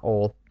this at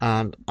all,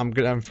 and I'm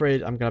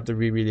afraid I'm gonna have to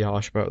be really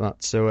harsh about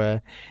that. So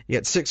you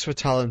get 6 for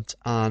talent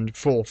and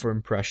 4 for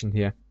impression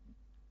here.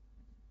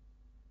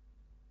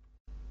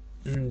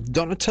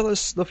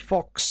 Donatellis the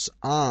Fox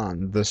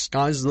and The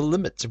Sky's the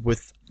Limit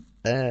with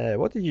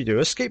what did you do?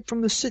 Escape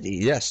from the City.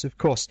 Yes, of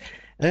course.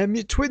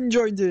 Your twin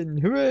joined in.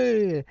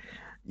 Hooray!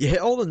 You hit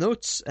all the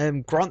notes.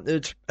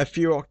 Granted, a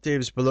few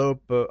octaves below,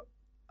 but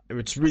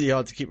it's really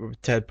hard to keep up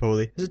with Ted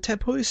Poley. Is it Ted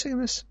Poley singing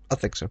this? I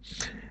think so.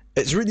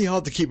 It's really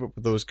hard to keep up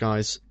with those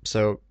guys.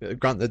 So,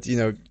 granted,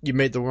 you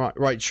made the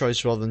right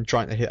choice rather than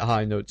trying to hit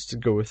high notes to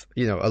go with,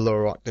 a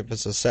lower octave,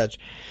 as I said.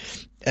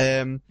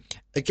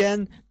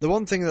 Again, the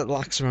one thing that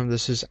lacks around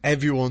this is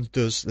everyone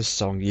does this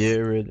song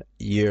year in,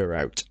 year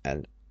out,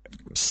 and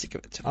I'm sick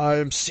of it.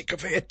 I'm sick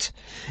of it.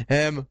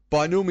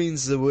 By no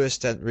means the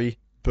worst entry,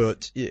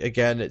 but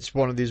again, it's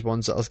one of these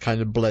ones that'll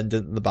kind of blend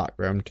into the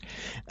background.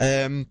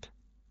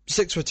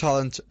 6 for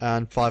talent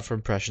and 5 for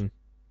impression.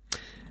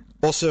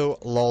 Also,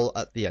 lol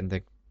at the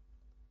ending.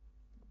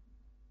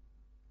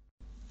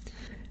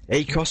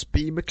 Akos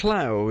B.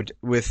 McLeod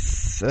with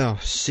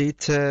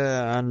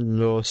Sita and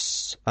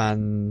Los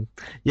and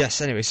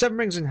yes. Anyway, 7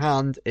 Rings in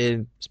Hand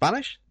in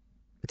Spanish,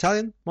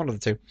 Italian, one of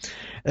the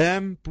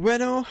two.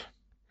 Bueno,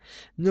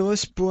 no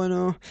es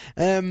bueno.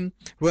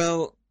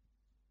 Well,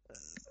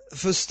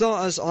 for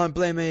starters, I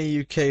blame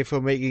AUK for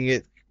making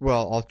it.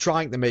 Well, or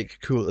trying to make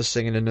it cool to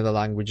sing in another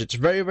language. It's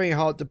very, very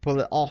hard to pull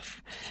it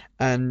off,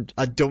 and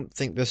I don't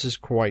think this has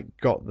quite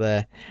got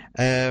there.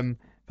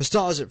 For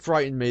starters, it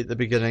frightened me at the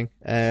beginning.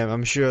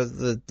 I'm sure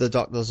the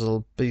doctors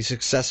will be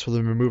successful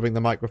in removing the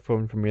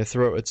microphone from your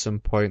throat at some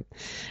point.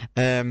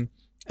 And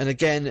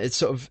again, it's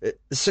sort of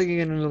singing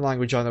in another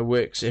language either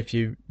works if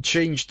you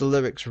change the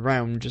lyrics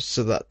around just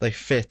so that they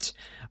fit,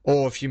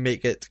 or if you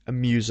make it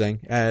amusing.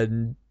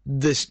 And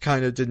this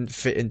kind of didn't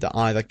fit into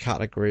either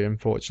category,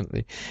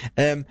 unfortunately.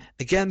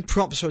 Again,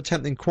 props for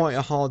attempting quite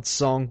a hard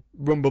song.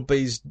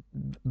 Rumblebee's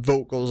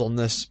vocals on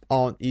this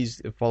aren't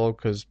easy to follow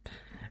because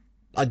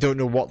I don't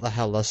know what the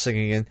hell they're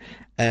singing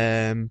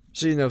in.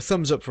 So,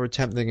 thumbs up for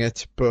attempting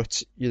it,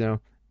 but, if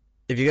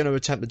you're going to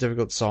attempt a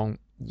difficult song,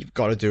 you've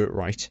got to do it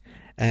right.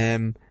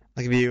 I'll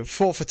give you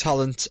 4 for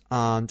talent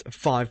and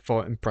 5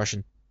 for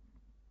impression.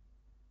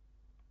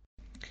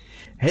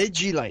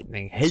 Hedgy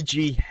Lightning.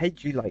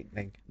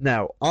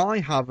 Now, I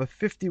have a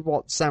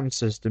 50-watt sound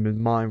system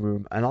in my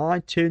room, and I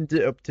turned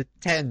it up to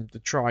 10 to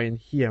try and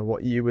hear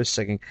what you were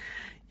singing.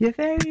 You're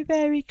very,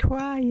 very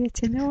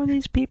quiet, and all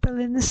these people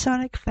in the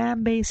Sonic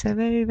fan base are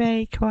very,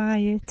 very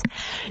quiet.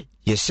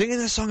 You're singing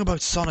a song about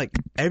Sonic.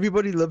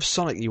 Everybody loves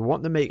Sonic. You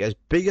want to make as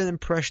big an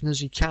impression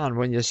as you can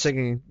when you're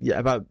singing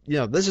about,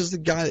 this is the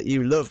guy that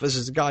you love. This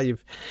is the guy you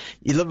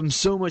love him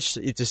so much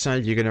that you've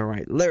decided you're going to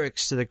write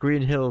lyrics to the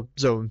Green Hill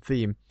Zone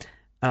theme.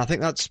 And I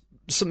think that's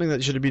something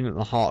that should have been at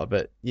the heart of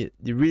it. You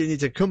really need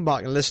to come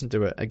back and listen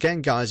to it.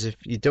 Again, guys, if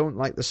you don't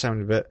like the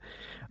sound of it,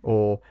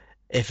 or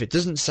if it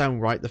doesn't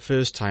sound right the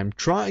first time,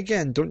 try it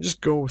again. Don't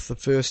just go with the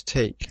first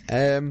take.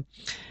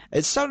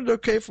 It sounded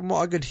okay from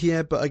what I could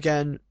hear, but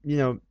again,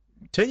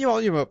 turn your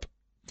volume up.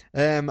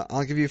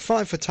 I'll give you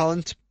 5 for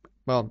talent.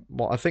 Well,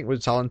 what I think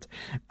was talent.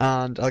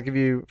 And I'll give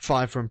you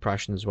 5 for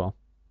impression as well.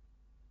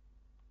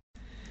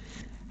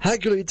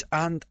 Hagrid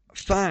and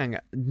Fang.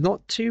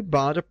 Not too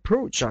bad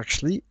approach,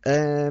 actually.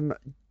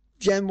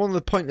 again, one of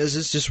the pointers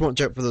is just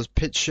watch out for those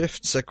pitch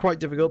shifts. They're quite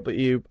difficult, but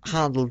you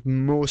handled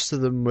most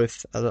of them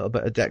with a little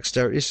bit of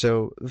dexterity,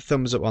 so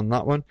thumbs up on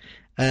that one.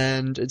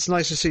 And it's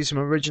nice to see some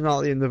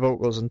originality in the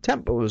vocals and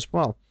tempo as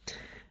well.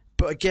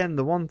 But again,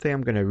 the one thing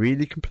I'm going to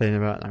really complain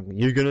about, and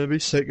you're going to be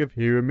sick of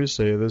hearing me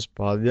say this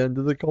by the end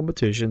of the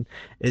competition,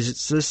 is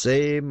it's the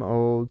same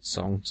old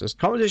songs. This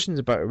competition's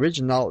about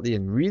originality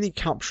and really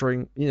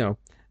capturing,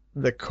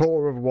 the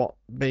core of what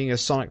being a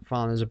Sonic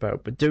fan is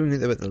about, but doing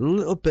it with a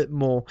little bit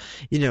more,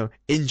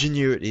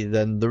 ingenuity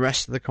than the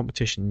rest of the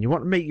competition. You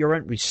want to make your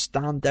entry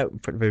stand out in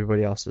front of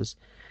everybody else's.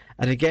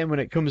 And again, when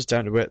it comes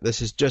down to it,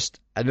 this is just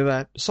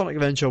another Sonic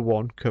Adventure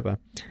 1 cover.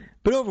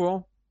 But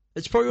overall,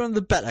 it's probably one of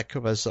the better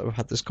covers that we've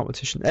had this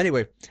competition.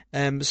 Anyway,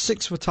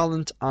 6 for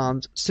talent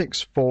and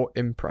 6 for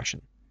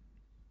impression.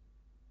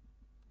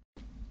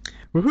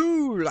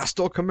 Woohoo! Last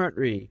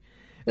documentary.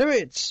 Anyway,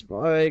 it's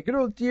good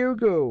old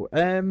Diogo.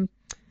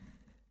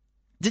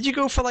 Did you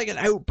go for like an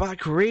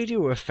Outback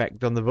Radio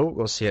effect on the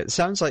vocals here? It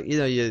sounds like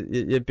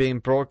you're being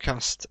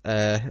broadcast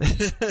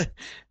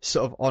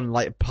sort of on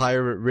like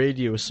pirate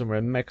radio somewhere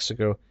in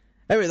Mexico.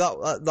 Anyway,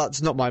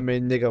 that's not my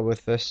main niggle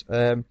with this.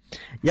 You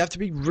have to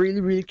be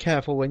really, really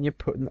careful when you're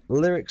putting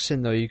lyrics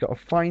in, though. You've got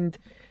to find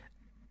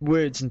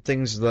words and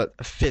things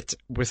that fit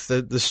with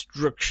the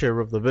structure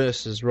of the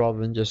verses rather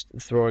than just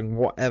throwing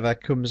whatever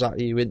comes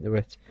at you into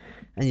it.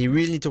 And you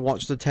really need to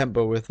watch the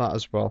tempo with that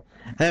as well.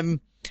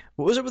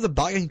 What was it with the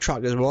backing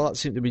track as well? That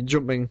seemed to be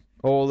jumping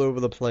all over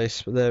the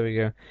place, but there we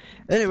go.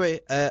 Anyway,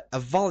 a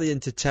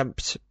valiant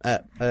attempt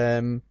at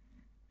an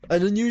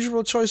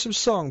unusual choice of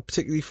song,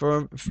 particularly for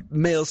a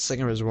male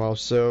singer as well.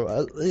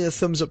 So,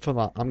 thumbs up for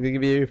that. I'm going to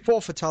give you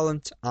 4 for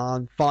talent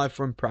and 5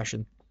 for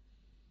impression.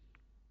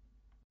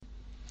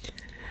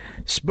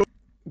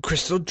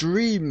 Crystal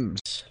Dreams.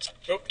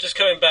 Oh, just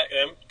coming back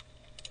then.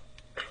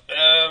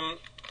 I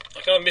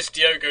kind of missed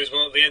Diogo's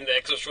one at the end there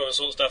because I was trying to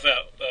sort stuff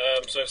out.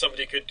 So if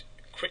somebody could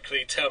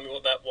quickly tell me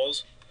what that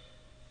was.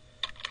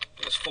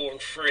 It was 4 and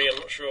 3, I'm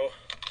not sure.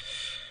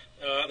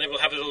 And then we'll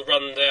have a little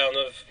rundown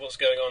of what's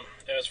going on.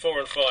 It was 4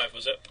 and 5,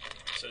 was it?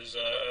 Says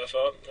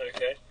Earthart.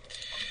 Okay.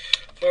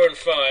 4 and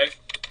 5.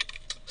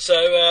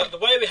 So the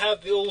way we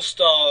have the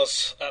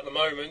All-Stars at the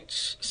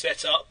moment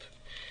set up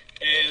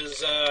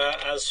is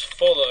as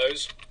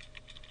follows.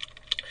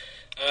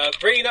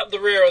 Bringing up the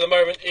rear at the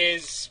moment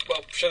is,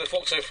 well, Shadow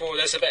Fox 04,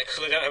 there's a bet because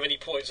they don't have any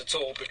points at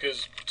all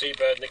because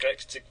T-Bird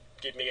neglected to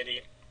give me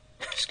any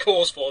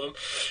scores for them.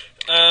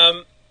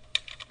 And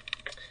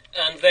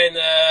then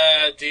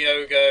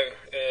Diogo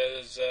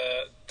is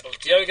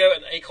Diogo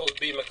and Akos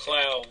B.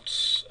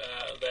 McLeod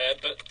there,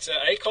 but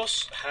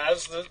Akos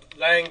has the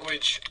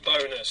language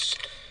bonus,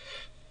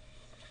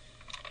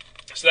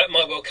 so that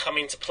might well come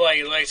into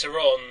play later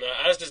on.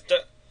 As does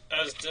not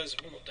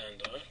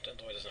Dandai.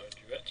 Dandai doesn't have a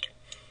duet.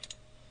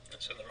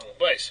 That's in the wrong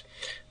place.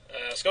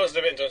 Sky's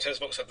Limit and Donatello's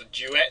Box have the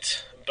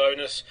duet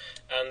bonus,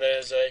 and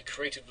there's a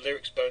creative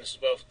lyrics bonus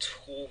as well for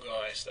Tall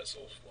Guys. That's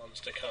all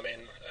ones to come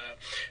in.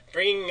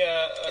 Bringing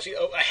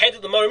ahead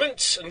at the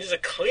moment, and this is a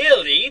clear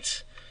lead.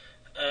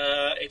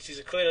 It is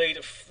a clear lead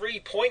of 3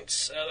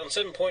 points. On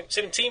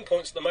 17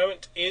 points at the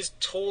moment is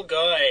Tall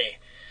Guy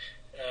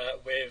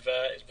with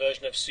his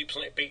version of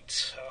Supersonic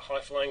Beat, High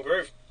Flying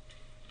Groove.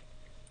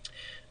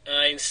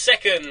 In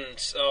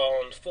second,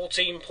 on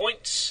 14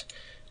 points,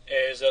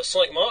 is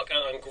Sonic Mark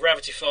and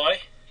Gravitify.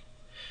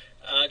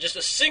 Just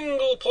a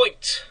single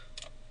point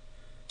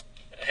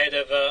ahead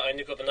of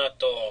Inigo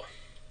Bernardo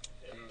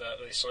in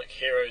the Sonic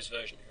Heroes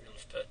version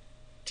of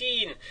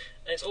 13. And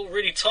it's all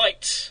really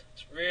tight.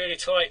 It's really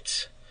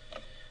tight.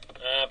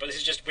 But this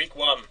is just week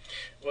 1.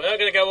 We're now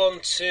going to go on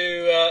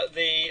to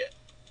the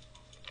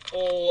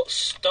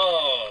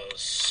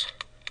All-Stars.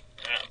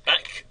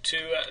 Back to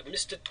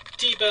Mr.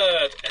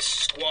 T-Bird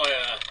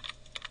Esquire.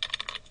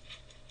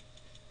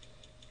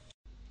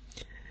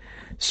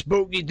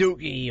 Spooky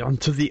dooky,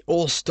 onto the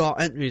All-Star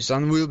entries,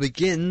 and we'll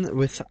begin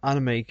with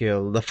Anime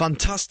Girl. The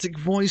fantastic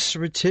voice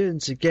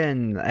returns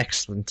again.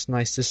 Excellent.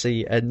 Nice to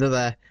see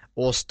another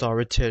All-Star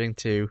returning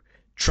to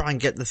try and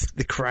get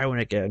the crown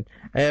again.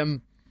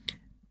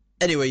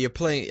 Anyway, you're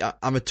playing.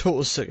 I'm a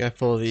total sucker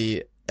for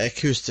the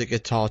acoustic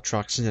guitar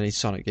tracks in any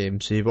Sonic game,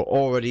 so you've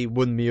already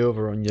won me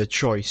over on your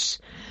choice.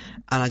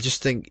 And I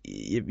just think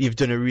you've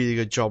done a really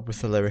good job with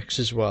the lyrics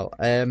as well.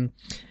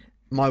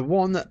 My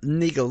one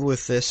niggle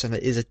with this, and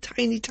it is a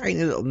tiny,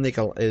 tiny little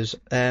niggle, is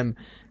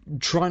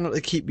try not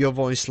to keep your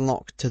voice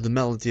locked to the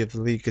melody of the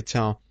lead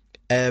guitar.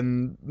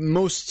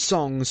 Most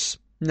songs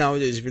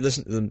nowadays, if you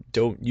listen to them,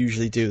 don't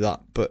usually do that,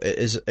 but it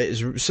is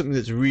something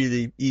that's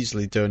really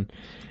easily done.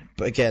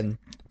 But again,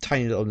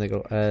 tiny little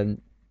niggle.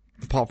 And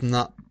apart from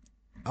that,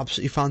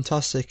 absolutely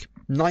fantastic.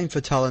 9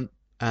 for talent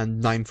and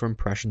 9 for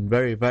impression.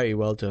 Very, very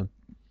well done.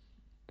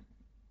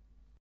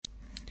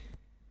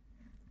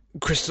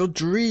 Crystal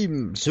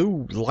Dreams.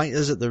 Ooh,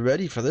 lighters at the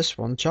ready for this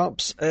one,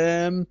 chaps.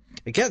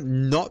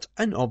 Again, not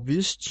an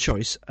obvious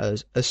choice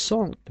as a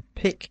song to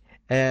pick.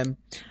 I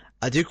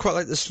do quite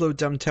like the slowed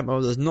down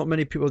tempo. There's not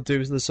many people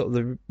do the sort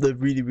of the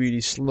really,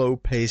 really slow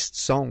paced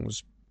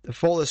songs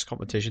for this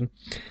competition.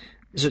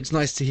 So it's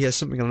nice to hear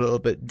something a little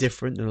bit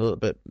different and a little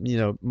bit,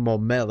 more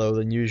mellow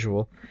than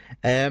usual.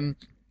 And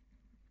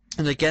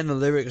again, the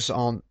lyrics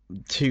aren't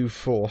too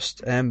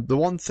forced. The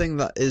one thing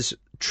that is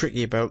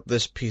tricky about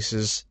this piece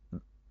is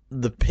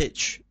the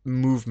pitch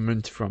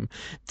movement from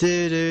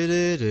and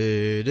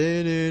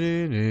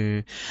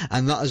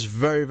that is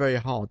very, very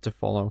hard to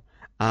follow.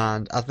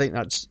 And I think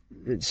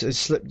it's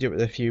slipped you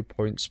with a few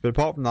points, but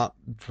apart from that,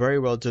 very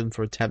well done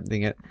for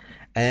attempting it.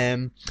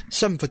 7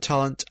 for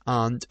talent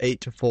and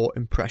 8 for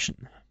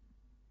impression.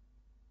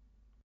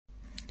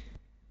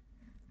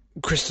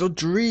 Crystal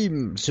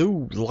Dreams.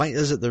 Ooh,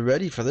 lighters at the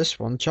ready for this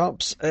one,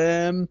 chaps.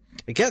 Again,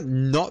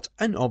 not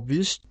an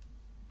obvious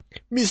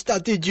Mr.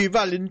 Digi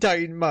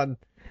Valentine, man.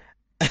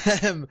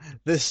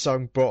 This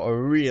song brought a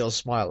real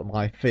smile to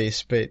my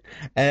face, but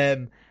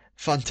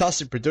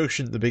fantastic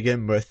production to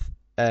begin with.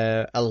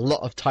 A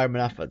lot of time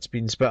and effort's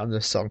been spent on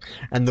this song,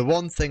 and the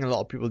one thing a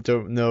lot of people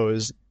don't know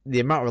is the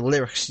amount of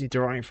lyrics you need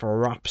to write for a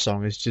rap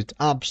song is just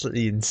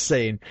absolutely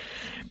insane.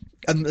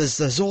 And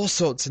there's all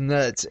sorts in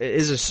there. It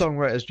is a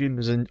songwriter's dream.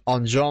 There's an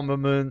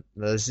enjambment.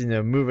 There's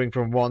moving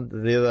from one to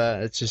the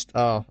other. It's just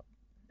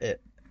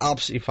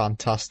absolutely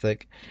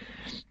fantastic,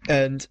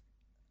 and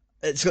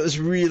it's got this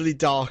really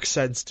dark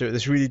sense to it,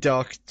 this really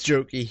dark,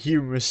 jokey,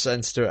 humorous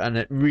sense to it, and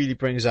it really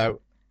brings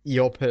out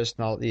your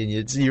personality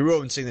and your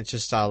own signature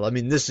style. I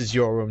mean, this is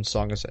your own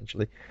song,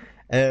 essentially.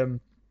 The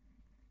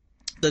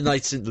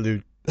Night's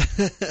Interlude,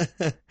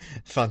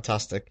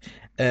 fantastic.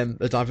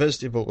 The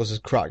diversity of vocals is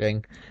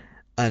cracking,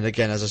 and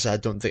again, as I said, I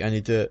don't think I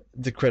need to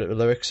credit the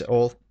lyrics at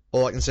all.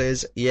 All I can say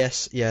is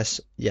yes, yes,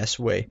 yes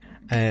way.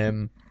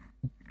 10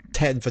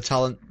 for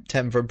talent,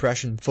 10 for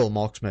impression, full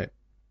marks, mate.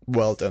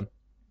 Well done.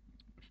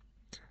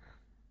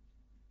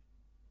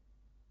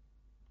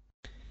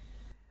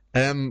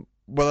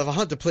 Well, if I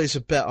had to place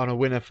a bet on a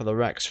winner for the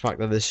Rex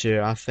Factor this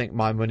year, I think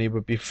my money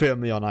would be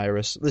firmly on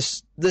Iris.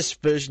 This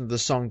version of the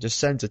song just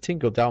sends a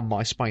tingle down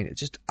my spine. It's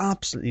just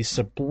absolutely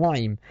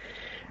sublime.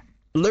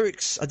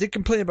 Lyrics, I did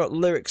complain about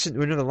lyrics into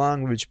another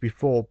language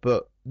before,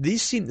 but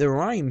these seem to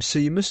rhyme, so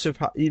you must have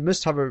had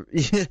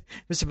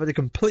to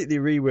completely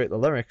rework the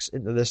lyrics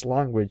into this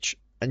language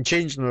and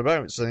change them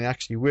about so they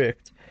actually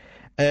worked.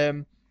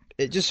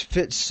 It just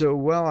fits so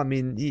well. I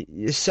mean,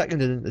 you're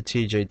seconded into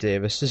TJ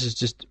Davis. This is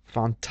just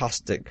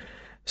fantastic.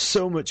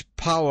 So much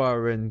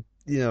power and,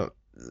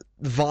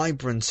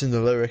 vibrance in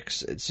the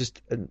lyrics. It's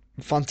just a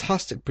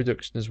fantastic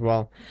production as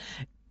well.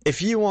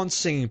 If you want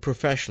singing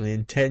professionally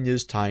in 10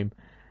 years' time,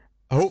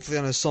 hopefully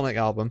on a Sonic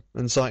album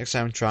and Sonic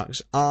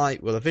soundtracks, I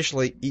will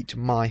officially eat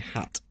my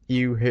hat.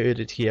 You heard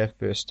it here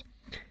first.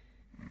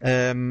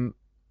 No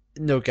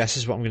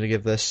guesses what I'm going to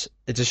give this.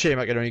 It's a shame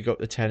I can only go up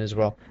to 10 as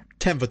well.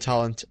 10 for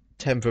talent,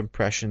 10 for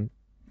impression.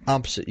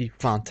 Absolutely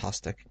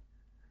fantastic.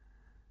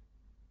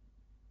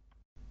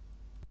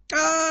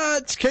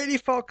 It's Katie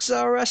Fox,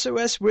 our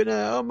SOS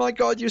winner. Oh my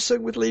god, you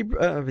sung with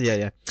Libra.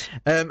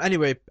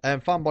 Anyway,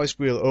 Fanboy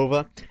Squeal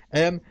over.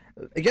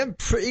 Again,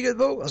 pretty good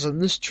vocals on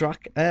this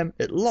track.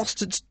 It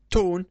lost its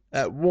tone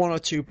at 1 or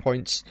 2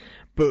 points,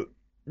 but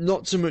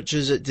not so much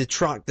as it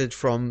detracted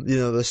from,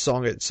 the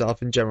song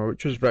itself in general,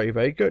 which was very,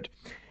 very good.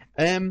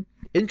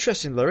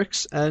 Interesting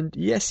lyrics, and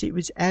yes, it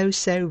was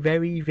also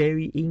very,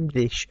 very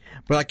English.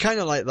 But I kind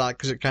of like that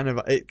because it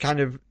kind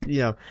of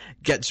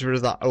gets rid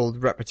of that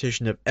old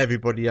repetition of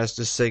everybody has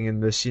to sing in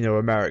this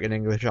American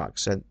English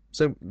accent.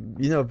 So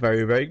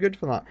very, very good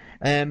for that.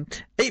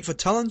 8 for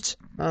talent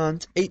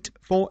and 8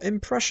 for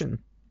impression.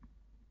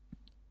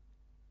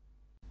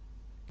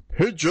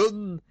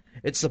 Pigeon,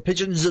 it's the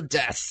Pigeons of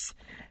Death,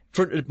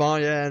 fronted by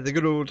the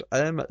good old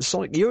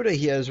Sonic Yoda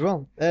here as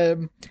well. A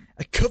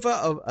cover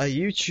of a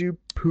YouTube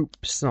poop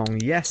song.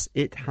 Yes,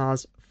 it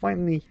has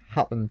finally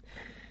happened.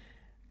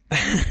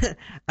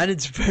 And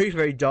it's very,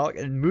 very dark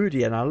and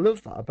moody, and I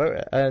love that about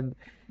it. And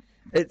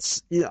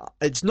it's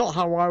not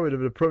how I would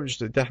have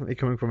approached it, definitely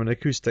coming from an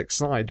acoustic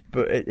side,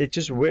 but it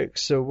just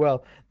works so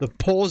well. The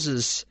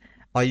pauses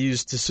are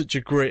used to such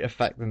a great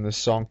effect in this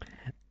song.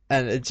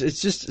 And it's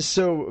just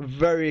so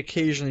very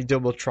occasionally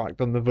double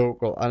tracked on the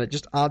vocal, and it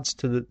just adds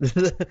to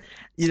the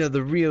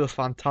the real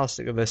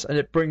fantastic of this, and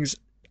it brings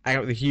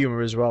out the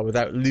humour as well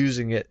without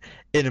losing it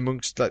in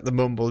amongst like the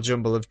mumble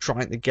jumble of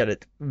trying to get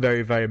it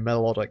very, very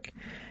melodic.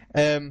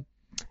 And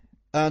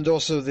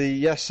also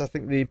I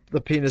think the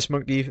penis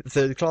monkey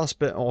third class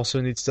bit also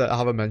needs to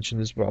have a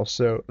mention as well.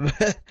 So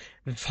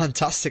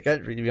fantastic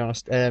entry, to be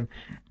honest. 10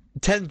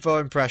 for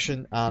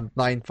impression and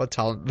 9 for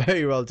talent.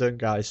 Very well done,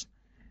 guys.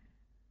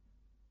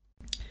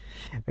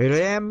 I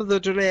am the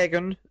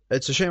dragon.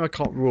 It's a shame I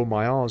can't roll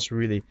my R's,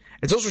 really.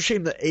 It's also a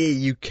shame that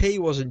AUK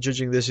wasn't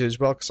judging this as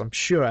well, because I'm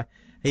sure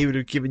he would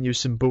have given you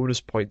some bonus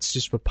points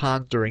just for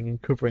pandering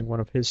and covering one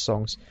of his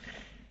songs.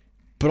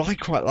 But I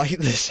quite like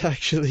this,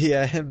 actually.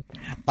 I'm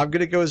going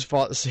to go as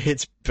far to say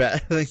it's better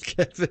than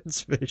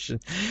Kevin's version.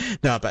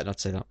 No, I better not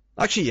say that.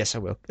 Actually, yes, I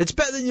will. It's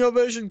better than your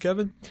version,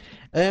 Kevin.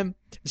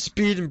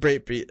 Speed and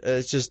breakbeat.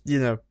 It's just,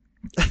 this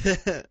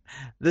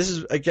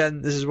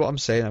is what I'm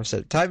saying. I've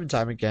said it time and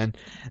time again.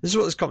 This is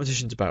what this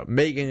competition's about.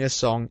 Making a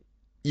song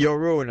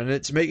your own, and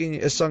it's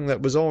making a song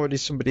that was already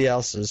somebody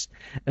else's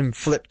and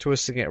flip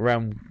twisting it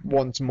around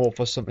once more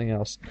for something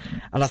else.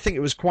 And I think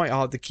it was quite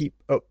hard to keep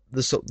up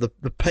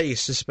the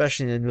pace,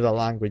 especially in another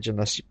language,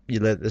 unless you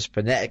learned this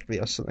phonetically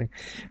or something.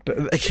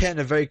 But again,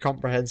 a very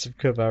comprehensive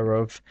cover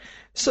of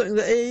something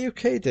that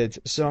AUK did.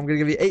 So I'm going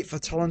to give you 8 for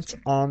talent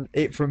and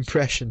 8 for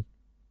impression.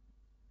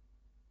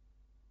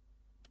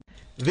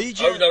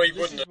 VJ, Oh, no, he this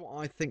wouldn't. is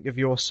what I think of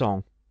your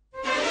song.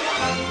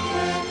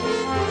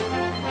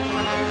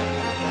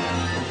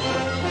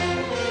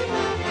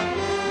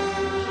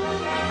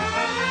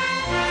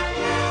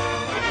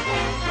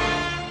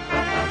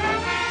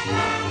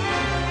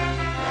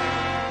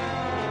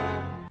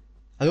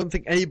 I don't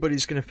think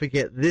anybody's going to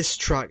forget this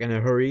track in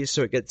a hurry,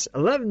 so it gets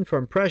 11 for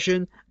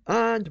impression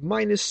and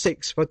minus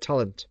 6 for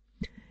talent.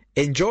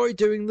 Enjoy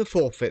doing the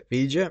forfeit,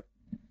 VJ.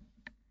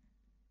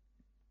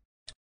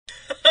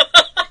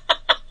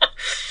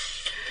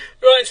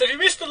 Right, so if you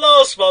missed the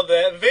last one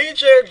there,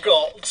 VJ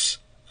got,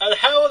 and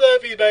how on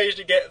earth he managed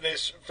to get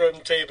this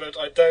from T-Bird,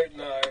 I don't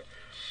know.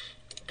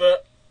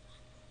 But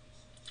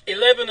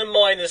 11 and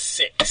minus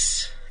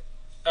 6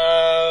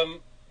 for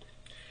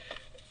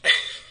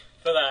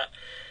that.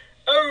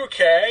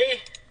 Okay,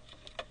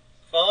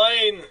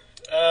 fine.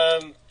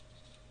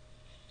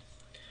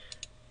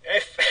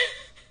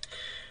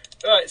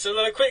 Right, so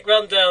then a quick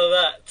rundown of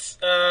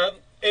that.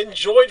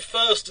 Enjoyed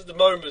first at the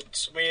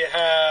moment. We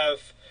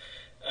have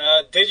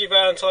Digi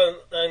Valentine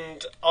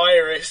and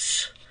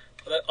Iris.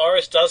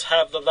 Iris does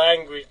have the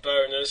language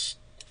bonus,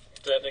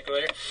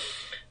 technically.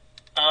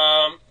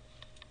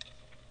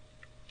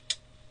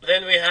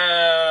 Then we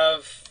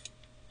have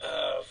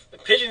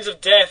Pigeons of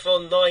Death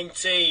on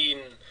 19,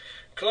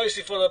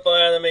 closely followed by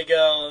Anime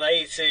Girl on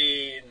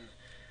 18.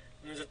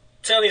 There's a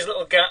tiny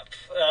little gap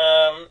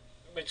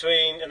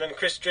between, and then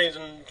Chris Dreams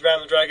and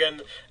Drown the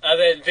Dragon, and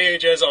then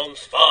VJ's on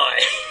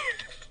 5.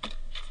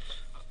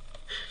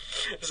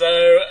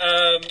 So,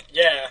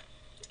 yeah,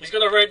 he's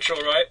got a wrench,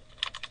 all right.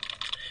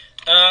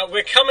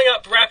 We're coming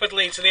up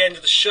rapidly to the end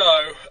of the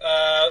show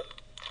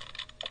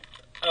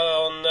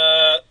on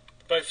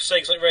both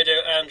Sega Sonic Radio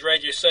and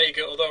Radio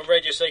Sega, although on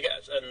Radio Sega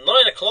at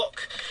 9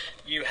 o'clock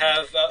you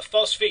have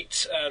Fast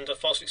Feet and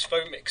Fast Feet's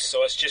Phone Mix,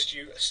 so I suggest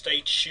you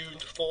stay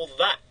tuned for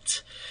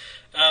that.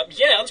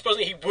 Yeah,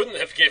 unsurprisingly, he wouldn't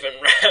have given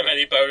Ram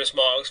any bonus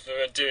marks for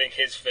doing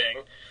his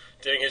thing,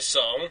 doing his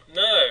song.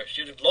 No,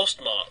 she'd have lost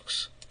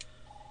marks.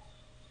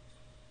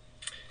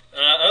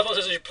 I thought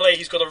as you play,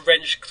 he's got a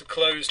wrench to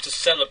close to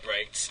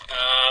celebrate.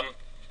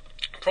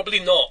 Probably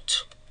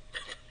not.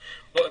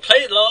 Well, we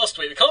played it last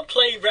week. We couldn't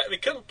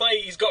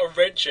play He's Got a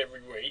Wrench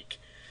every week.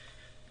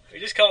 We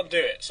just can't do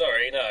it.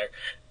 Sorry, no.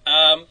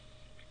 I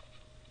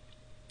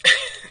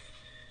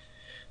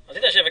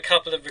did actually have a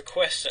couple of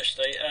requests,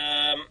 actually.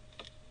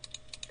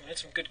 We had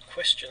some good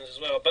questions as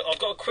well, but I've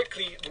got to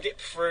quickly dip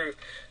through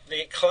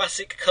the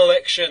Classic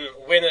Collection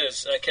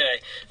winners.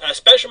 Okay.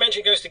 Special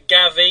mention goes to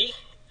Gavi,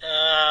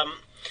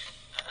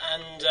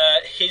 and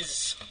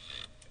his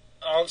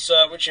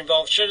answer, which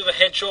involved Shadow the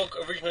Hedgehog,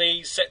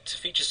 originally set to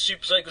feature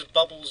Super Sega's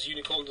Bubbles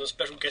Unicorn, and a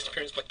special guest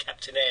appearance by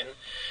Captain N.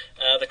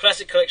 The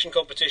Classic Collection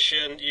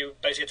competition, you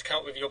basically had to come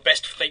up with your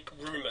best fake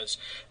rumours.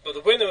 But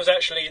the winner was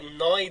actually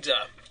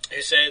Nida,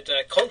 who said,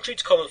 contrary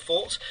to common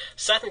thought,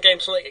 Saturn game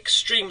Sonic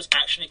Extreme was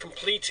actually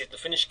completed. The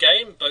finished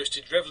game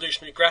boasted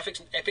revolutionary graphics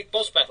and epic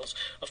boss battles.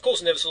 Of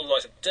course, it never saw the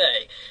light of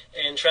day.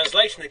 In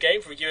translating the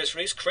game for a US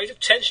release, creative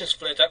tensions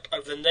flared up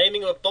over the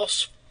naming of a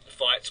boss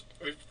fight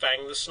with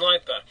Fang the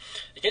Sniper.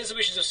 Against the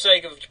wishes of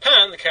Sega of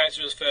Japan, the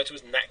character was referred to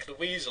as Knack the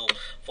Weasel.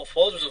 What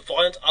followed was a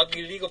violent,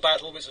 ugly legal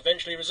battle which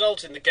eventually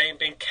resulted in the game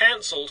being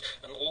cancelled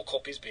and all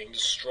copies being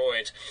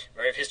destroyed.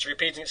 Wary of history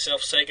repeating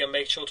itself, Sega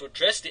made sure to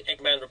address the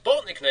Eggman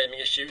Robotnik naming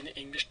issue in the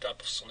English dub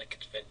of Sonic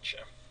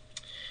Adventure.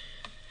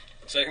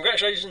 So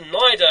congratulations,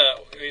 Nida,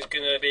 who is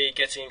going to be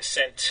getting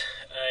sent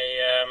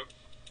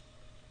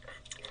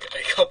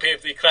a copy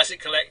of the Classic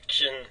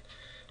Collection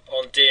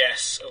on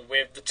DS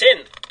with the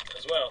tin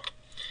as well.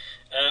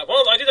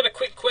 Well, I did have a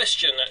quick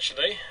question,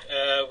 actually,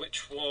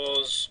 which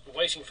was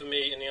waiting for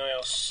me in the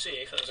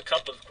IRC. There was a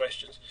couple of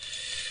questions.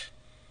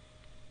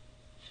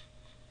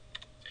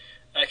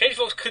 Katie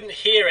Fox couldn't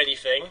hear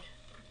anything.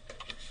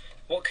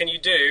 What can you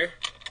do?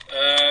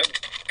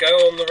 Go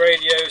on the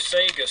Radio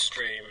Sega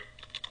stream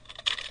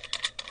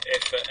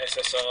if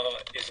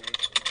SSR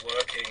isn't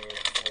working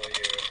for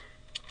you.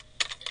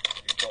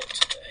 You've got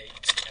 8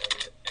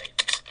 and 8, I think.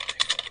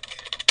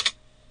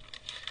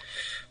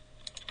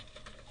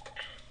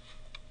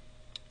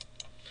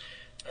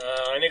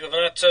 Nico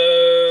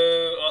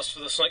Vanato asked for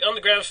the Sonic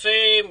Underground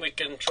theme. We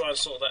can try and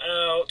sort that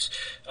out.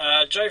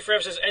 Joe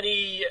Forever says,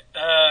 any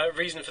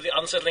reason for the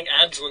unsettling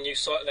ads on the new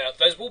site layout?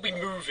 Those will be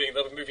moving.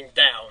 They'll be moving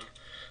down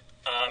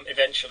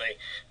eventually.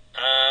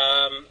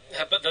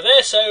 But they're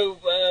there, so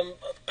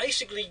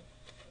basically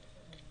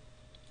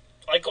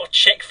I got to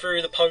check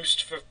through the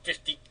post for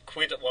 50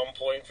 quid at one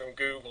point from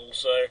Google,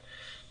 so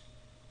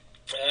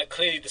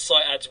clearly the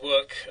site ads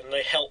work and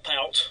they help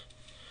out.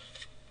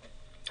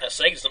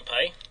 Sega doesn't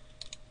pay.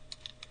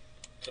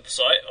 for the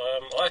site.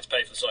 I had to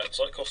pay for the site. The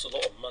site costs a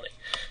lot of money.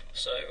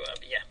 So,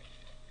 yeah.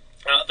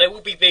 They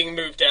will be being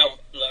moved down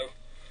low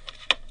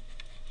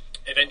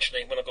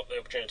eventually when I've got the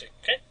opportunity.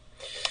 Okay?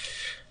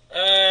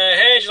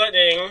 Hedge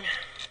Lightning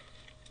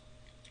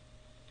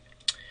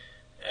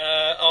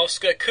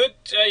Oscar, could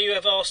you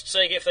have asked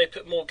Sega if they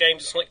put more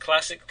games in Sonic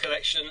Classic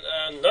Collection?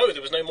 No,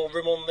 there was no more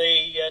room on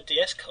the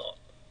DS cart.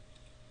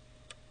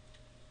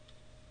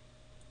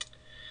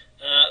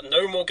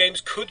 No more games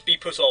could be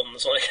put on the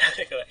Sonic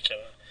Classic Collection,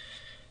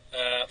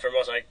 from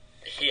what I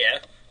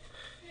hear.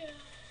 Yeah.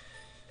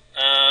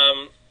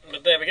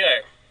 But there we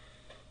go.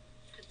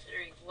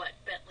 Considering what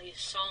Bentley's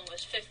song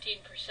was 15%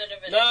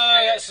 of it. No,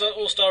 that's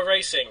All-Star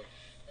Racing.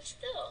 But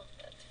still,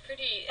 that's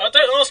pretty.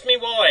 Don't ask me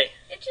why.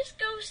 It just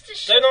goes to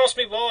show. Don't ask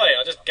me why.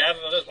 I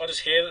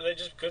just hear that they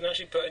just couldn't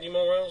actually put any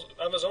more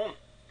others on.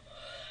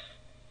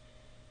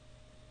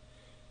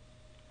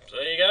 So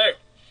there you go.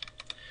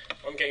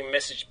 I'm getting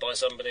messaged by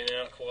somebody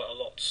now quite a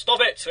lot. Stop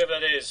it, whoever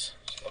that is.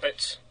 Stop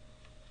it.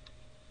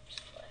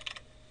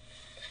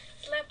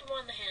 Slap him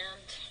on the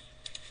hand.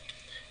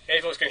 Okay,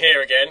 folks can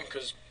hear again,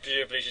 because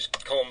presumably she's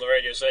on the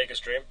Radio Sega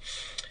stream.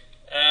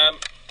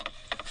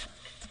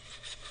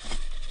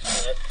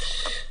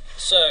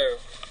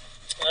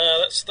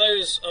 That's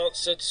those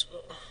answered.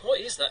 What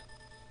is that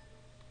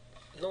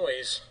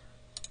noise?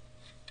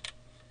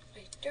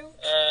 I don't.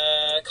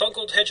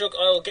 Concord Hedgehog,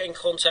 I will get in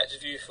contact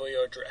with you for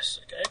your address,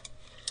 okay?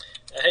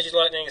 Hedgy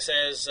Lightning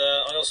says,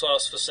 I also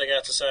asked for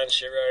Segata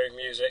Sanshiro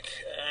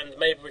music, and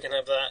maybe we can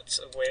have that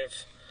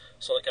with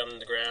Sonic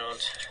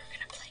Underground. We're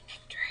gonna play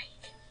Nick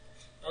Drake.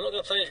 I'm not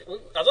going to play it.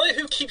 I don't know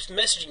who keeps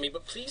messaging me,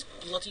 but please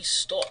bloody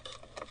stop.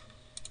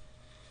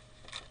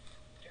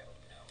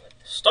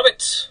 Stop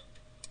it!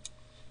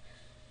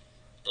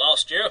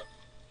 Blast you.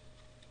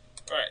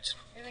 Right.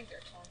 I think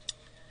they're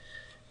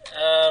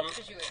taunting.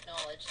 Because you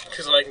acknowledge them.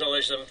 Because I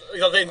acknowledge them.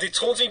 They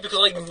taunt me because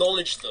I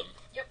acknowledge them.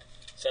 Yep.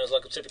 Sounds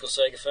like a typical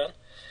Sega fan.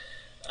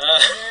 Nice.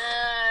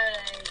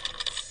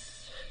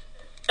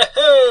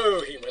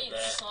 Oh, he You went mean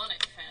there.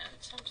 Sonic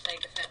fans. Some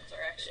Sega fans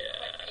are actually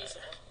quite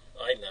peaceable.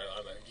 I know,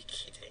 I'm only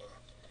kidding.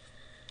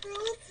 We're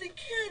only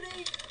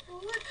kidding.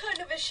 What kind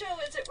of a show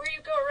is it where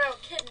you go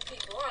around kidding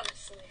people,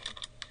 honestly?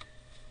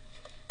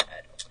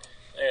 I don't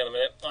know. Hang on a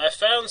minute. I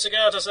found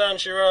Segata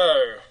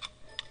Sanshiro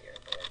Dear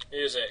Lord.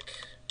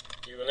 music.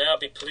 You will now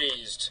be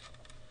pleased.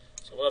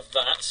 So we'll have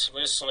that.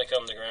 Where's Sonic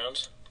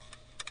Underground?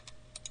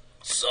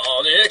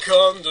 Sonic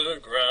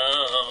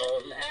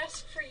Underground.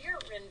 Ask for your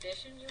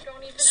rendition. You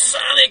don't even.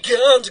 Sonic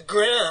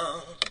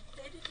Underground.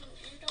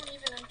 You don't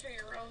even enter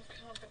your own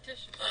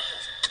competition.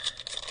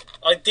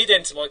 I did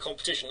enter my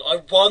competition.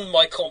 I won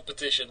my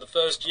competition the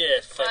first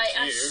year. Thank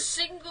By you. a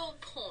single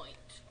point.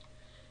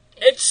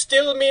 It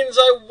still means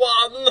I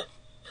won.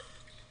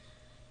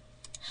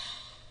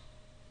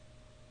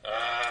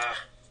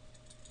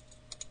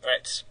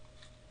 Right.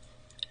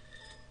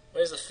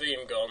 Where's the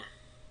theme gone?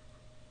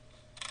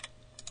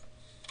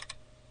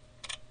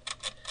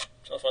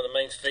 Trying to find the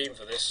main theme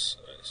for this.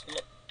 It's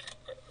not.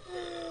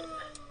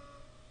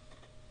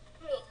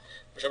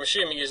 Which I'm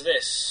assuming is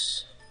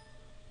this.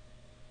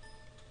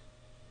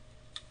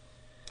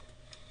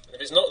 And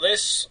if it's not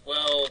this,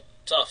 well,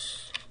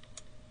 tough.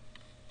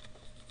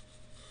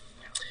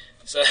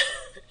 So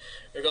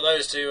we've got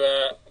those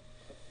to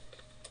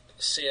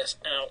see us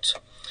out.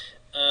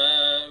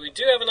 We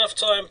do have enough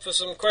time for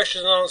some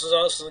questions and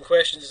answers and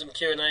questions, some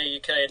Q&A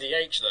UK and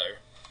DH though.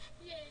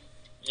 Yay.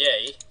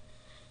 Yay.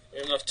 We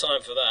have enough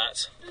time for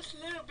that. Just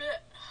a little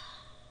bit.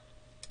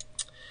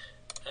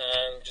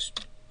 And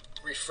just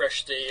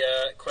refresh the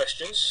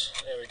questions.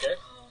 There we go.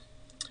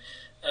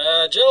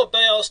 Gerald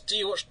Bay asked, do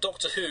you watch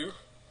Doctor Who?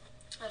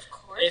 Of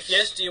course. If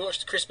yes, do you watch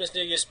the Christmas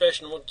New Year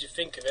special and what do you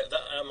think of it?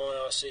 That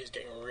MIRC is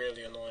getting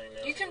really annoying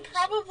now. You can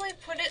probably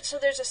put it so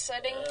there's a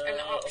setting and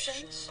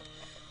options.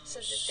 So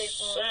that they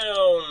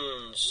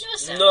won't. Sounds. No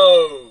sound.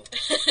 No.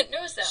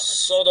 No sound.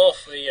 Sod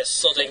off with your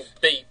sodding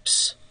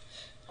beeps.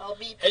 I'll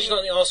be. Hedge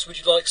Lightning asked, would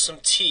you like some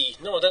tea?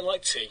 No, I don't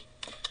like tea.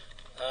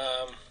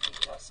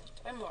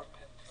 I'm more.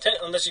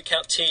 Unless you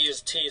count tea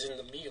as in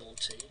the meal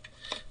tea.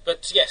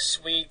 But yes,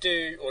 we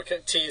do, or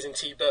tea as in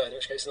tea burn, in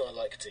which case no, I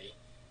like tea.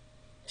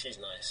 Tea's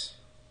nice.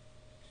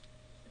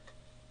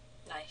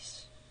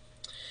 Nice.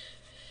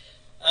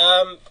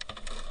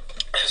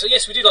 So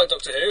yes, we do like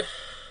Doctor Who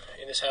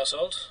in this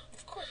household.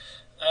 Of course.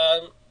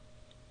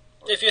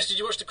 If yes, did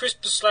you watch the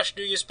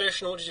Christmas/New Year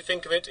special? What did you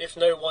think of it? If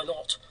no, why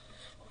not?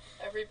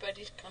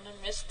 Everybody's gonna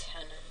miss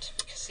Tennant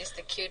because he's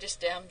the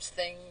cutest damn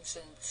thing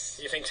since.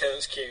 You think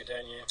Tennant's cute,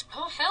 don't you?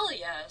 Oh hell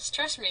yes!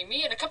 Trust me,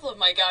 me and a couple of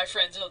my guy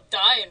friends are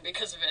dying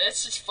because of it.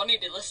 It's just funny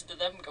to listen to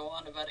them go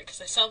on about it because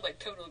they sound like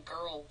total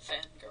girl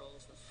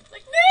fangirls. It's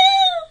like,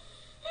 no,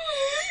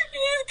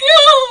 he's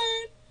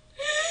gone.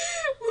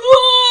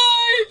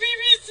 Why,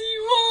 BBC?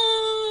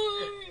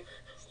 Why?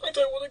 I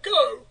don't want to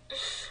go.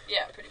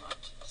 Yeah, pretty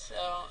much. So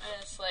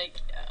and it's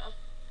like,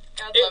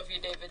 God love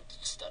you, David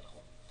Studholm.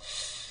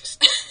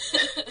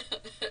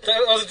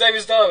 Was it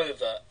David Starr with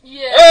that?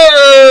 Yeah.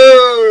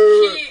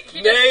 Oh!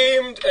 He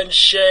Named and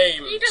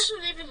shamed. He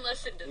doesn't even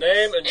listen to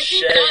Name this. and if he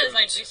shame. does,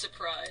 I'd be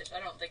surprised. I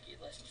don't think he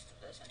listens to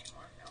this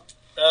anymore,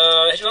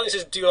 no. Hedgehog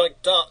says, do you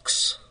like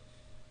ducks?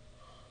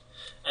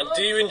 And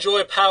do you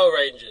enjoy Power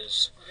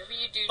Rangers? Whatever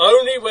you do,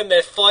 Only when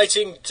they're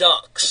fighting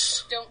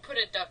ducks. don't put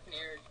a duck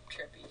near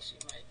Trippy. She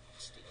might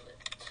steal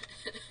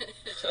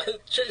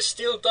it.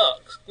 Steal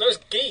ducks? No, it's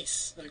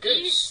geese. The goose.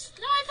 Geese?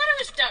 No, I thought it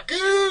was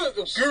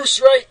ducks. Goose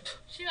rape.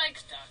 She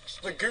likes ducks.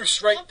 The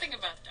goose rape. Something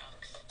about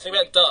ducks. Think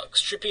about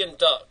ducks. Trippy and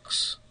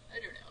ducks. I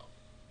don't know.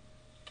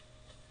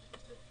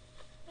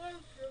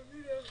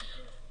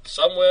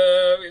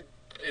 Somewhere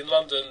in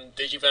London,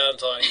 Digi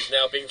Valentine is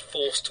now being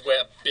forced to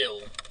wear a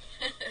bill.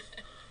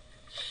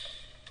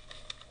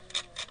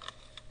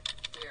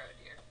 Dear, oh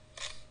dear.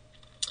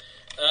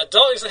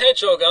 Darlings the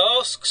Hedgehog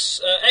asks,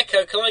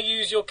 Echo, can I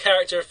use your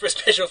character for a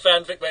special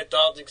fanfic where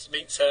Darlings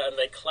meets her and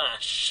they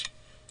clash?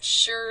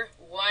 Sure,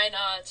 why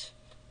not?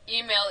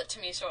 Email it to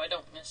me so I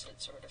don't miss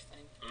it, sort of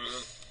thing.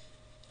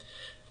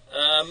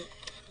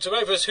 To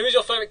both of us, who is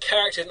your favourite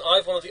character in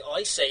either one of the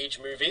Ice Age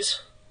movies?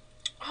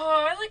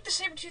 Oh, I like the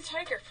Saber-Tooth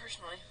Tiger,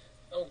 personally.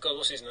 Oh god,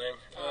 what's his name?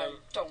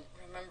 Don't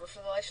remember for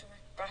the life of me.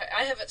 But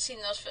I haven't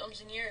seen those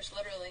films in years,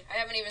 literally. I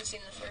haven't even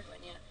seen the third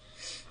one yet.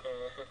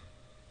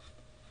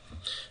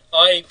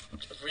 I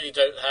really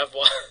don't have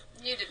one.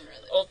 You didn't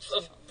really.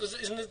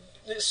 Isn't it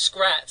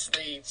Scrat,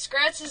 the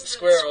Scratch is the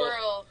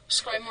squirrel.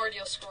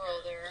 primordial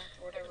squirrel there,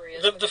 or whatever he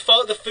is.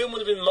 the film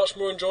would have been much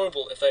more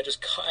enjoyable if they just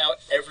cut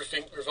out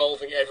everything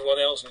revolving everyone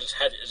else and just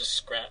had it as a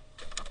Scrat.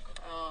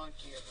 Oh,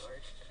 dear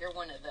lord. You're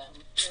one of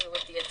them. You're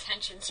with the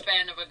attention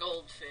span of a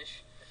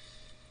goldfish.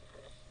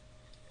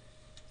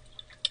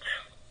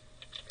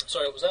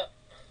 Sorry, what was that?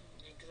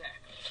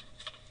 Exactly.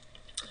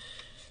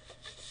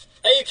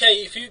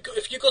 Okay, if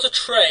you got a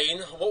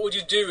train, what would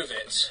you do with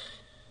it?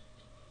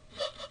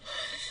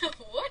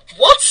 What?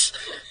 What?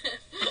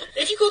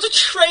 If you got a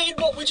train,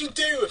 what would you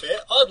do with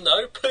it? I don't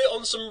know. Put it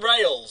on some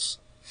rails.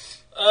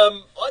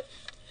 What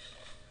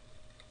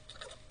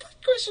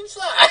question's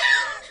that?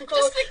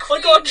 Just the I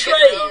Queen got a get her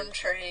train. own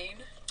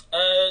train.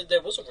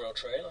 There was a rail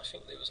train. I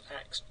think it was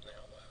axed now.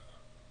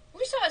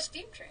 We saw a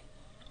steam train.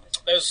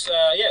 There's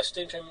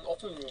steam train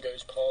often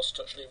goes past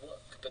Touchley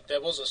work, but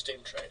there was a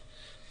steam train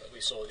that we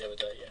saw the other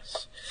day.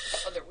 Yes.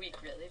 Other week,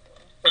 really.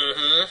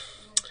 Mm-hmm.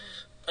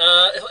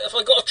 If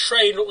I got a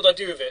train, what would I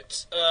do with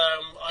it?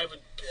 I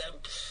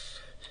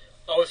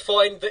would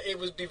find that it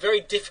would be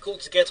very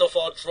difficult to get off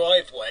our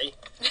driveway.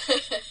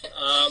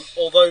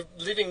 Although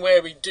living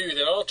where we do,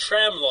 there are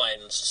tram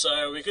lines,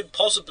 so we could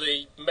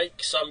possibly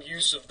make some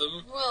use of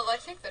them. Well, I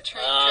think the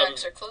train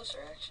tracks are closer,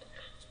 actually.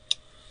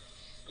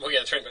 Well, yeah,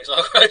 the train tracks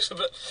are closer,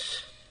 but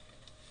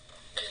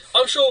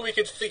I'm sure we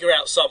could figure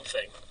out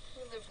something.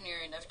 We live near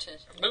enough to...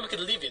 Maybe we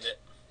could live in it.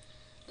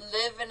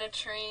 Live in a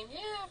train?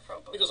 Yeah,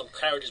 probably. We got some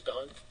carriages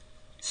behind.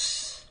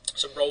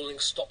 Some rolling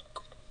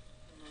stock.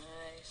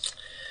 Nice.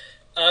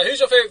 Who's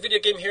your favourite video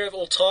game hero of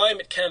all time?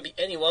 It can be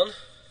anyone.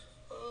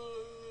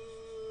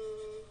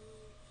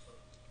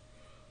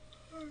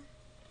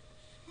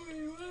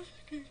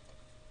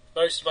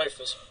 Both of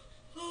us.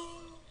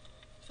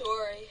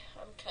 Sorry,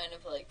 I'm kind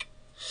of like...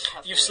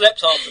 You've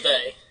slept half the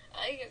day.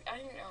 I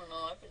don't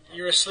know, I've been...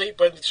 You were asleep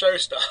when the show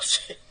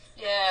started.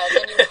 Yeah, and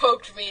then you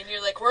poked me and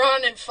you're like, we're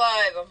on in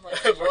 5. I'm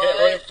like, what? we're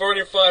on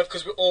in 5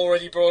 because we're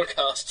already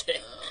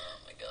broadcasting. Oh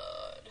my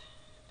god.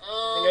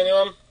 Think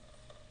anyone?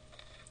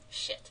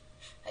 Shit.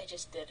 I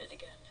just did it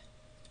again.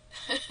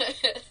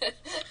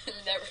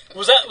 Never.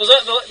 Was that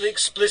the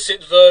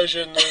explicit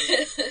version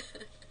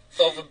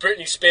of a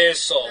Britney Spears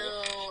song?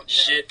 No.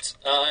 Shit,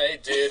 I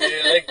did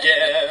it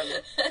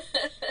again.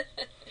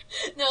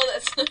 No,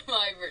 that's not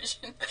my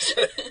version.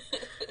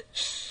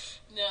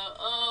 No,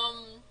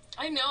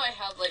 I know I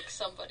have, like,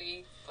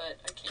 somebody, but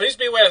I can't... Please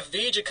be aware, if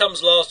Vijay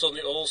comes last on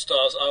the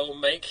All-Stars, I will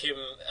make him,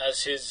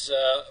 as his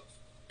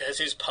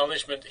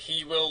punishment,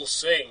 he will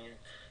sing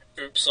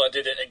Oops, I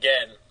Did It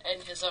Again.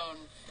 In his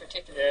own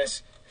particular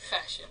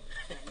fashion,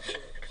 I'm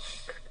sure.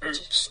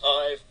 Oops,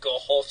 I've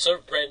got a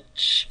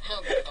wrench.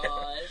 Oh,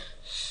 God.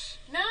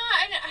 No,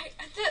 I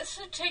this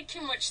would take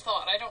too much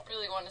thought. I don't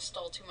really want to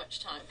stall too much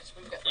time, because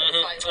we've got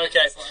like 5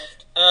 minutes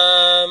left.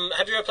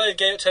 Have you ever played a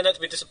game that turned out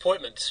to be a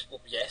disappointment? Well,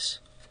 yes.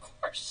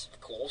 Of course.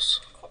 Of course.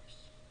 Of course.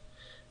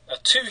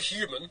 Too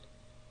Human.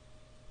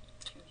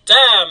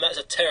 Damn, that's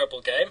a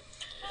terrible game.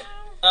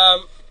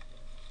 But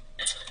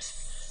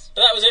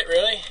that was it,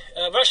 really.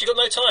 We've actually got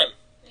no time.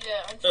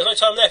 Yeah. There's no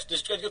time left.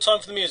 There's got time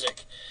for the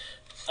music.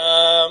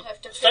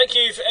 Thank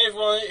you for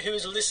everyone who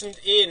has listened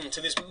in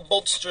to this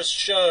monstrous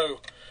show.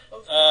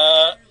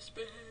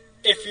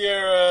 If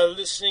you're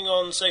listening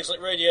on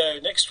Segment Radio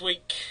next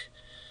week,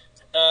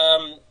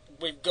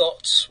 we've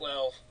got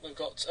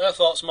Earth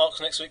Arts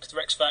Marks next week with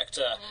Rex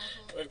Factor.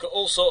 Mm-hmm. We've got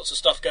all sorts of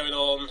stuff going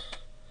on.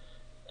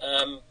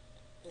 No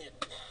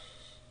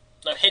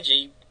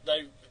Hedgie,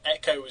 no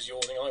Echo was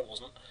yawning, I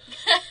wasn't.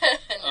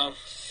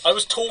 I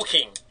was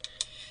talking.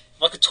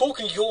 If I could talk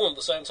and yawn at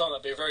the same time,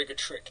 that'd be a very good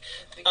trick.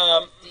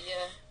 I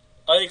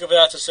think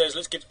Avata says,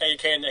 let's give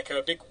AK and Echo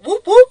a big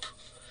whoop whoop.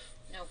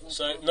 No whoop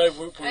So, whoop. no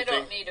whoop whooping. I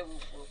don't need a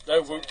whoop whoop.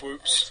 No whoop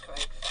whoops.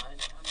 That's quite fine.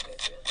 I'm good.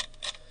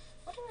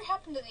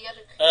 happened to the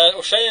other?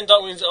 Well, Shane and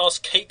Darwin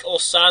asked cake or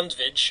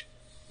sandwich.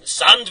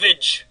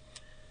 Sandwich!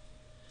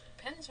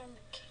 Depends on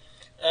the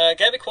cake.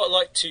 Gabby quite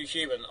liked Too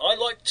Human. I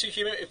like Too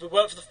Human if it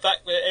weren't for the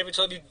fact that every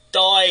time you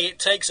die, it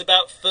takes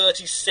about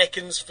 30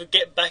 seconds to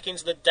get back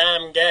into the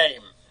damn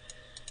game.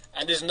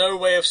 And there's no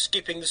way of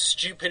skipping the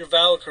stupid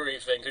Valkyrie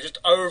thing, because just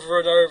over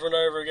and over and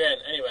over again.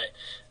 Anyway,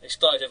 they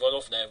started everyone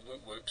off there.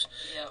 Whoops.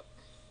 Yep.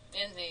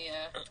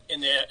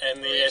 In the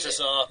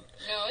SSR.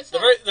 No, it's the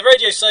not. the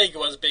Radio Sega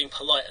one's being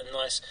polite and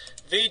nice.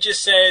 V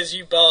just says,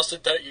 "You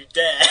bastard, don't you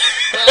dare."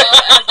 Well,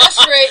 at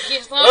this rate,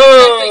 he's not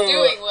exactly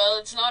doing well.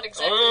 It's not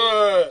exactly.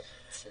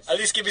 At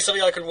least give me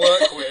something I can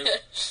work with.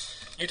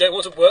 You don't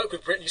want to work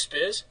with Britney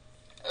Spears?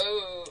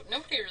 Oh,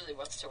 nobody really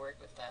wants to work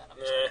with that. I'm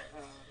Nah.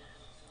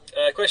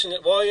 sorry. Question: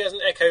 why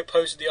hasn't Echo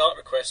posted the art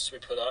requests we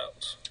put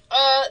out?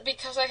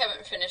 Because I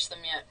haven't finished them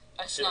yet.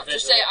 That's Didn't not to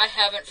finish say them. I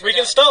haven't. We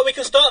can start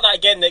that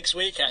again next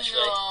week. Actually,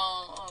 No,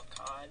 oh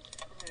god,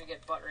 I'm gonna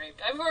get butt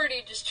raped. I've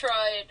already just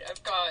tried.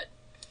 I've got.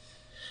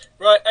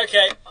 right.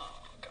 Okay. Oh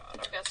god,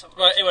 I've got some.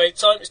 Right. Anyway,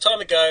 it's time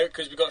to go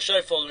because we've got a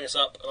show following us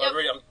up. And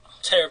Yep. I'm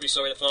terribly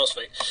sorry that's last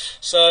week.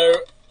 So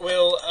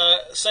we'll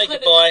say Cut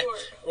it goodbye.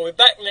 short. We'll be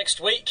back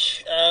next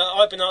week.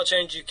 I've been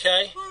Archange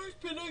UK.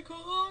 I've been a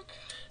cock.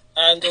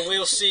 And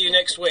we'll see you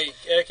next week.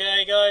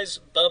 Okay, guys?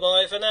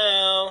 Bye-bye for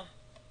now.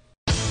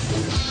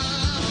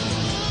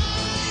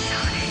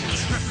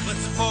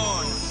 Triplets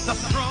born, the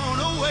throne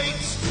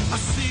awaits. A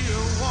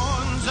seer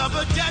warns of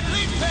a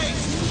deadly fate.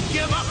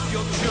 Give up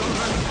your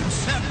children,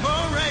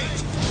 separate.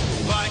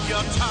 Bide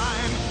your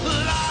time,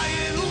 lie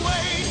in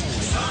wait.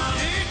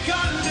 Sonic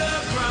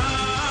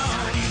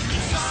Underground.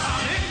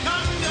 Sonic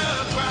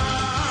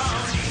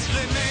Underground.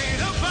 They made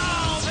a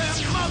vow their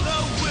mother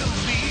will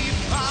be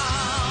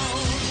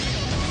found.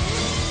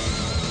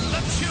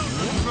 The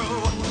children grow,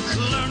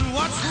 learn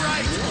what's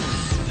right.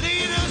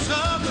 Leaders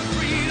of the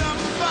freedom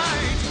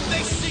fight.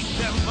 They seek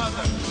their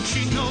mother,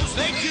 she knows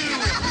they do.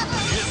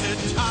 Is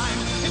it time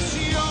if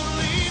she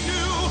only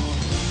knew?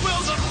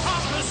 Will the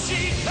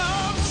prophecy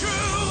come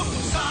true?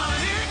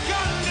 Sonic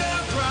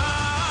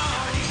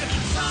Underground.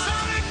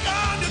 Sonic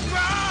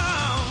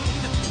Underground.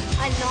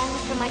 I long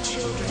for my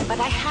children, but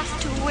I have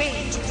to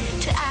wait.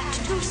 To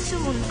act too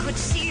soon could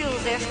seal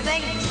their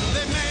fate.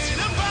 They made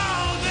a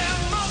vow their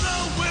mother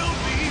will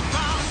be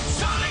found.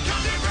 Sonic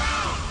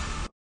Underground.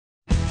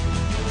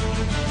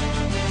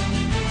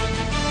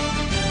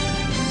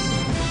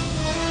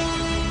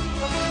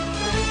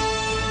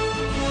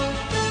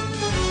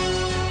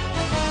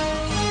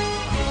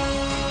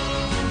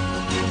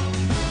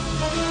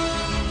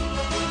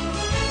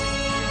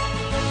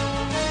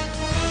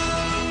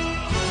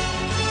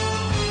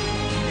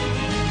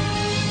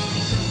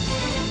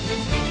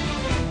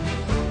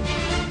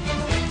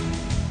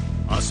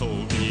遊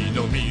び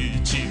の道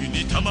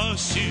に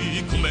魂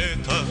込め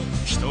た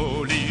一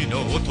人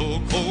の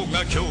男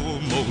が今日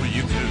も行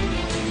く。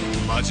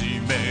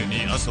真面目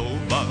に遊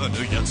ばぬ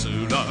奴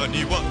ら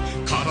には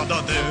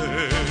体で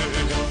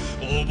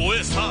覚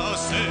えさ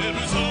せる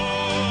ぞ。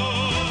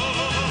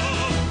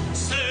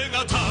背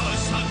がた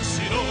三四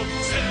郎、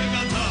背が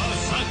た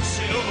三四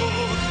郎、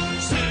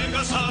背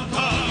がさ三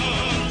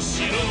四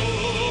郎。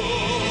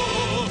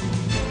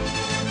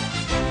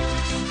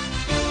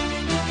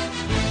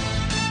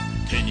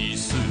テニ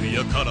ス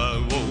やカラオ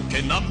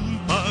ケナン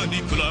パ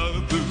にクラ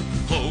ブ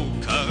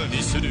他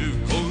にする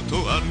こと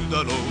あるだ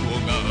ろう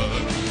が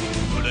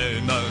触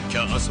れなき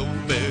ゃ遊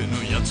べ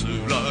ぬ奴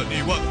ら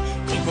には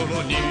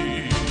心に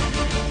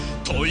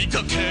問い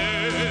かけ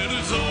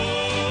るぞ。